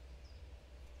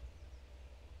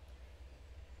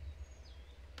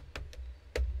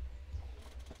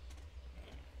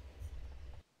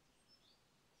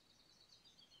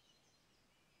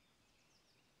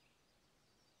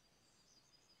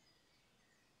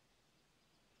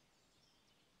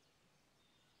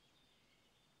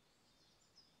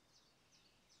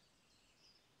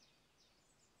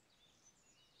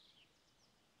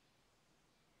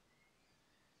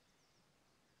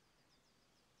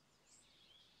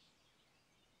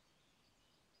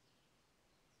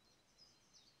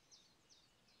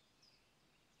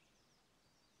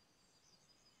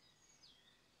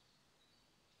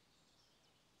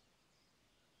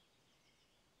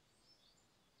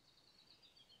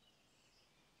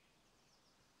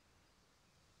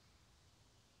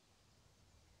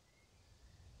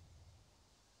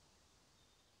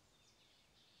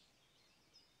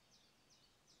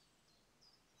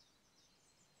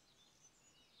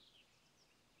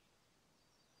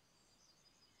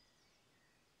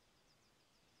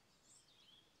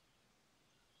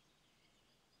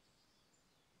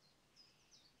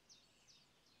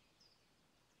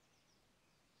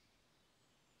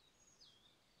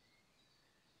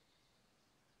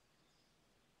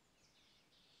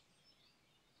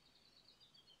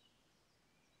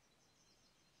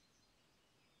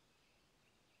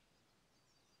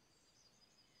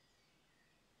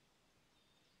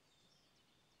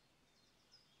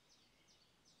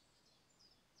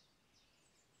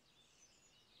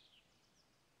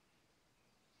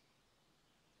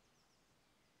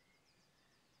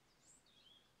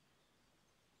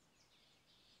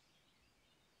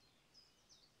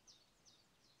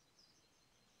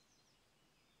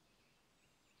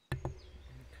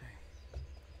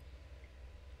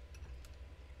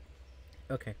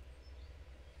 Okay.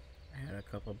 I had a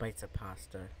couple bites of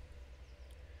pasta.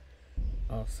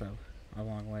 Also,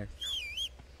 along with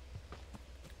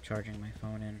charging my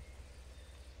phone in.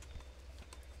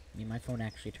 I mean, my phone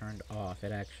actually turned off.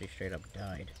 It actually straight up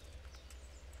died.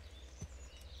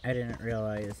 I didn't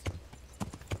realize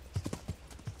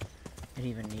it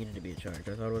even needed to be charged.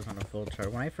 I thought it was on a full charge.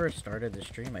 When I first started the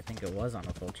stream, I think it was on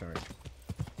a full charge.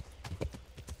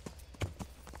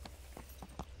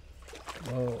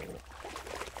 Whoa.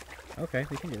 Okay,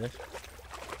 we can do this.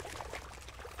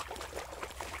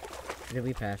 Did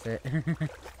we pass it?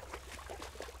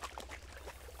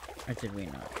 Or did we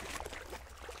not?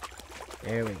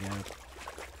 There we go.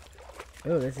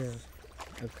 Oh, this is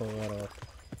a cool little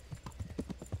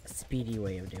speedy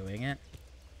way of doing it.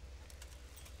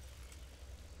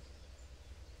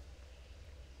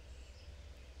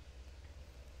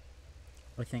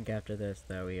 I think after this,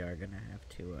 though, we are gonna have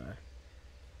to,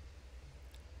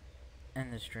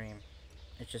 end the stream.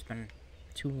 It's just been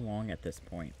too long at this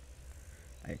point,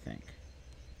 I think.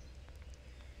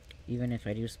 Even if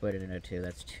I do split it into two,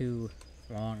 that's 2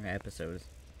 long episodes.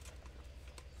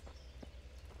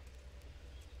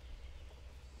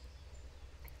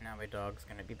 Now my dog's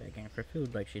gonna be begging for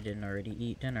food like she didn't already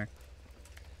eat dinner.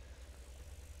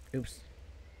 Oops.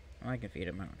 Well, I can feed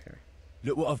him, I don't care.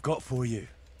 Look what I've got for you.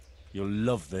 You'll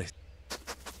love this.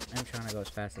 I'm trying to go as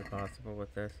fast as possible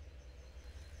with this.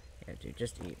 Yeah, dude,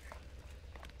 just eat.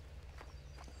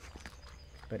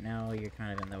 But now you're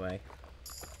kind of in the way.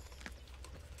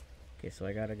 Okay, so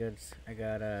I got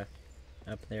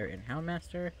up there in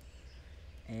Houndmaster.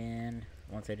 And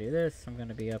once I do this, I'm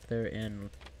gonna be up there in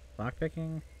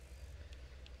lockpicking.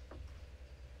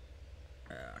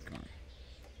 Come on.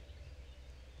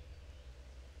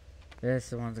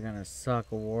 This one's gonna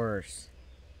suck worse.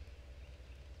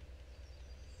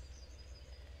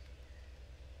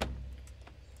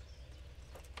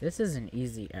 This isn't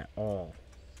easy at all.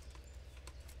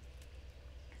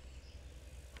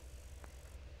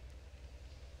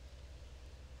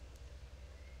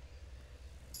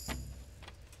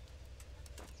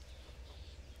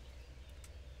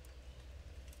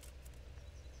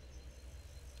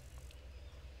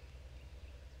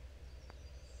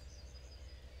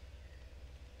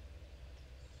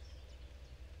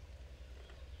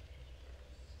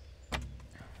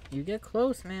 You get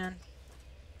close, man.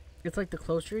 It's like the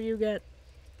closer you get,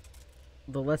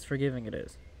 the less forgiving it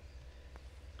is.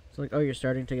 It's like, oh, you're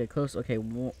starting to get close. Okay,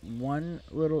 one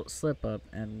little slip up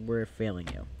and we're failing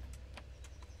you.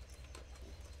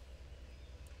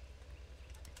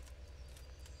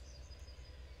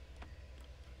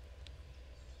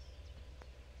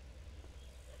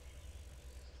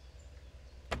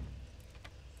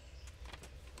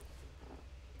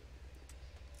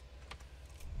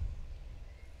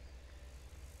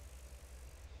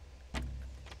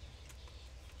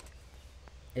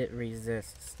 it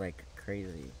resists like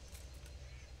crazy.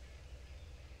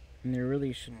 And there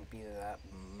really shouldn't be that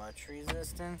much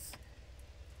resistance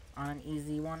on an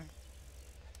easy one.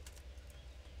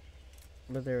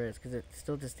 But there is, because it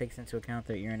still just takes into account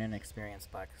that you're an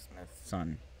inexperienced blacksmith's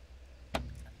son.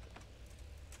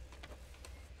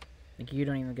 Like, you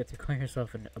don't even get to call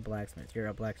yourself a blacksmith. You're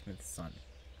a blacksmith's son.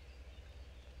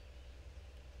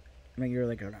 I mean, you're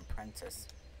like an apprentice.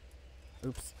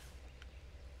 Oops.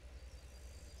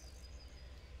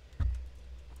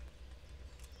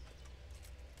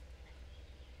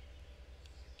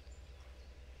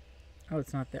 Oh,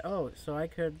 it's not there. Oh, so I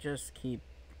could just keep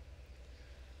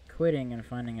quitting and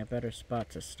finding a better spot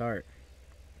to start.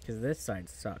 Because this side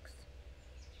sucks.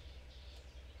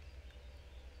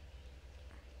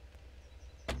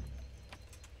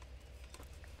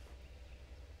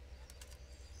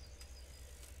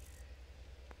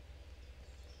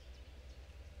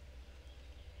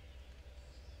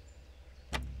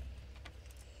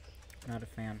 Not a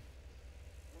fan.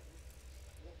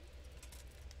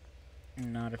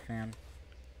 Not a fan.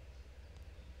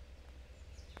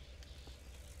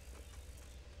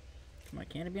 Come on,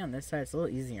 can it be on this side? It's a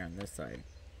little easier on this side.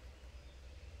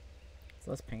 It's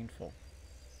less painful.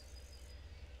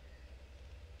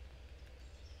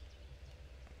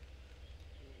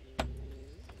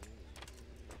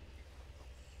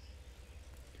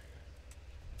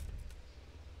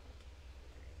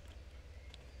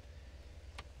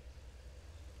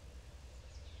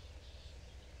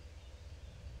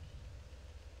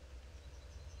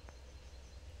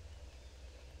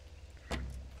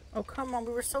 Oh, come on,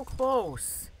 we were so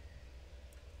close.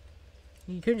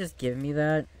 You couldn't just give me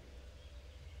that.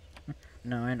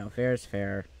 No, I know, fair is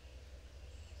fair.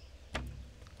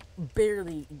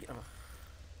 Barely. Ugh.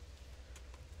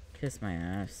 Kiss my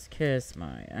ass, kiss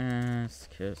my ass,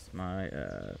 kiss my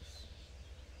ass.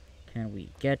 Can we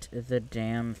get the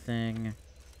damn thing?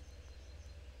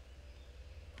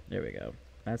 There we go.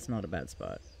 That's not a bad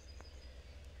spot.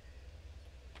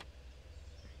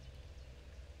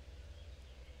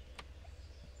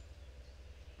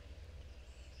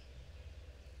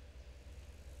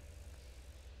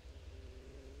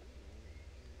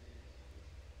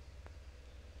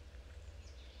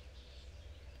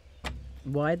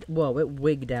 Why? Whoa, it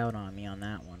wigged out on me on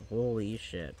that one. Holy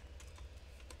shit.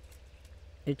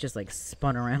 It just like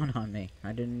spun around on me.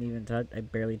 I didn't even touch. I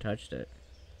barely touched it.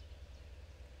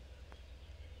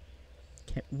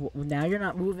 Now you're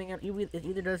not moving it. It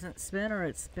either doesn't spin or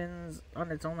it spins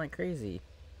on its own like crazy.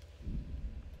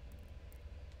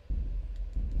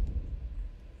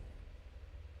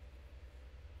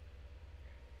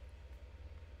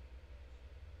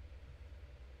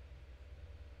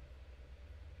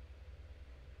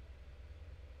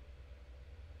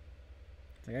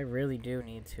 Like, I really do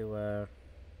need to,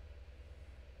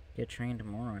 get trained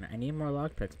more on it. I need more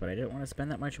lockpicks, but I didn't want to spend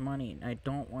that much money. I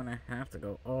don't want to have to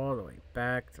go all the way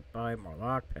back to buy more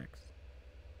lockpicks.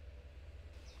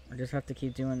 I just have to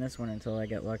keep doing this one until I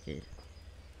get lucky.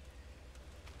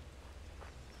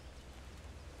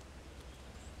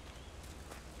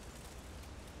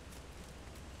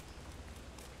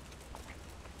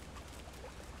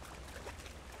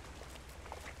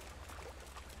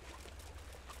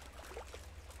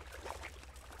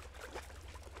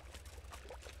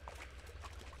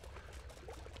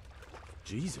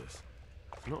 Jesus,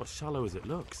 it's not as shallow as it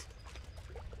looks.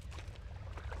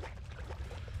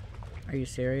 Are you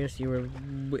serious? You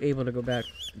were able to go back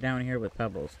down here with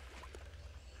Pebbles.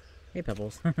 Hey,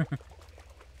 Pebbles.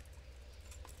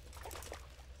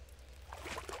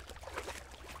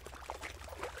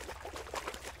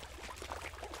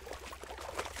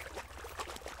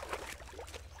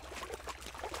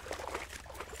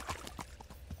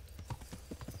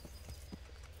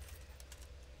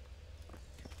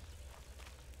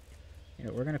 Yeah,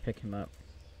 we're gonna pick him up.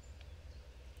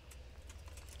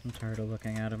 I'm tired of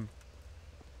looking at him.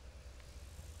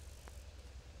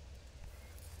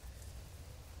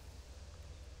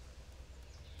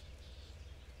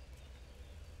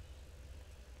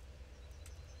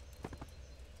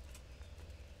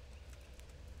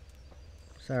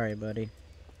 Sorry, buddy.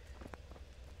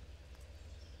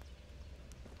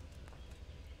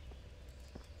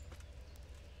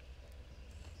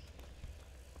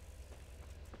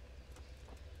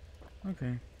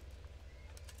 Okay.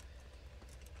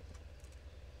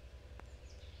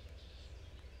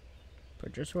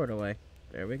 Put your sword away.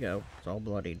 There we go. It's all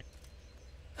bloodied.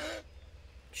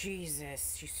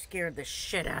 Jesus, you scared the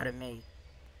shit out of me.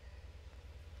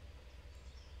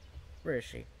 Where is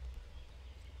she?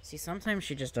 See, sometimes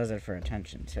she just does it for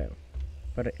attention, too.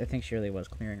 But I think she really was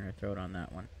clearing her throat on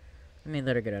that one. Let me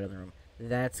let her get out of the room.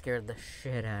 That scared the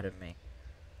shit out of me.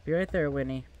 Be right there,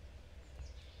 Winnie.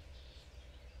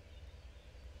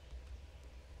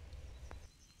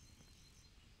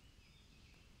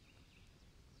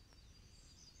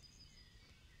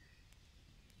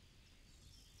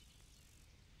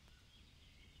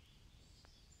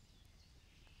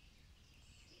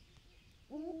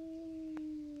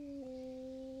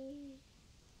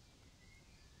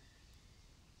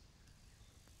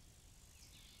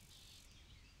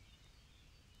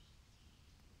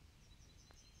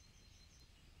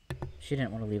 She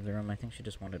didn't want to leave the room. I think she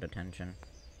just wanted attention.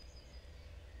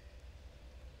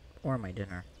 Or my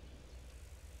dinner.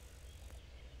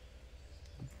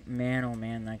 Man, oh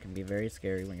man, that can be very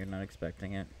scary when you're not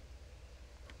expecting it.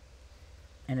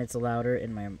 And it's louder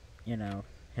in my, you know,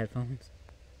 headphones.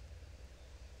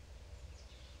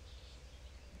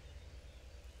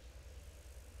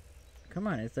 Come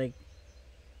on, it's like,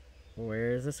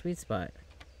 where's the sweet spot?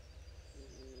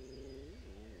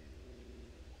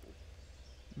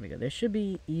 There we go. This should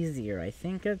be easier. I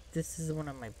think this is one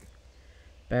of my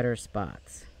better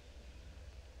spots.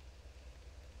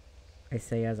 I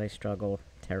say as I struggle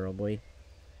terribly.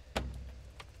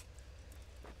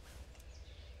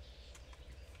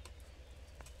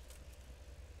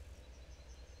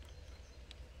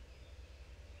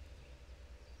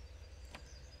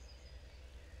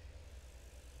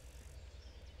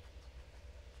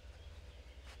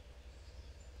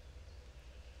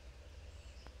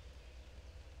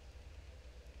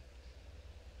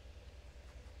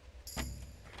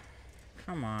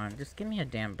 Come on, just give me a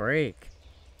damn break.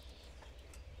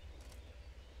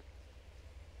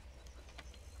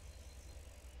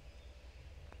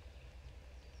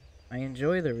 I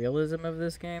enjoy the realism of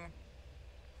this game,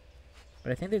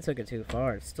 but I think they took it too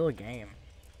far. It's still a game.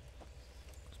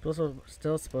 It's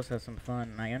still supposed to have some fun,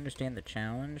 and I understand the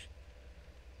challenge,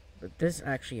 but this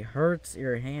actually hurts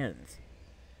your hands.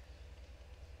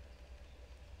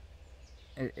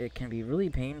 It can be really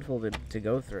painful to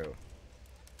go through.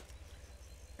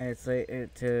 And it's like,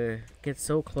 to get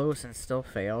so close and still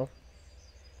fail.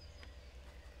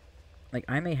 Like,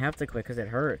 I may have to quit because it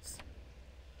hurts.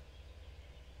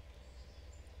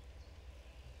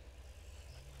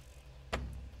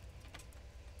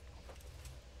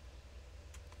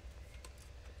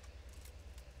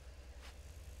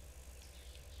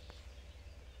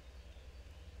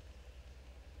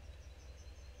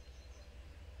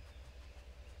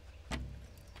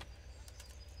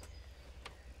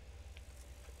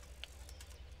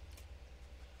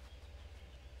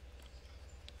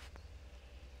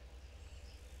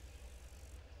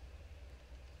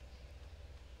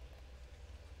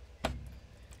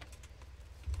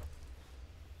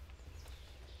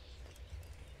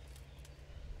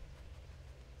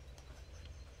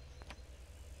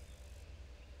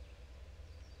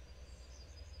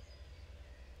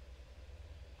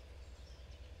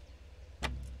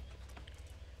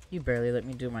 You barely let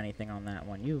me do anything on that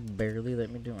one. You barely let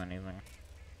me do anything.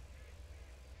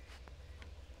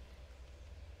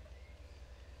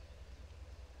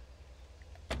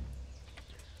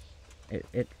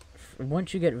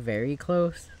 Once you get very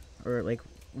close, or like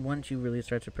once you really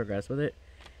start to progress with it,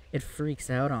 it freaks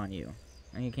out on you,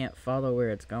 and you can't follow where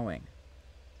it's going.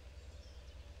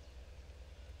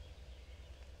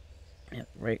 Yeah,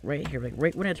 right here, like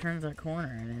right when it turns that corner,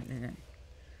 and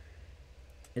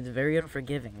it's very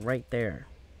unforgiving right there.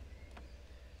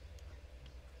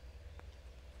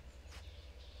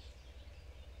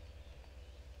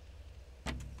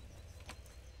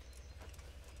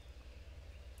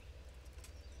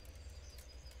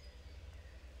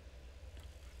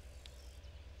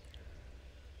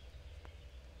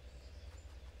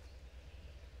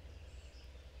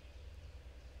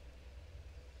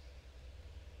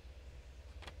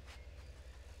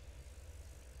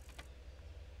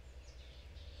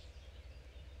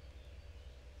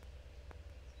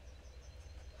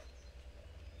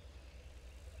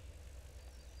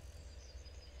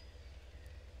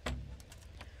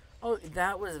 Oh,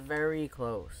 that was very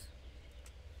close.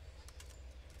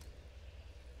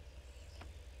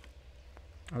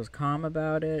 I was calm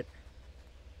about it.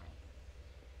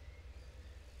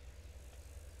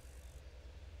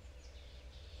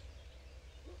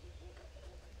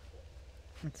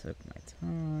 I took my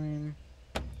time.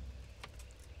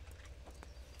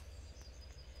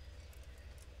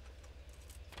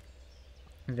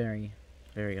 Very,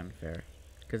 very unfair.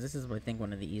 Because this is, I think,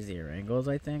 one of the easier angles,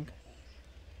 I think.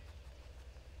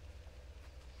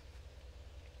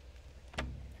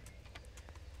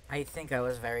 I think I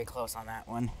was very close on that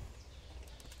one.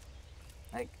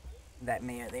 Like, they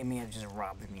may have just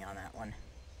robbed me on that one.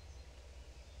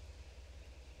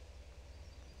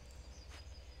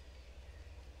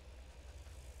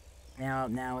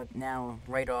 Now,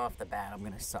 right off the bat, I'm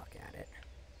gonna suck at it.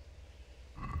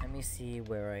 Let me see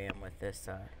where I am with this,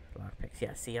 lockpicks.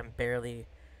 Yeah, see, I'm barely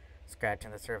scratching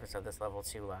the surface of this level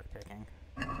 2 lockpicking.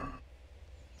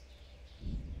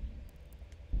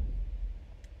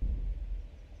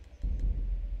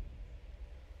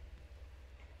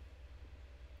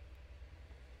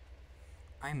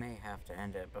 I may have to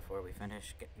end it before we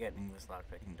finish getting this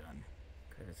lockpicking done,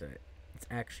 because it's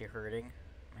actually hurting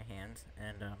my hands,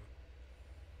 and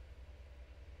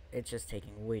it's just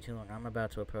taking way too long. I'm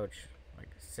about to approach like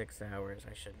 6 hours.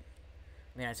 I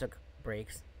mean, I took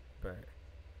breaks, but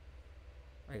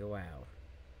like, wow.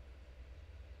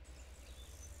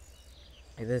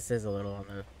 Like, this is a little on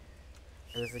the.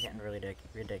 This is getting really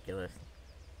ridiculous.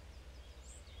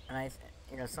 And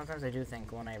sometimes I do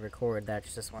think when I record,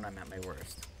 that's just when I'm at my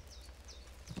worst.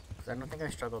 Because I don't think I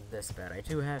struggled this bad. I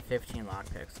do have 15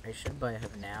 lockpicks. I should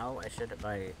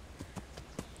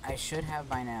have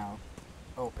by now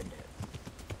opened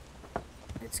it.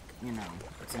 It's,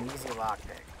 it's an easy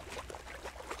lockpick.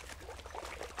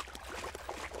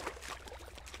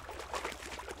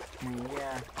 I mean,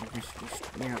 yeah,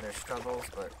 there's struggles,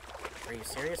 but are you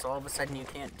serious? All of a sudden you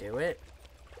can't do it?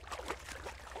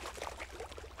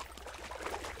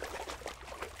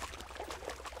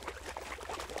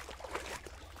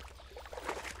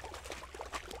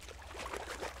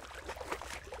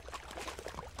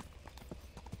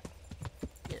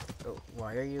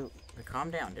 Why are you...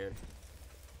 Calm down, dude.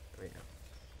 There we go.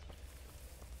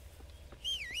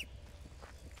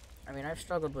 I mean, I've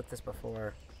struggled with this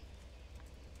before.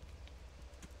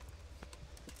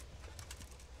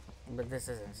 But this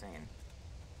is insane.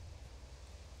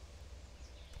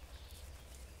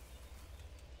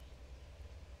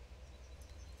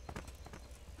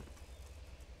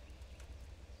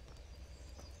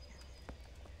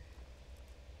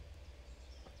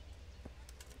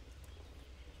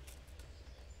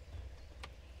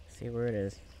 See where it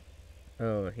is.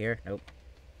 Oh, here? Nope.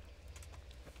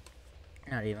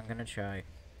 Not even gonna try.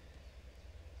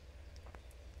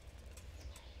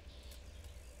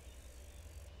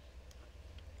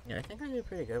 Yeah, I think I did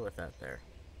pretty good with that there.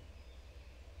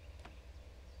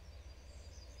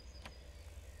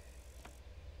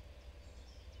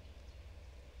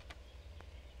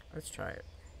 Let's try it.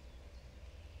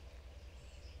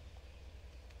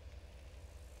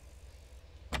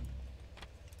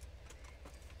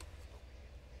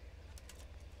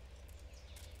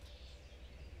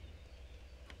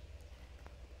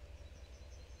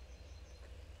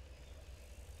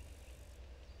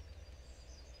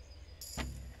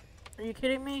 Are you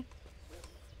kidding me?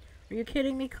 Are you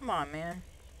kidding me? Come on, man.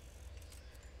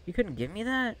 You couldn't give me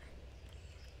that?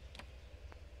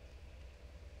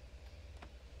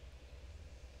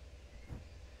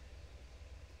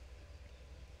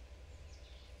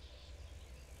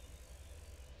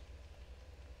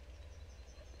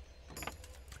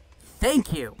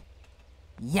 Thank you!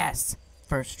 Yes!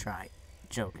 First try.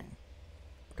 Joking.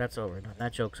 That's overdone.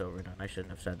 That joke's overdone. I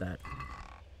shouldn't have said that.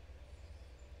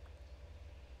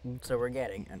 So we're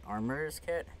getting an armorer's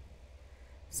kit,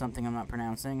 something I'm not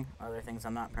pronouncing, other things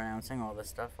I'm not pronouncing, all this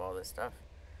stuff.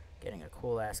 Getting a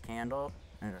cool ass candle,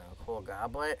 and a cool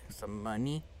goblet, some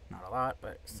money, not a lot,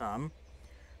 but some.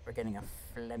 We're getting a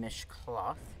Flemish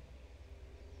cloth.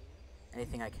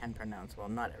 Anything I can pronounce, well,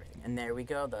 not everything. And there we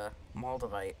go, the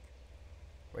Moldavite.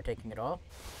 We're taking it all,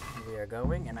 and we are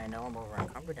going, and I know I'm over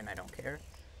encumbered, and I don't care.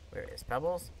 Where is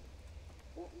Pebbles?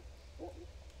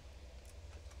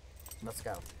 Let's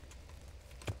go.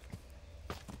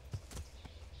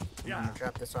 Yeah. I'm gonna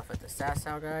drop this off at the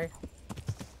Sasau guy.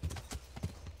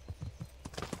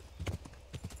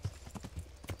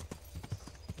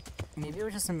 Maybe it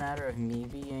was just a matter of me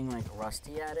being like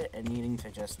rusty at it and needing to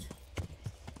just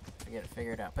get it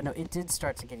figured out. But no, it did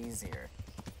start to get easier.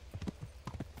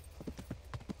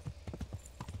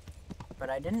 But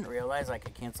I didn't realize I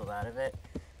could cancel out of it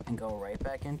and go right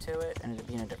back into it and it'd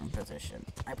be in a different position.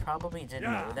 I probably did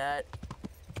know that,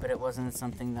 but it wasn't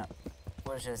something that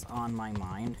was just on my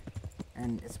mind.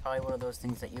 And it's probably one of those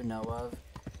things that you know of,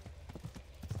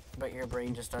 but your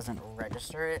brain just doesn't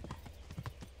register it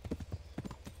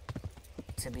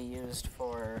to be used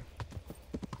for,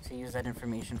 to use that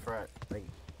information for, like,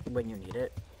 when you need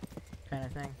it, kind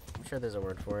of thing. I'm sure there's a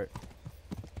word for it.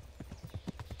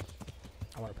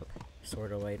 I want to put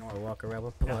sword away. You don't want to walk around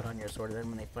with blood on your sword, and then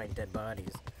when they find dead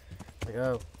bodies, like,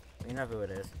 oh, we know who it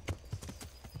is.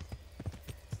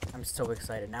 I'm so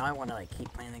excited. Now I want to, like,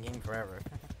 keep playing the game forever.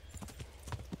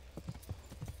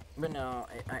 But no,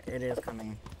 it is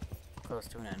coming close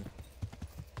to an end.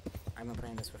 I've been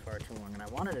playing this for far too long, and I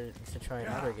wanted to try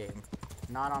another game.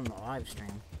 Not on the live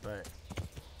stream, but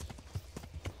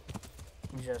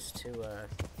just to,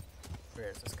 where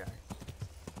is this guy?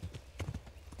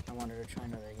 I wanted to try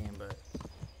another game, but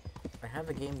I have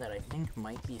a game that I think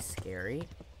might be scary.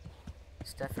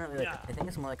 It's definitely, like, I think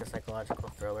it's more like a psychological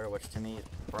thriller, which to me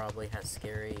probably has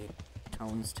scary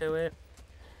tones to it.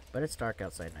 But it's dark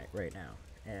outside night right now,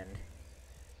 and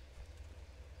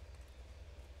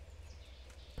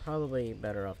probably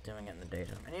better off doing it in the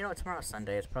daytime. And you know what, tomorrow's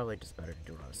Sunday, it's probably just better to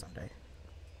do it on a Sunday.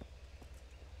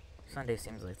 Sunday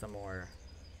seems like the more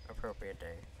appropriate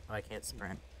day. Oh, I can't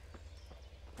sprint.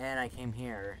 And I came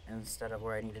here instead of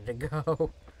where I needed to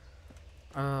go.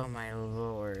 Oh my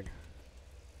lord.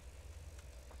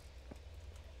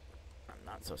 I'm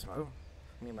not so smart.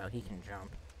 Meanwhile, he can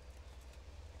jump.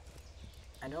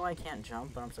 I know I can't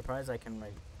jump, but I'm surprised I can,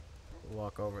 like,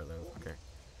 walk over those. Okay.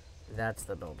 That's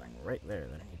the building right there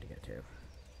that I need to get to.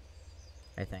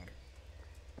 I think.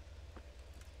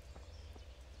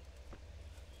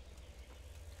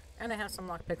 And I have some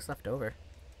lockpicks left over.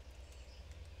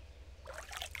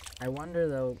 I wonder,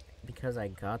 though, because I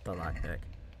got the lockpick.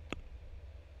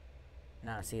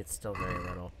 Nah, see, it's still very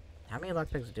little. How many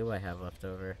lockpicks do I have left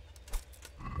over?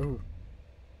 Ooh.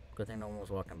 Good thing no one was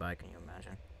walking by, can you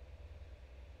imagine?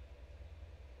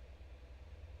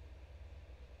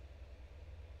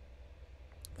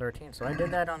 13. So I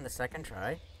did that on the second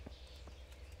try.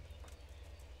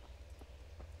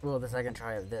 Well, the second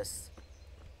try of this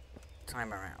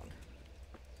time around.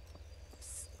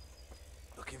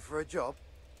 Looking for a job?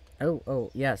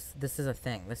 Oh, yes. This is a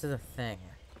thing. This is a thing.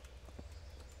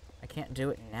 I can't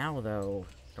do it now, though.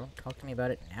 Don't talk to me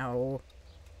about it now.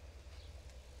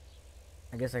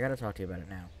 I guess I gotta talk to you about it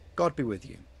now. God be with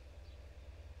you.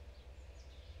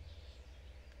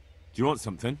 Do you want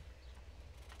something?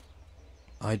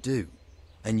 I do.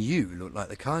 And you look like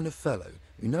the kind of fellow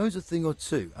who knows a thing or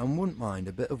two and wouldn't mind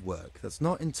a bit of work that's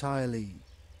not entirely,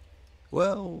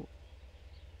 well,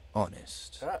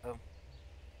 honest. Uh-oh.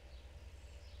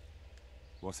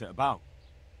 What's it about?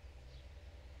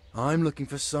 I'm looking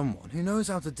for someone who knows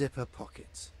how to dip her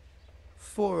pockets.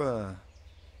 For a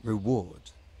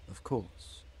reward, of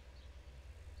course.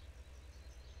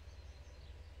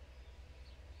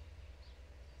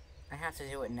 I have to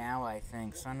do it now, I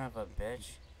think. Son of a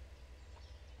bitch.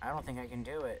 I don't think I can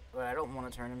do it, but I don't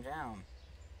want to turn him down.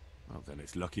 Well, then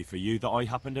it's lucky for you that I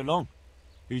happened along.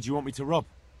 Who do you want me to rob?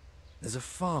 There's a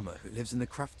farmer who lives in the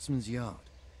craftsman's yard.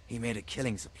 He made a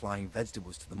killing supplying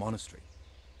vegetables to the monastery.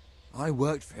 I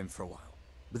worked for him for a while,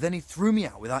 but then he threw me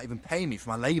out without even paying me for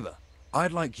my labor.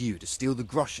 I'd like you to steal the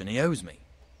groschen he owes me.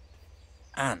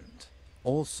 And,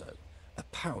 also, a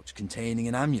pouch containing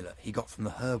an amulet he got from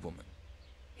the herb woman.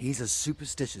 He's as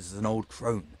superstitious as an old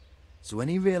crone, so when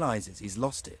he realizes he's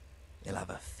lost it, he'll have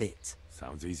a fit.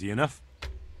 Sounds easy enough.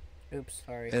 Oops,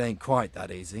 sorry. It ain't quite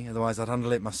that easy, otherwise I'd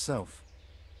handle it myself.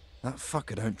 That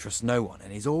fucker don't trust no one,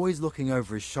 and he's always looking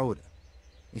over his shoulder.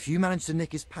 If you manage to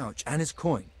nick his pouch and his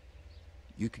coin,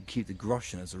 you could keep the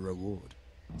groschen as a reward.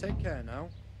 Take care now.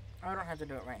 I don't have to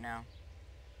do it right now.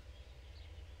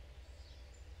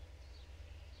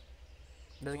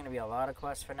 There's gonna be a lot of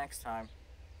quests for next time.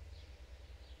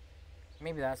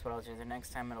 Maybe that's what I'll do. The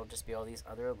next time it'll just be all these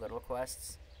other little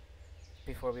quests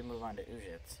before we move on to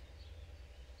Ujits.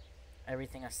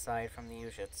 Everything aside from the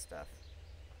Ujits stuff.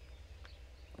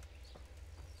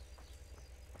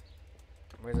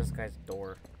 Where's this guy's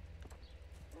door?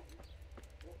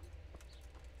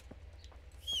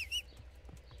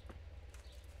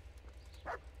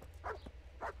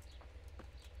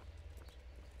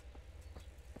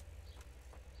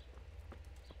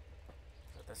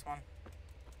 Is it this one?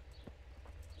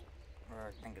 Or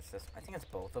I think it's this. I think it's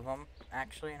both of them,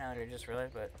 actually, now that I just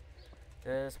realized, but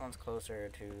this one's closer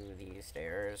to the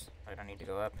stairs. I don't need to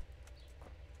go up.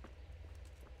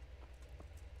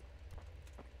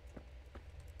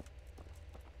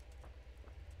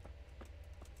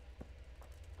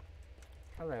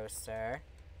 Hello, sir.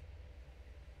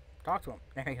 Talk to him.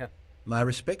 There you go. My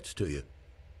respects to you.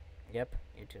 Yep,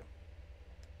 you too.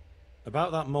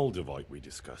 About that Moldavite we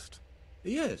discussed.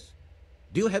 Yes.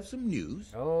 Do you have some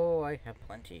news? Oh, I have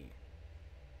plenty.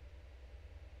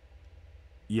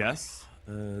 Yes.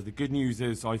 The good news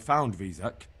is I found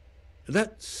Vizek.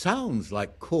 That sounds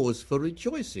like cause for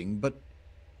rejoicing, but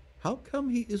how come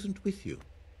he isn't with you?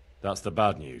 That's the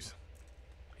bad news.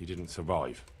 He didn't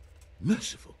survive.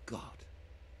 Merciful God.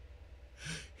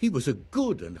 He was a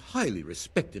good and highly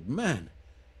respected man.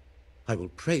 I will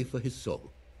pray for his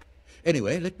soul.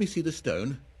 Anyway, let me see the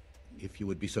stone, if you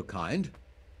would be so kind.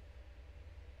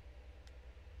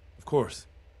 Of course.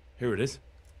 Here it is.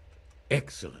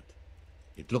 Excellent.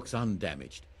 It looks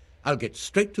undamaged. I'll get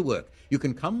straight to work. You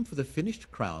can come for the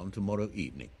finished crown tomorrow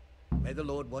evening. May the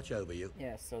Lord watch over you.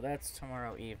 Yeah, so that's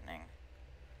tomorrow evening.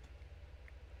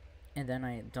 And then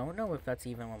I don't know if that's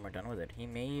even when we're done with it. He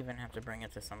may even have to bring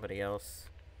it to somebody else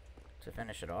to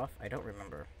finish it off. I don't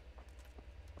remember.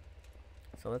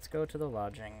 So let's go to the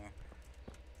lodging,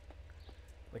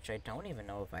 which I don't even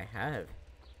know if I have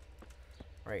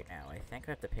right now. I think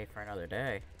I have to pay for another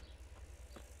day.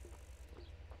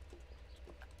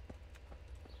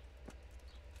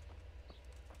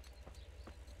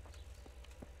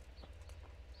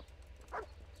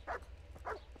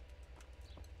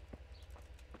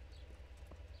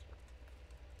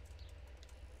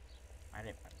 I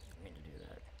didn't mean to do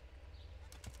that.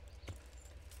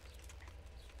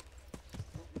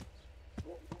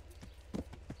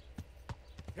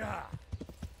 Yeah.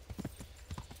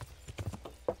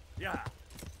 Yeah.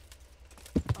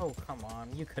 Oh, come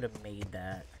on. You could have made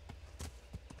that.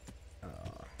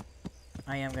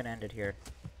 I am going to end it here.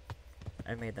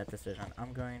 I made that decision.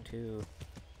 I'm going to...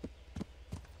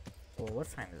 Well,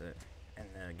 what time is it in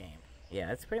the game?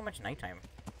 Yeah, it's pretty much nighttime.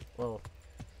 Well,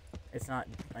 it's not,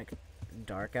 like,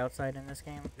 dark outside in this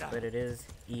game, but it is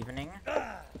evening.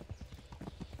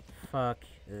 Fuck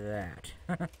that.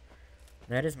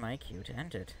 That is my cue to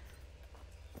end it.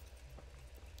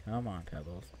 Come on,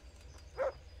 Pebbles.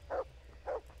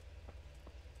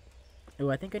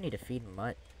 Ooh, I think I need to feed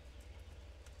Mutt.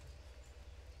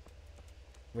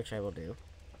 Which I will do.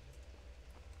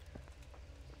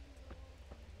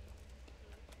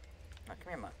 Oh, come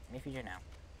here, Mutt. Let me feed you now.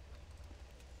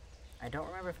 I don't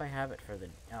remember if I have it for the,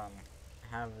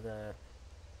 have the...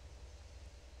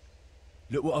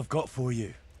 Look what I've got for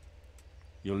you.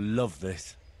 You'll love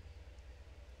this.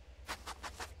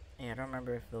 Yeah, I don't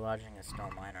remember if the lodging is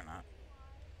still mine or not.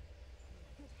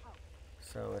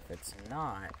 So if it's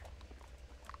not,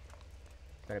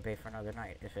 gotta pay for another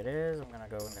night. If it is, I'm gonna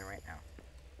go in there right now.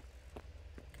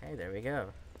 Okay, there we go.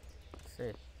 Let's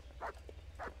see.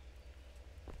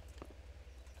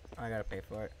 I gotta pay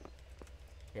for it.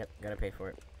 Yep, gotta pay for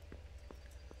it.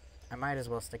 I might as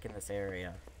well stick in this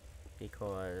area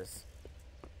because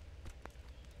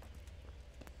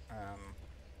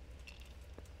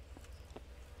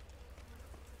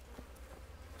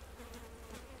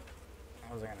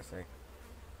what was I gonna say?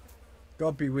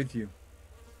 God be with you.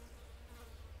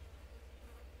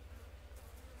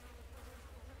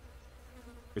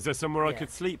 Is there somewhere I Yeah. could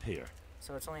sleep here?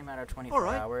 So it's only a matter of 24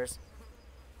 Alright. hours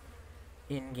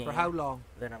in game. For how long?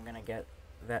 That I'm gonna get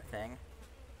that thing.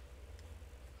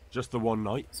 Just the one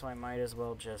night? So I might as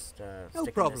well just No stick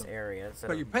in problem. this area instead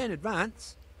But you of pay in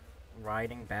advance.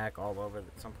 riding back all over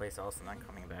someplace else and then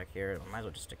coming back here. I might as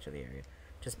well just stick to the area.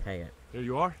 Just pay it. Here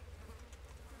you are.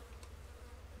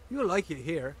 You'll like it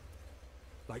here.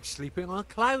 Like sleeping on a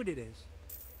cloud it is.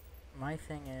 My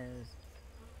thing is,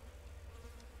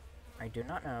 I do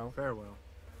not know, Farewell.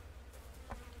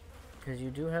 because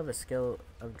you do have a skill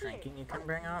of drinking you can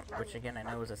bring up, which again I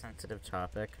know is a sensitive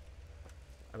topic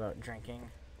about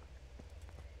drinking,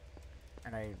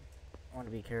 and I want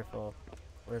to be careful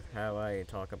with how I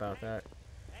talk about that,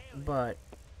 but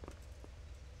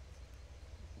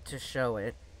to show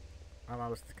it, I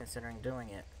was considering doing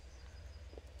it,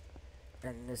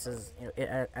 and this is, you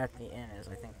know, at the inn is,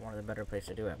 I think, one of the better places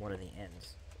to do it, one of the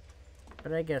inns,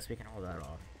 but I guess we can hold that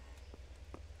off.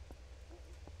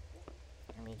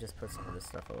 Let me just put some of this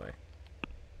stuff away.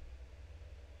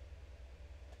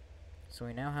 So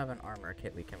we now have an armor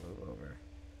kit we can move over.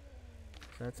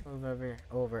 So let's move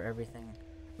over everything.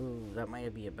 Ooh, that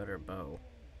might be a better bow.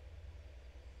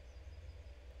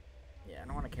 Yeah, I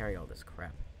don't want to carry all this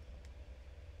crap.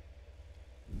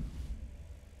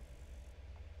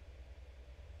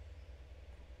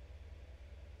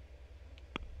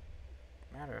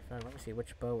 Matter of fact, let me see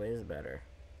which bow is better.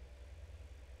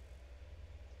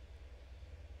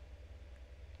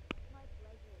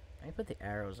 Let me put the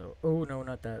arrows over. Oh, no,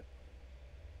 not that.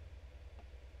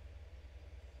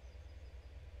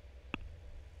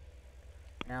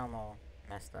 Now I'm all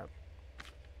messed up.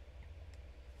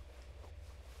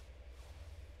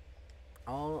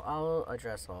 I'll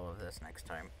address all of this next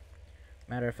time.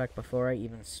 Matter of fact, before I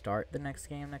even start the next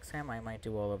game next time, I might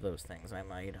do all of those things. I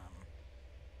might,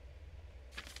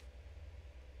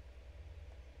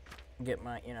 get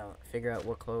my, figure out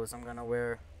what clothes I'm gonna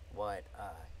wear, what,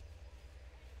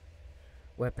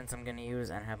 weapons I'm gonna use,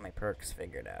 and have my perks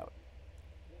figured out.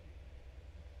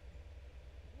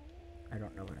 I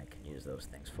don't know what I can use those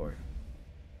things for.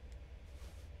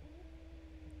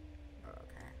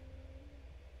 Okay.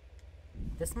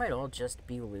 This might all just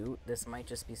be loot. This might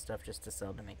just be stuff just to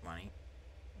sell to make money.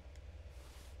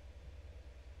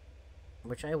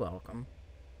 Which I welcome.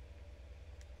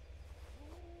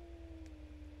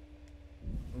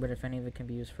 But if any of it can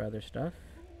be used for other stuff,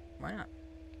 why not?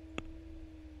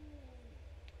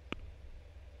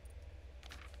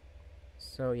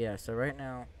 So yeah, so right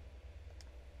now,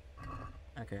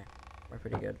 okay, we're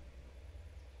pretty good.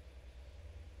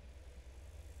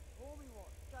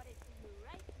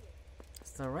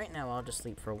 So right now I'll just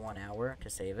sleep for 1 hour to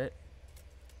save it.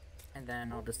 And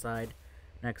then I'll decide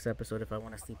next episode if I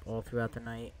want to sleep all throughout the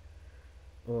night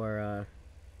or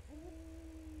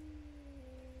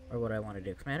what I want to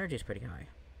do. Because my energy is pretty high.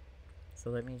 So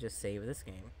let me just save this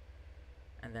game.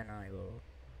 And then I will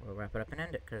wrap it up and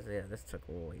end it. Because yeah, this took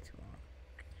way too long.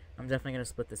 I'm definitely going to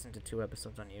split this into 2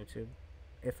 episodes on YouTube.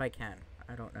 If I can.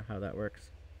 I don't know how that works.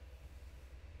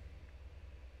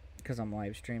 Because I'm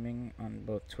live streaming on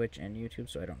both Twitch and YouTube,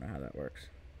 so I don't know how that works.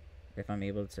 If I'm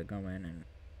able to go in and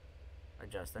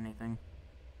adjust anything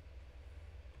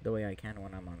the way I can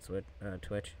when I'm on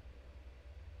Twitch.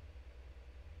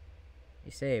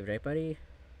 You saved, right, buddy?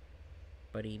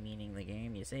 Buddy meaning the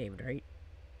game. You saved, right?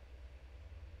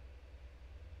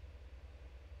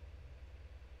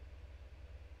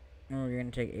 Oh, you're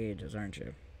gonna take ages, aren't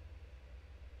you?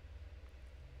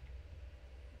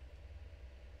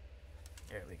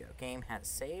 There we go. Game has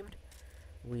saved.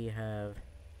 We done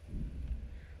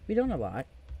a lot.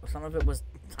 Some of it was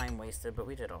time wasted, but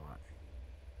we did a lot.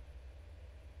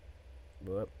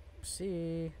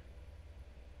 Whoopsie.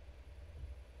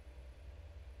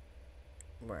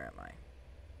 Where am I?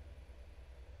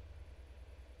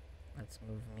 Let's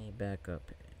move me back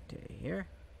up into here.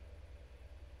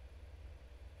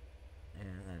 And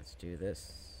let's do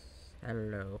this.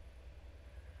 Hello.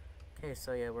 Okay,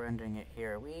 so yeah, we're ending it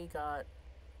here. We got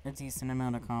a decent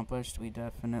amount accomplished. We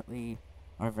definitely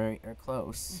are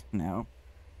close now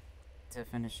to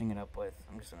finishing it up with.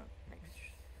 I'm just gonna make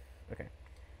sure. Okay.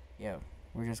 Yeah,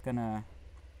 we're just gonna.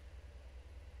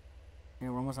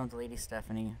 We're almost on the Lady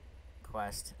Stephanie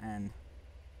quest, and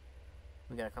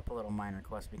we got a couple little minor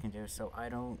quests we can do. So I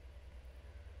don't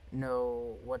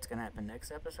know what's gonna happen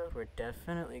next episode. We're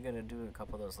definitely gonna do a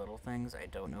couple of those little things. I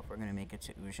don't know if we're gonna make it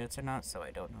to Ujits or not, so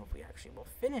I don't know if we actually will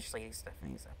finish Lady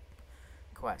Stephanie's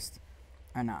quest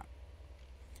or not.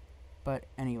 But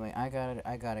anyway, I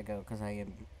gotta go because I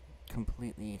am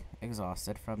completely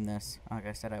exhausted from this. Like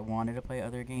I said, I wanted to play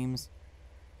other games,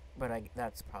 but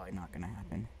that's probably not gonna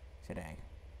happen today.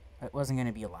 It wasn't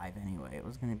gonna be live anyway. It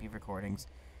was gonna be recordings.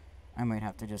 I might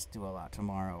have to just do a lot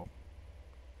tomorrow.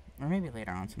 Or maybe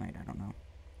later on tonight, I don't know.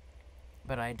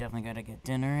 But I definitely gotta get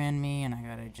dinner in me, and I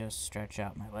gotta just stretch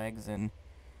out my legs and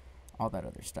all that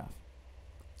other stuff.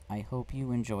 I hope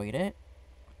you enjoyed it.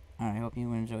 I hope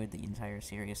you enjoyed the entire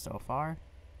series so far.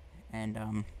 And,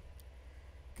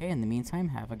 okay, in the meantime,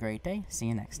 have a great day. See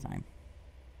you next time.